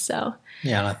them. So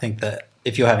yeah, and I think that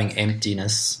if you're having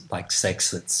emptiness, like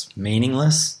sex that's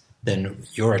meaningless, then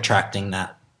you're attracting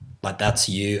that. Like, that's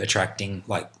you attracting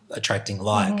like.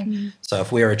 So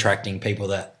if we're attracting people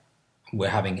that we're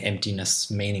having emptiness,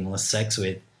 meaningless sex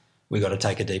with, we got to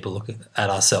take a deeper look at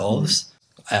ourselves.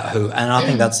 And I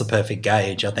think that's the perfect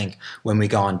gauge. I think when we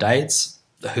go on dates,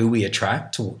 who we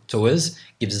attract to us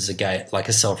gives us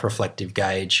a self-reflective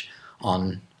gauge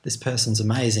on, this person's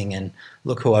amazing, and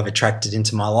look who I've attracted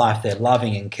into my life. They're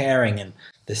loving and caring, and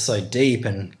they're so deep,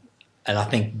 and I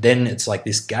think then it's like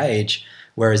this gauge.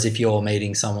 Whereas if you're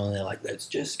meeting someone and they're like, let's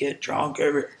just get drunk,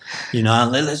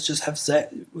 let's just have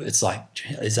sex, it's like,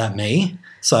 is that me?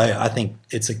 So I think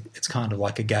it's kind of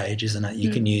like a gauge, isn't it?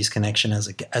 You can use connection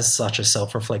as such a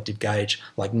self-reflective gauge,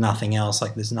 like nothing else.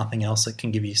 Like, there's nothing else that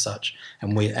can give you such,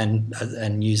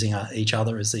 and using each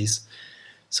other as these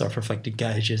self-reflective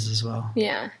gauges as well.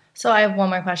 Yeah. So I have one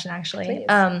more question, actually.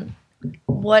 Please.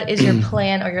 What is your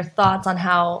plan or your thoughts on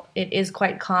how it is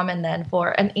quite common then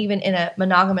and even in a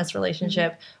monogamous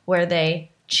relationship where they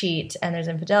cheat and there's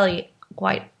infidelity,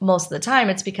 quite most of the time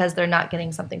it's because they're not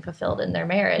getting something fulfilled in their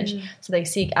marriage. So they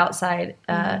seek outside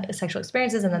sexual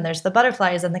experiences, and then there's the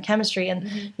butterflies and the chemistry,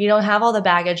 and you don't have all the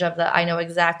baggage of I know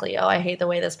exactly, I hate the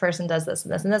way this person does this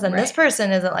and this and this, and this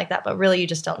person isn't like that, but really you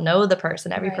just don't know the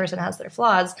person. Every person has their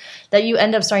flaws, that you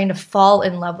end up starting to fall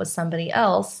in love with somebody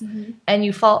else, and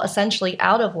you fall essentially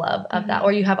out of love of that,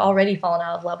 or you have already fallen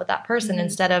out of love with that person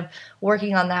instead of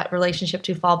working on that relationship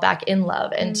to fall back in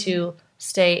love and to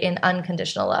stay in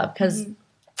unconditional love. Because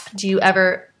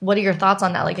what are your thoughts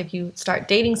on that? Like, if you start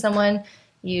dating someone,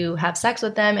 you have sex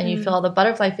with them, and you feel all the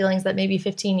butterfly feelings that maybe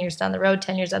 15 years down the road,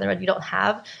 10 years down the road, you don't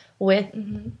have with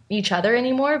each other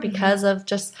anymore because of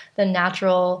just the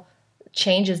natural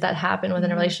changes that happen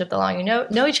within a relationship the longer you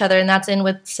know each other. And that's in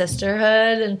with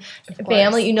sisterhood and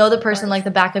family. You know the person like the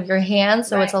back of your hand,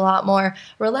 so it's a lot more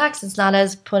relaxed. It's not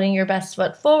as putting your best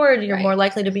foot forward. You're more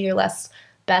likely to be your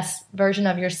best version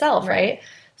of yourself, right?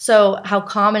 So how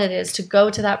common it is to go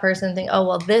to that person and think, oh,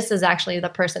 well, this is actually the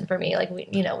person for me. Like,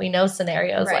 we know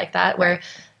scenarios like that where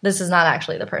this is not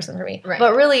actually the person for me.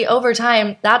 But really, over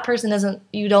time, that person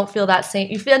you don't feel that same,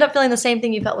 you end up feeling the same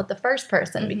thing you felt with the first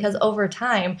person, because over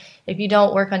time, if you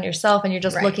don't work on yourself and you're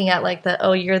just looking at like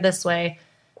you're this way,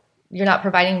 you're not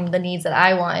providing the needs that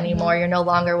I want anymore, you're no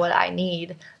longer what I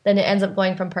need, then it ends up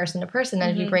going from person to person.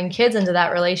 And if you bring kids into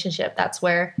that relationship, that's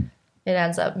where it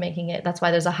ends up making it. That's why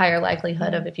there's a higher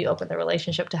likelihood of, if you open the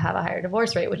relationship, to have a higher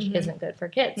divorce rate, which isn't good for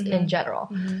kids in general.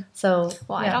 So,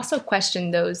 I'd also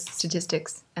question those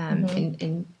statistics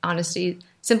in honesty,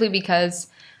 simply because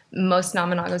most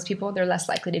non-monogamous people, they're less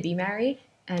likely to be married.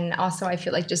 And also, I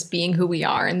feel like just being who we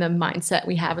are and the mindset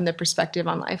we have and the perspective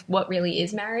on life, what really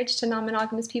is marriage to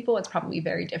non-monogamous people, it's probably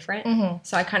very different.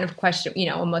 So I kind of question,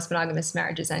 when most monogamous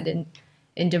marriages end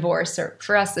in divorce, or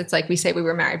for us, it's like we say we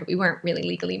were married, but we weren't really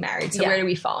legally married. So where do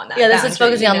we fall on that? Yeah, this is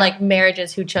focusing on like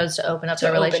marriages who chose to open up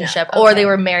their relationship, or they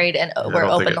were married and were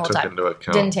open the whole time.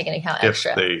 Didn't take into account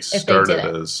extra. If they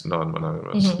started as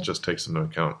non-monogamous, it just takes into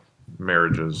account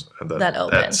marriages that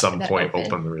at some point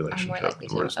open the relationship.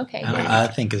 I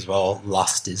think as well,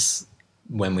 lust is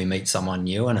when we meet someone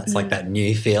new, and it's like that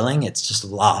new feeling. It's just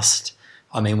lust.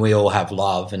 I mean, we all have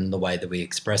love and the way that we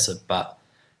express it, but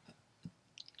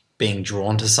being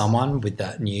drawn to someone with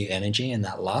that new energy and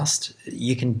that lust,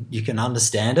 you can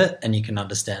understand it, and you can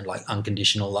understand like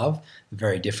unconditional love,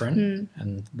 very different.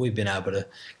 And we've been able to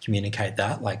communicate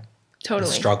that, like the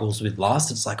struggles with lust.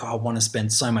 It's like, I want to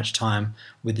spend so much time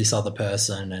with this other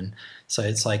person, and so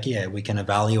it's like, we can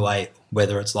evaluate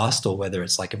whether it's lust or whether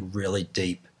it's like a really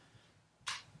deep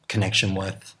connection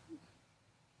worth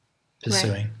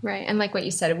pursuing. Right. And like what you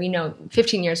said, we know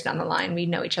 15 years down the line, we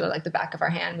know each other like the back of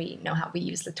our hand. We know how we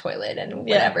use the toilet and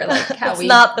whatever, like how we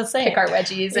not the same. Pick our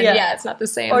wedgies. And it's not the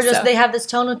same. Or just they have this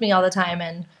tone with me all the time,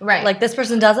 and like this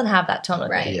person doesn't have that tone with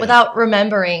me, without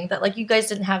remembering that like you guys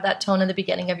didn't have that tone in the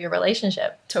beginning of your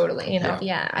relationship. Totally.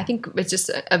 I think it's just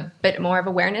a bit more of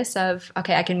awareness of,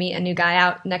 okay, I can meet a new guy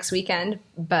out next weekend,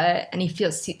 and he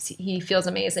feels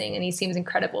amazing and he seems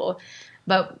incredible.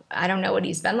 but I don't know what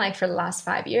he's been like for the last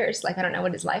 5 years. Like, I don't know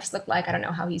what his life's looked like. I don't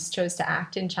know how he's chose to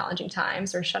act in challenging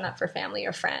times or shown up for family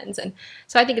or friends. And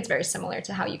so I think it's very similar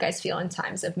to how you guys feel in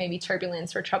times of maybe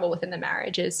turbulence or trouble within the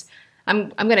marriages. I'm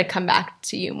going to come back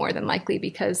to you more than likely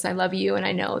because I love you and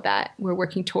I know that we're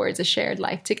working towards a shared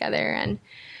life together. And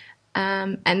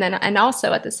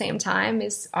also at the same time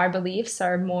is our beliefs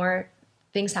are more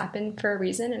things happen for a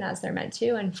reason and as they're meant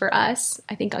to. And for us,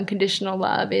 I think unconditional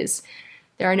love is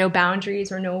there are no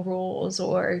boundaries or no rules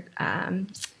or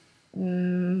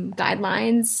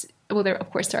guidelines. Well,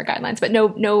 of course there are guidelines, but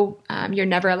no, you're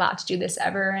never allowed to do this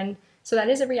ever. And so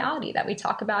that is a reality that we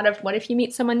talk about of what if you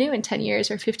meet someone new in 10 years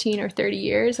or 15 or 30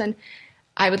 years. And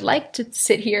I would like to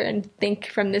sit here and think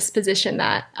from this position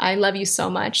that I love you so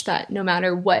much that no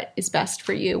matter what is best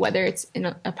for you, whether it's in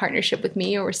a partnership with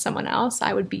me or with someone else,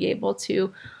 I would be able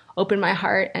to open my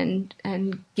heart and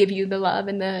give you the love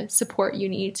and the support you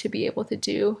need to be able to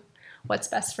do what's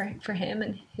best for him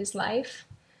and his life.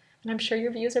 And I'm sure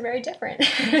your views are very different.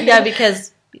 Yeah,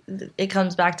 because it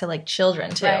comes back to like children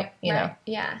too, you know?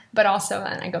 Yeah. But also,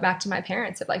 and I go back to my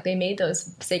parents of like, they made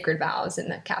those sacred vows in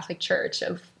the Catholic Church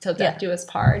of till death do us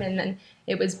part. And then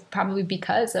it was probably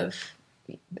because of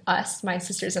us, my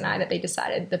sisters and I, that they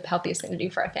decided the healthiest thing to do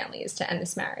for our family is to end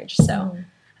this marriage. So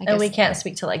and we can't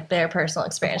speak to like their personal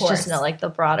experience, just know like the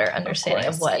broader understanding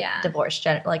of what divorce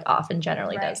like often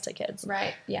generally does to kids.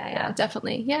 Right. Yeah,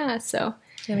 definitely. Yeah. So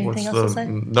do you have anything else to say?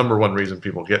 Number one reason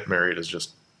people get married is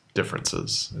just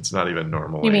differences. It's not even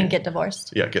normal. You mean get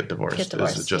divorced? Yeah, get divorced.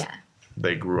 It's just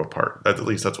they grew apart. At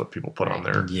least that's what people put on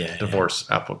their divorce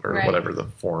or whatever the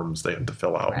forms they have to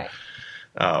fill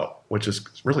out, which is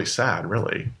really sad,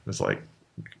 really. It's like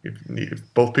if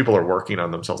both people are working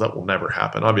on themselves, that will never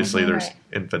happen. Obviously, there's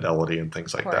infidelity and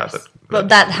things like that. But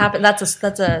that happen. That's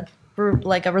a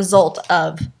like a result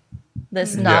of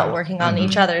this not working on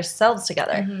each other's selves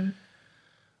together.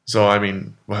 So, I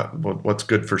mean, what's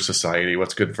good for society?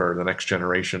 What's good for the next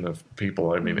generation of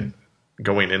people? I mean,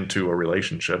 going into a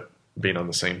relationship, being on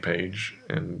the same page,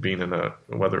 and being in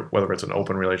whether it's an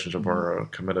open relationship or a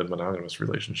committed monogamous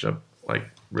relationship,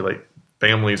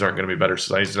 families aren't going to be better.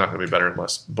 Society's not going to be better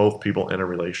unless both people in a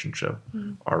relationship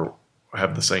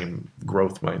have the same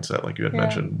growth mindset, like you had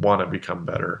mentioned, want to become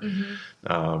better.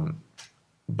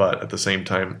 But at the same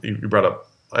time, you brought up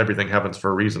everything happens for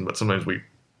a reason, but sometimes we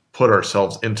put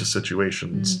ourselves into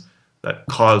situations that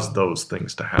cause those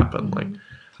things to happen. Like,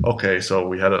 okay, so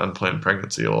we had an unplanned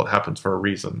pregnancy. Well, it happens for a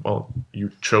reason. Well,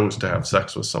 you chose to have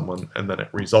sex with someone, and then it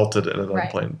resulted in an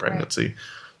unplanned pregnancy.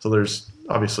 So there's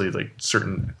obviously like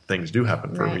certain things do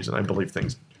happen for a reason. I believe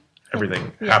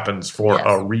everything happens for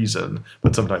a reason,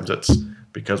 but sometimes it's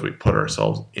because we put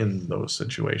ourselves in those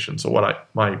situations. So what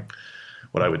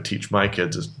I would teach my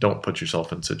kids is don't put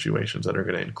yourself in situations that are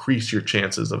going to increase your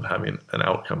chances of having an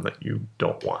outcome that you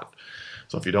don't want.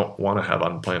 So if you don't want to have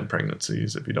unplanned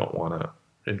pregnancies, if you don't want to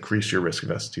increase your risk of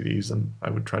STDs, then I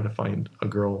would try to find a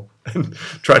girl and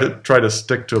try to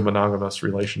stick to a monogamous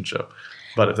relationship.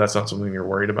 But if that's not something you're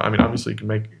worried about, I mean, obviously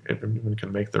everyone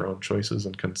can make their own choices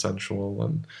and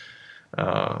consensual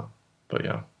but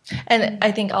yeah. And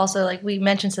I think also, like, we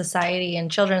mentioned society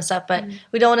and children and stuff, but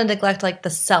we don't want to neglect, like, the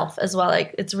self as well.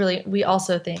 Like, it's really, we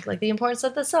also think, like, the importance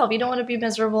of the self. You don't want to be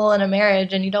miserable in a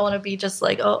marriage, and you don't want to be just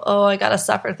like, oh, I got to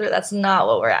suffer through. That's not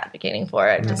what we're advocating for.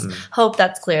 I just hope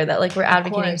that's clear, that, like, we're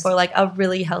advocating for, like, a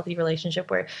really healthy relationship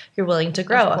where you're willing to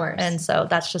grow. And so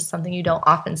that's just something you don't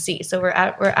often see. So we're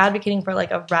advocating for,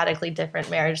 like, a radically different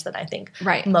marriage than I think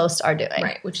most are doing.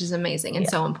 Right, which is amazing and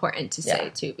so important to say,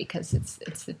 too, because it's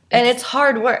and it's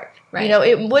hard work. Right. You know,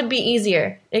 it would be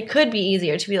easier. It could be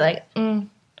easier to be like,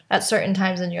 at certain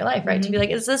times in your life, right? To be like,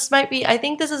 I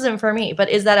think this isn't for me, but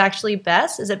is that actually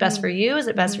best? Is it best for you? Is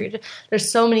it best for you?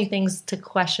 There's so many things to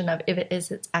question of if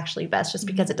it's actually best just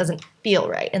because it doesn't feel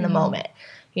right in the moment,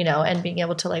 you know, and being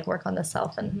able to like work on the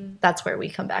self. And that's where we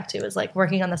come back to is like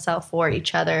working on the self for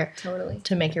each other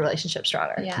to make your relationship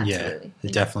stronger. Yeah, absolutely. You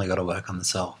definitely got to work on the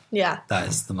self. Yeah. That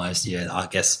is the most, I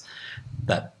guess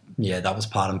that was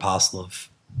part and parcel of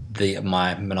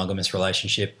my monogamous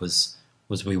relationship was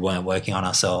we weren't working on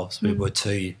ourselves. We were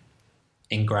too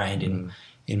ingrained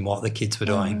in what the kids were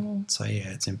doing. So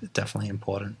it's definitely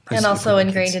important. And also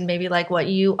ingrained in maybe like what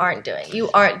you aren't doing. You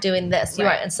aren't doing this. You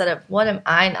aren't, instead of what am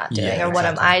I not doing or what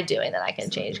am I doing that I can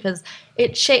change? Because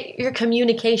your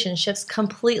communication shifts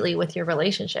completely with your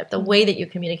relationship. The way that you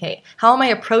communicate. How am I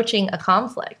approaching a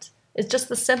conflict It's just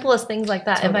the simplest things like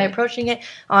that. Totally. Am I approaching it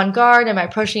on guard? Am I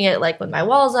approaching it like with my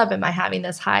walls up? Am I having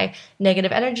this high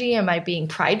negative energy? Am I being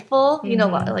prideful? You know,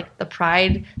 like the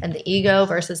pride and the ego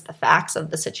versus the facts of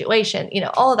the situation. You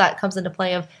know, all of that comes into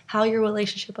play of how your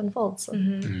relationship unfolds.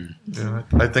 Yeah,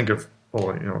 I think of,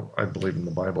 well, you know, I believe in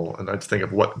the Bible, and I think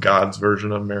of what God's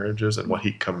version of marriage is and what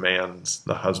he commands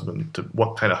the husband to,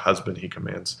 what kind of husband he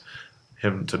commands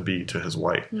him to be to his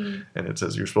wife. And it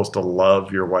says you're supposed to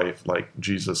love your wife like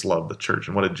Jesus loved the church.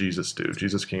 And what did Jesus do?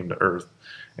 Jesus came to earth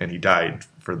and he died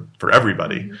for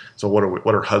everybody. So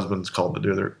what are husbands called to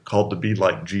do? They're called to be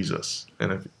like Jesus.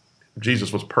 And if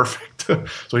Jesus was perfect,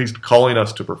 so he's calling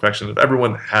us to perfection. If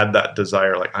everyone had that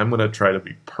desire, like, I'm going to try to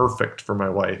be perfect for my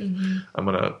wife, I'm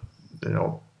going to, you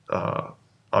know,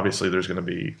 obviously there's going to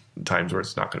be times where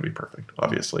it's not going to be perfect,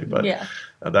 obviously, but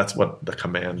that's what the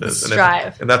command is.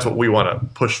 Strive. And that's what we want to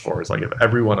push for, is like, if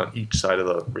everyone on each side of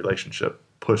the relationship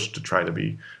pushed to try to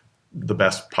be the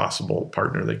best possible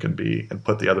partner they can be and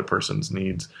put the other person's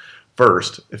needs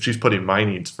first. If she's putting my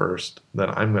needs first, then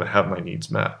I'm going to have my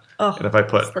needs met. And if I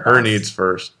put her needs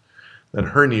first, then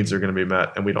her needs are going to be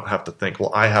met, and we don't have to think,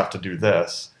 well, I have to do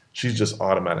this. She's just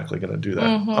automatically going to do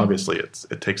that. Obviously,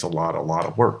 it takes a lot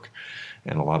of work.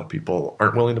 And a lot of people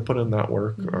aren't willing to put in that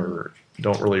work or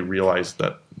don't really realize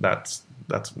that that's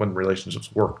when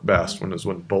relationships work best,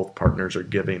 when both partners are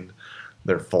giving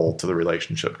their full to the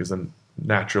relationship, because then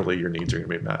naturally your needs are going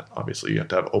to be met. Obviously, you have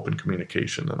to have open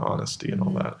communication and honesty and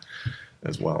all that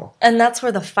as well. And that's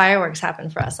where the fireworks happen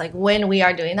for us. Like, when we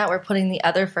are doing that, we're putting the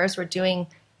other first.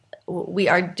 We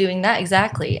are doing that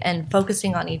exactly, and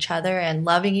focusing on each other and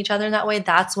loving each other in that way.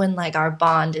 That's when, like, our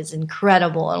bond is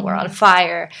incredible and we're on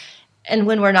fire. And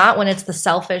when we're not, when it's the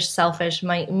selfish,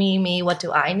 me, what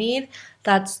do I need?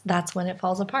 That's when it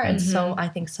falls apart. And so I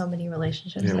think so many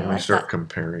relationships. Yeah, when we start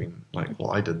comparing, like,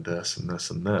 well, I did this and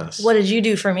this and this. What did you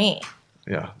do for me?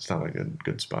 Yeah, it's not a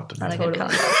good spot to be. Not a good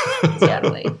combo.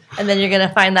 Totally. And then you're going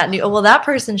to find that well, that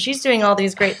person, she's doing all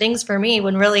these great things for me,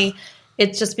 when really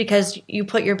it's just because you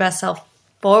put your best self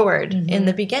forward in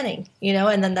the beginning, you know,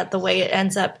 and then that the way it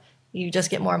ends up, you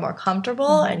just get more and more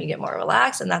comfortable and you get more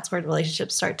relaxed, and that's where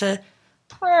relationships start to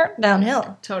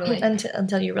downhill. Totally.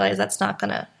 Until you realize that's not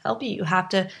going to help you. You have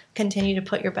to continue to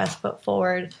put your best foot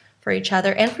forward for each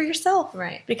other and for yourself.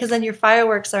 Right. Because then your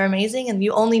fireworks are amazing and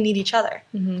you only need each other.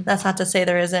 That's not to say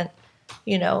there isn't,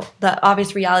 you know, the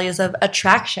obvious realities of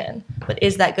attraction, but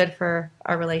is that good for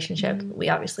our relationship? We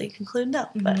obviously conclude no,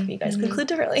 but you guys conclude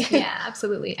differently. Yeah,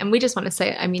 absolutely. And we just want to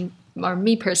say, I mean, or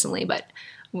me personally, but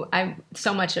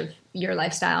so much of your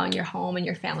lifestyle and your home and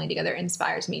your family together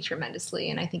inspires me tremendously.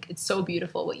 And I think it's so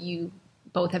beautiful what you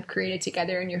both have created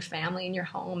together in your family and your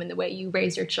home, and the way you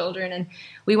raise your children. And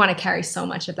we want to carry so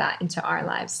much of that into our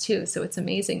lives too. So it's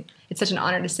amazing. It's such an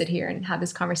honor to sit here and have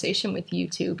this conversation with you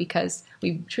too, because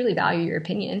we truly value your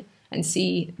opinion and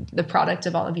see the product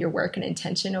of all of your work and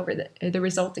intention over the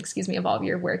result, of all of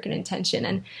your work and intention.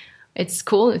 And it's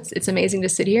cool. It's amazing to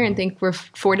sit here and think we're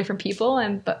four different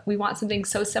people, but we want something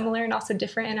so similar and also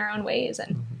different in our own ways.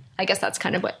 And I guess that's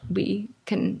kind of what we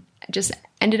can just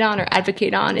end it on or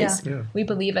advocate on is we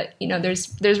believe it. You know,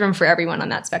 there's room for everyone on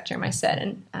that spectrum, I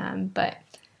said. And but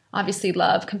obviously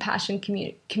love, compassion,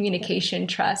 communication,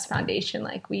 trust, foundation,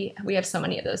 like we have so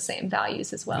many of those same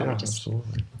values as well. Yeah, we just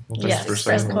absolutely. Well, thanks for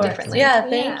express saying them that. differently. Yeah,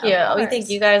 thank you. Of We course. think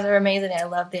you guys are amazing. I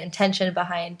love the intention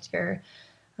behind your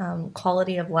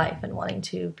quality of life and wanting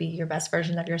to be your best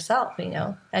version of yourself. You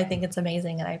know, I think it's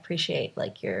amazing, and I appreciate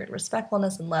like your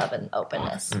respectfulness and love and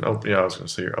openness. And I was going to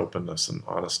say your openness and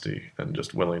honesty and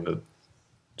just willing to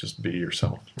just be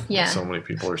yourself. Yeah. So many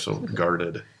people are so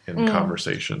guarded in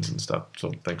conversations and stuff.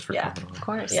 So thanks for coming on. Of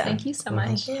course. Yeah. Thank you so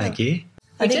much. Thank you.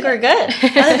 I think we're good.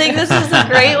 I think this is a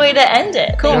great way to end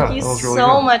it. Cool. Thank you that was really so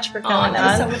good. much for coming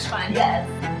That was on. so much fun.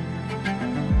 Yes.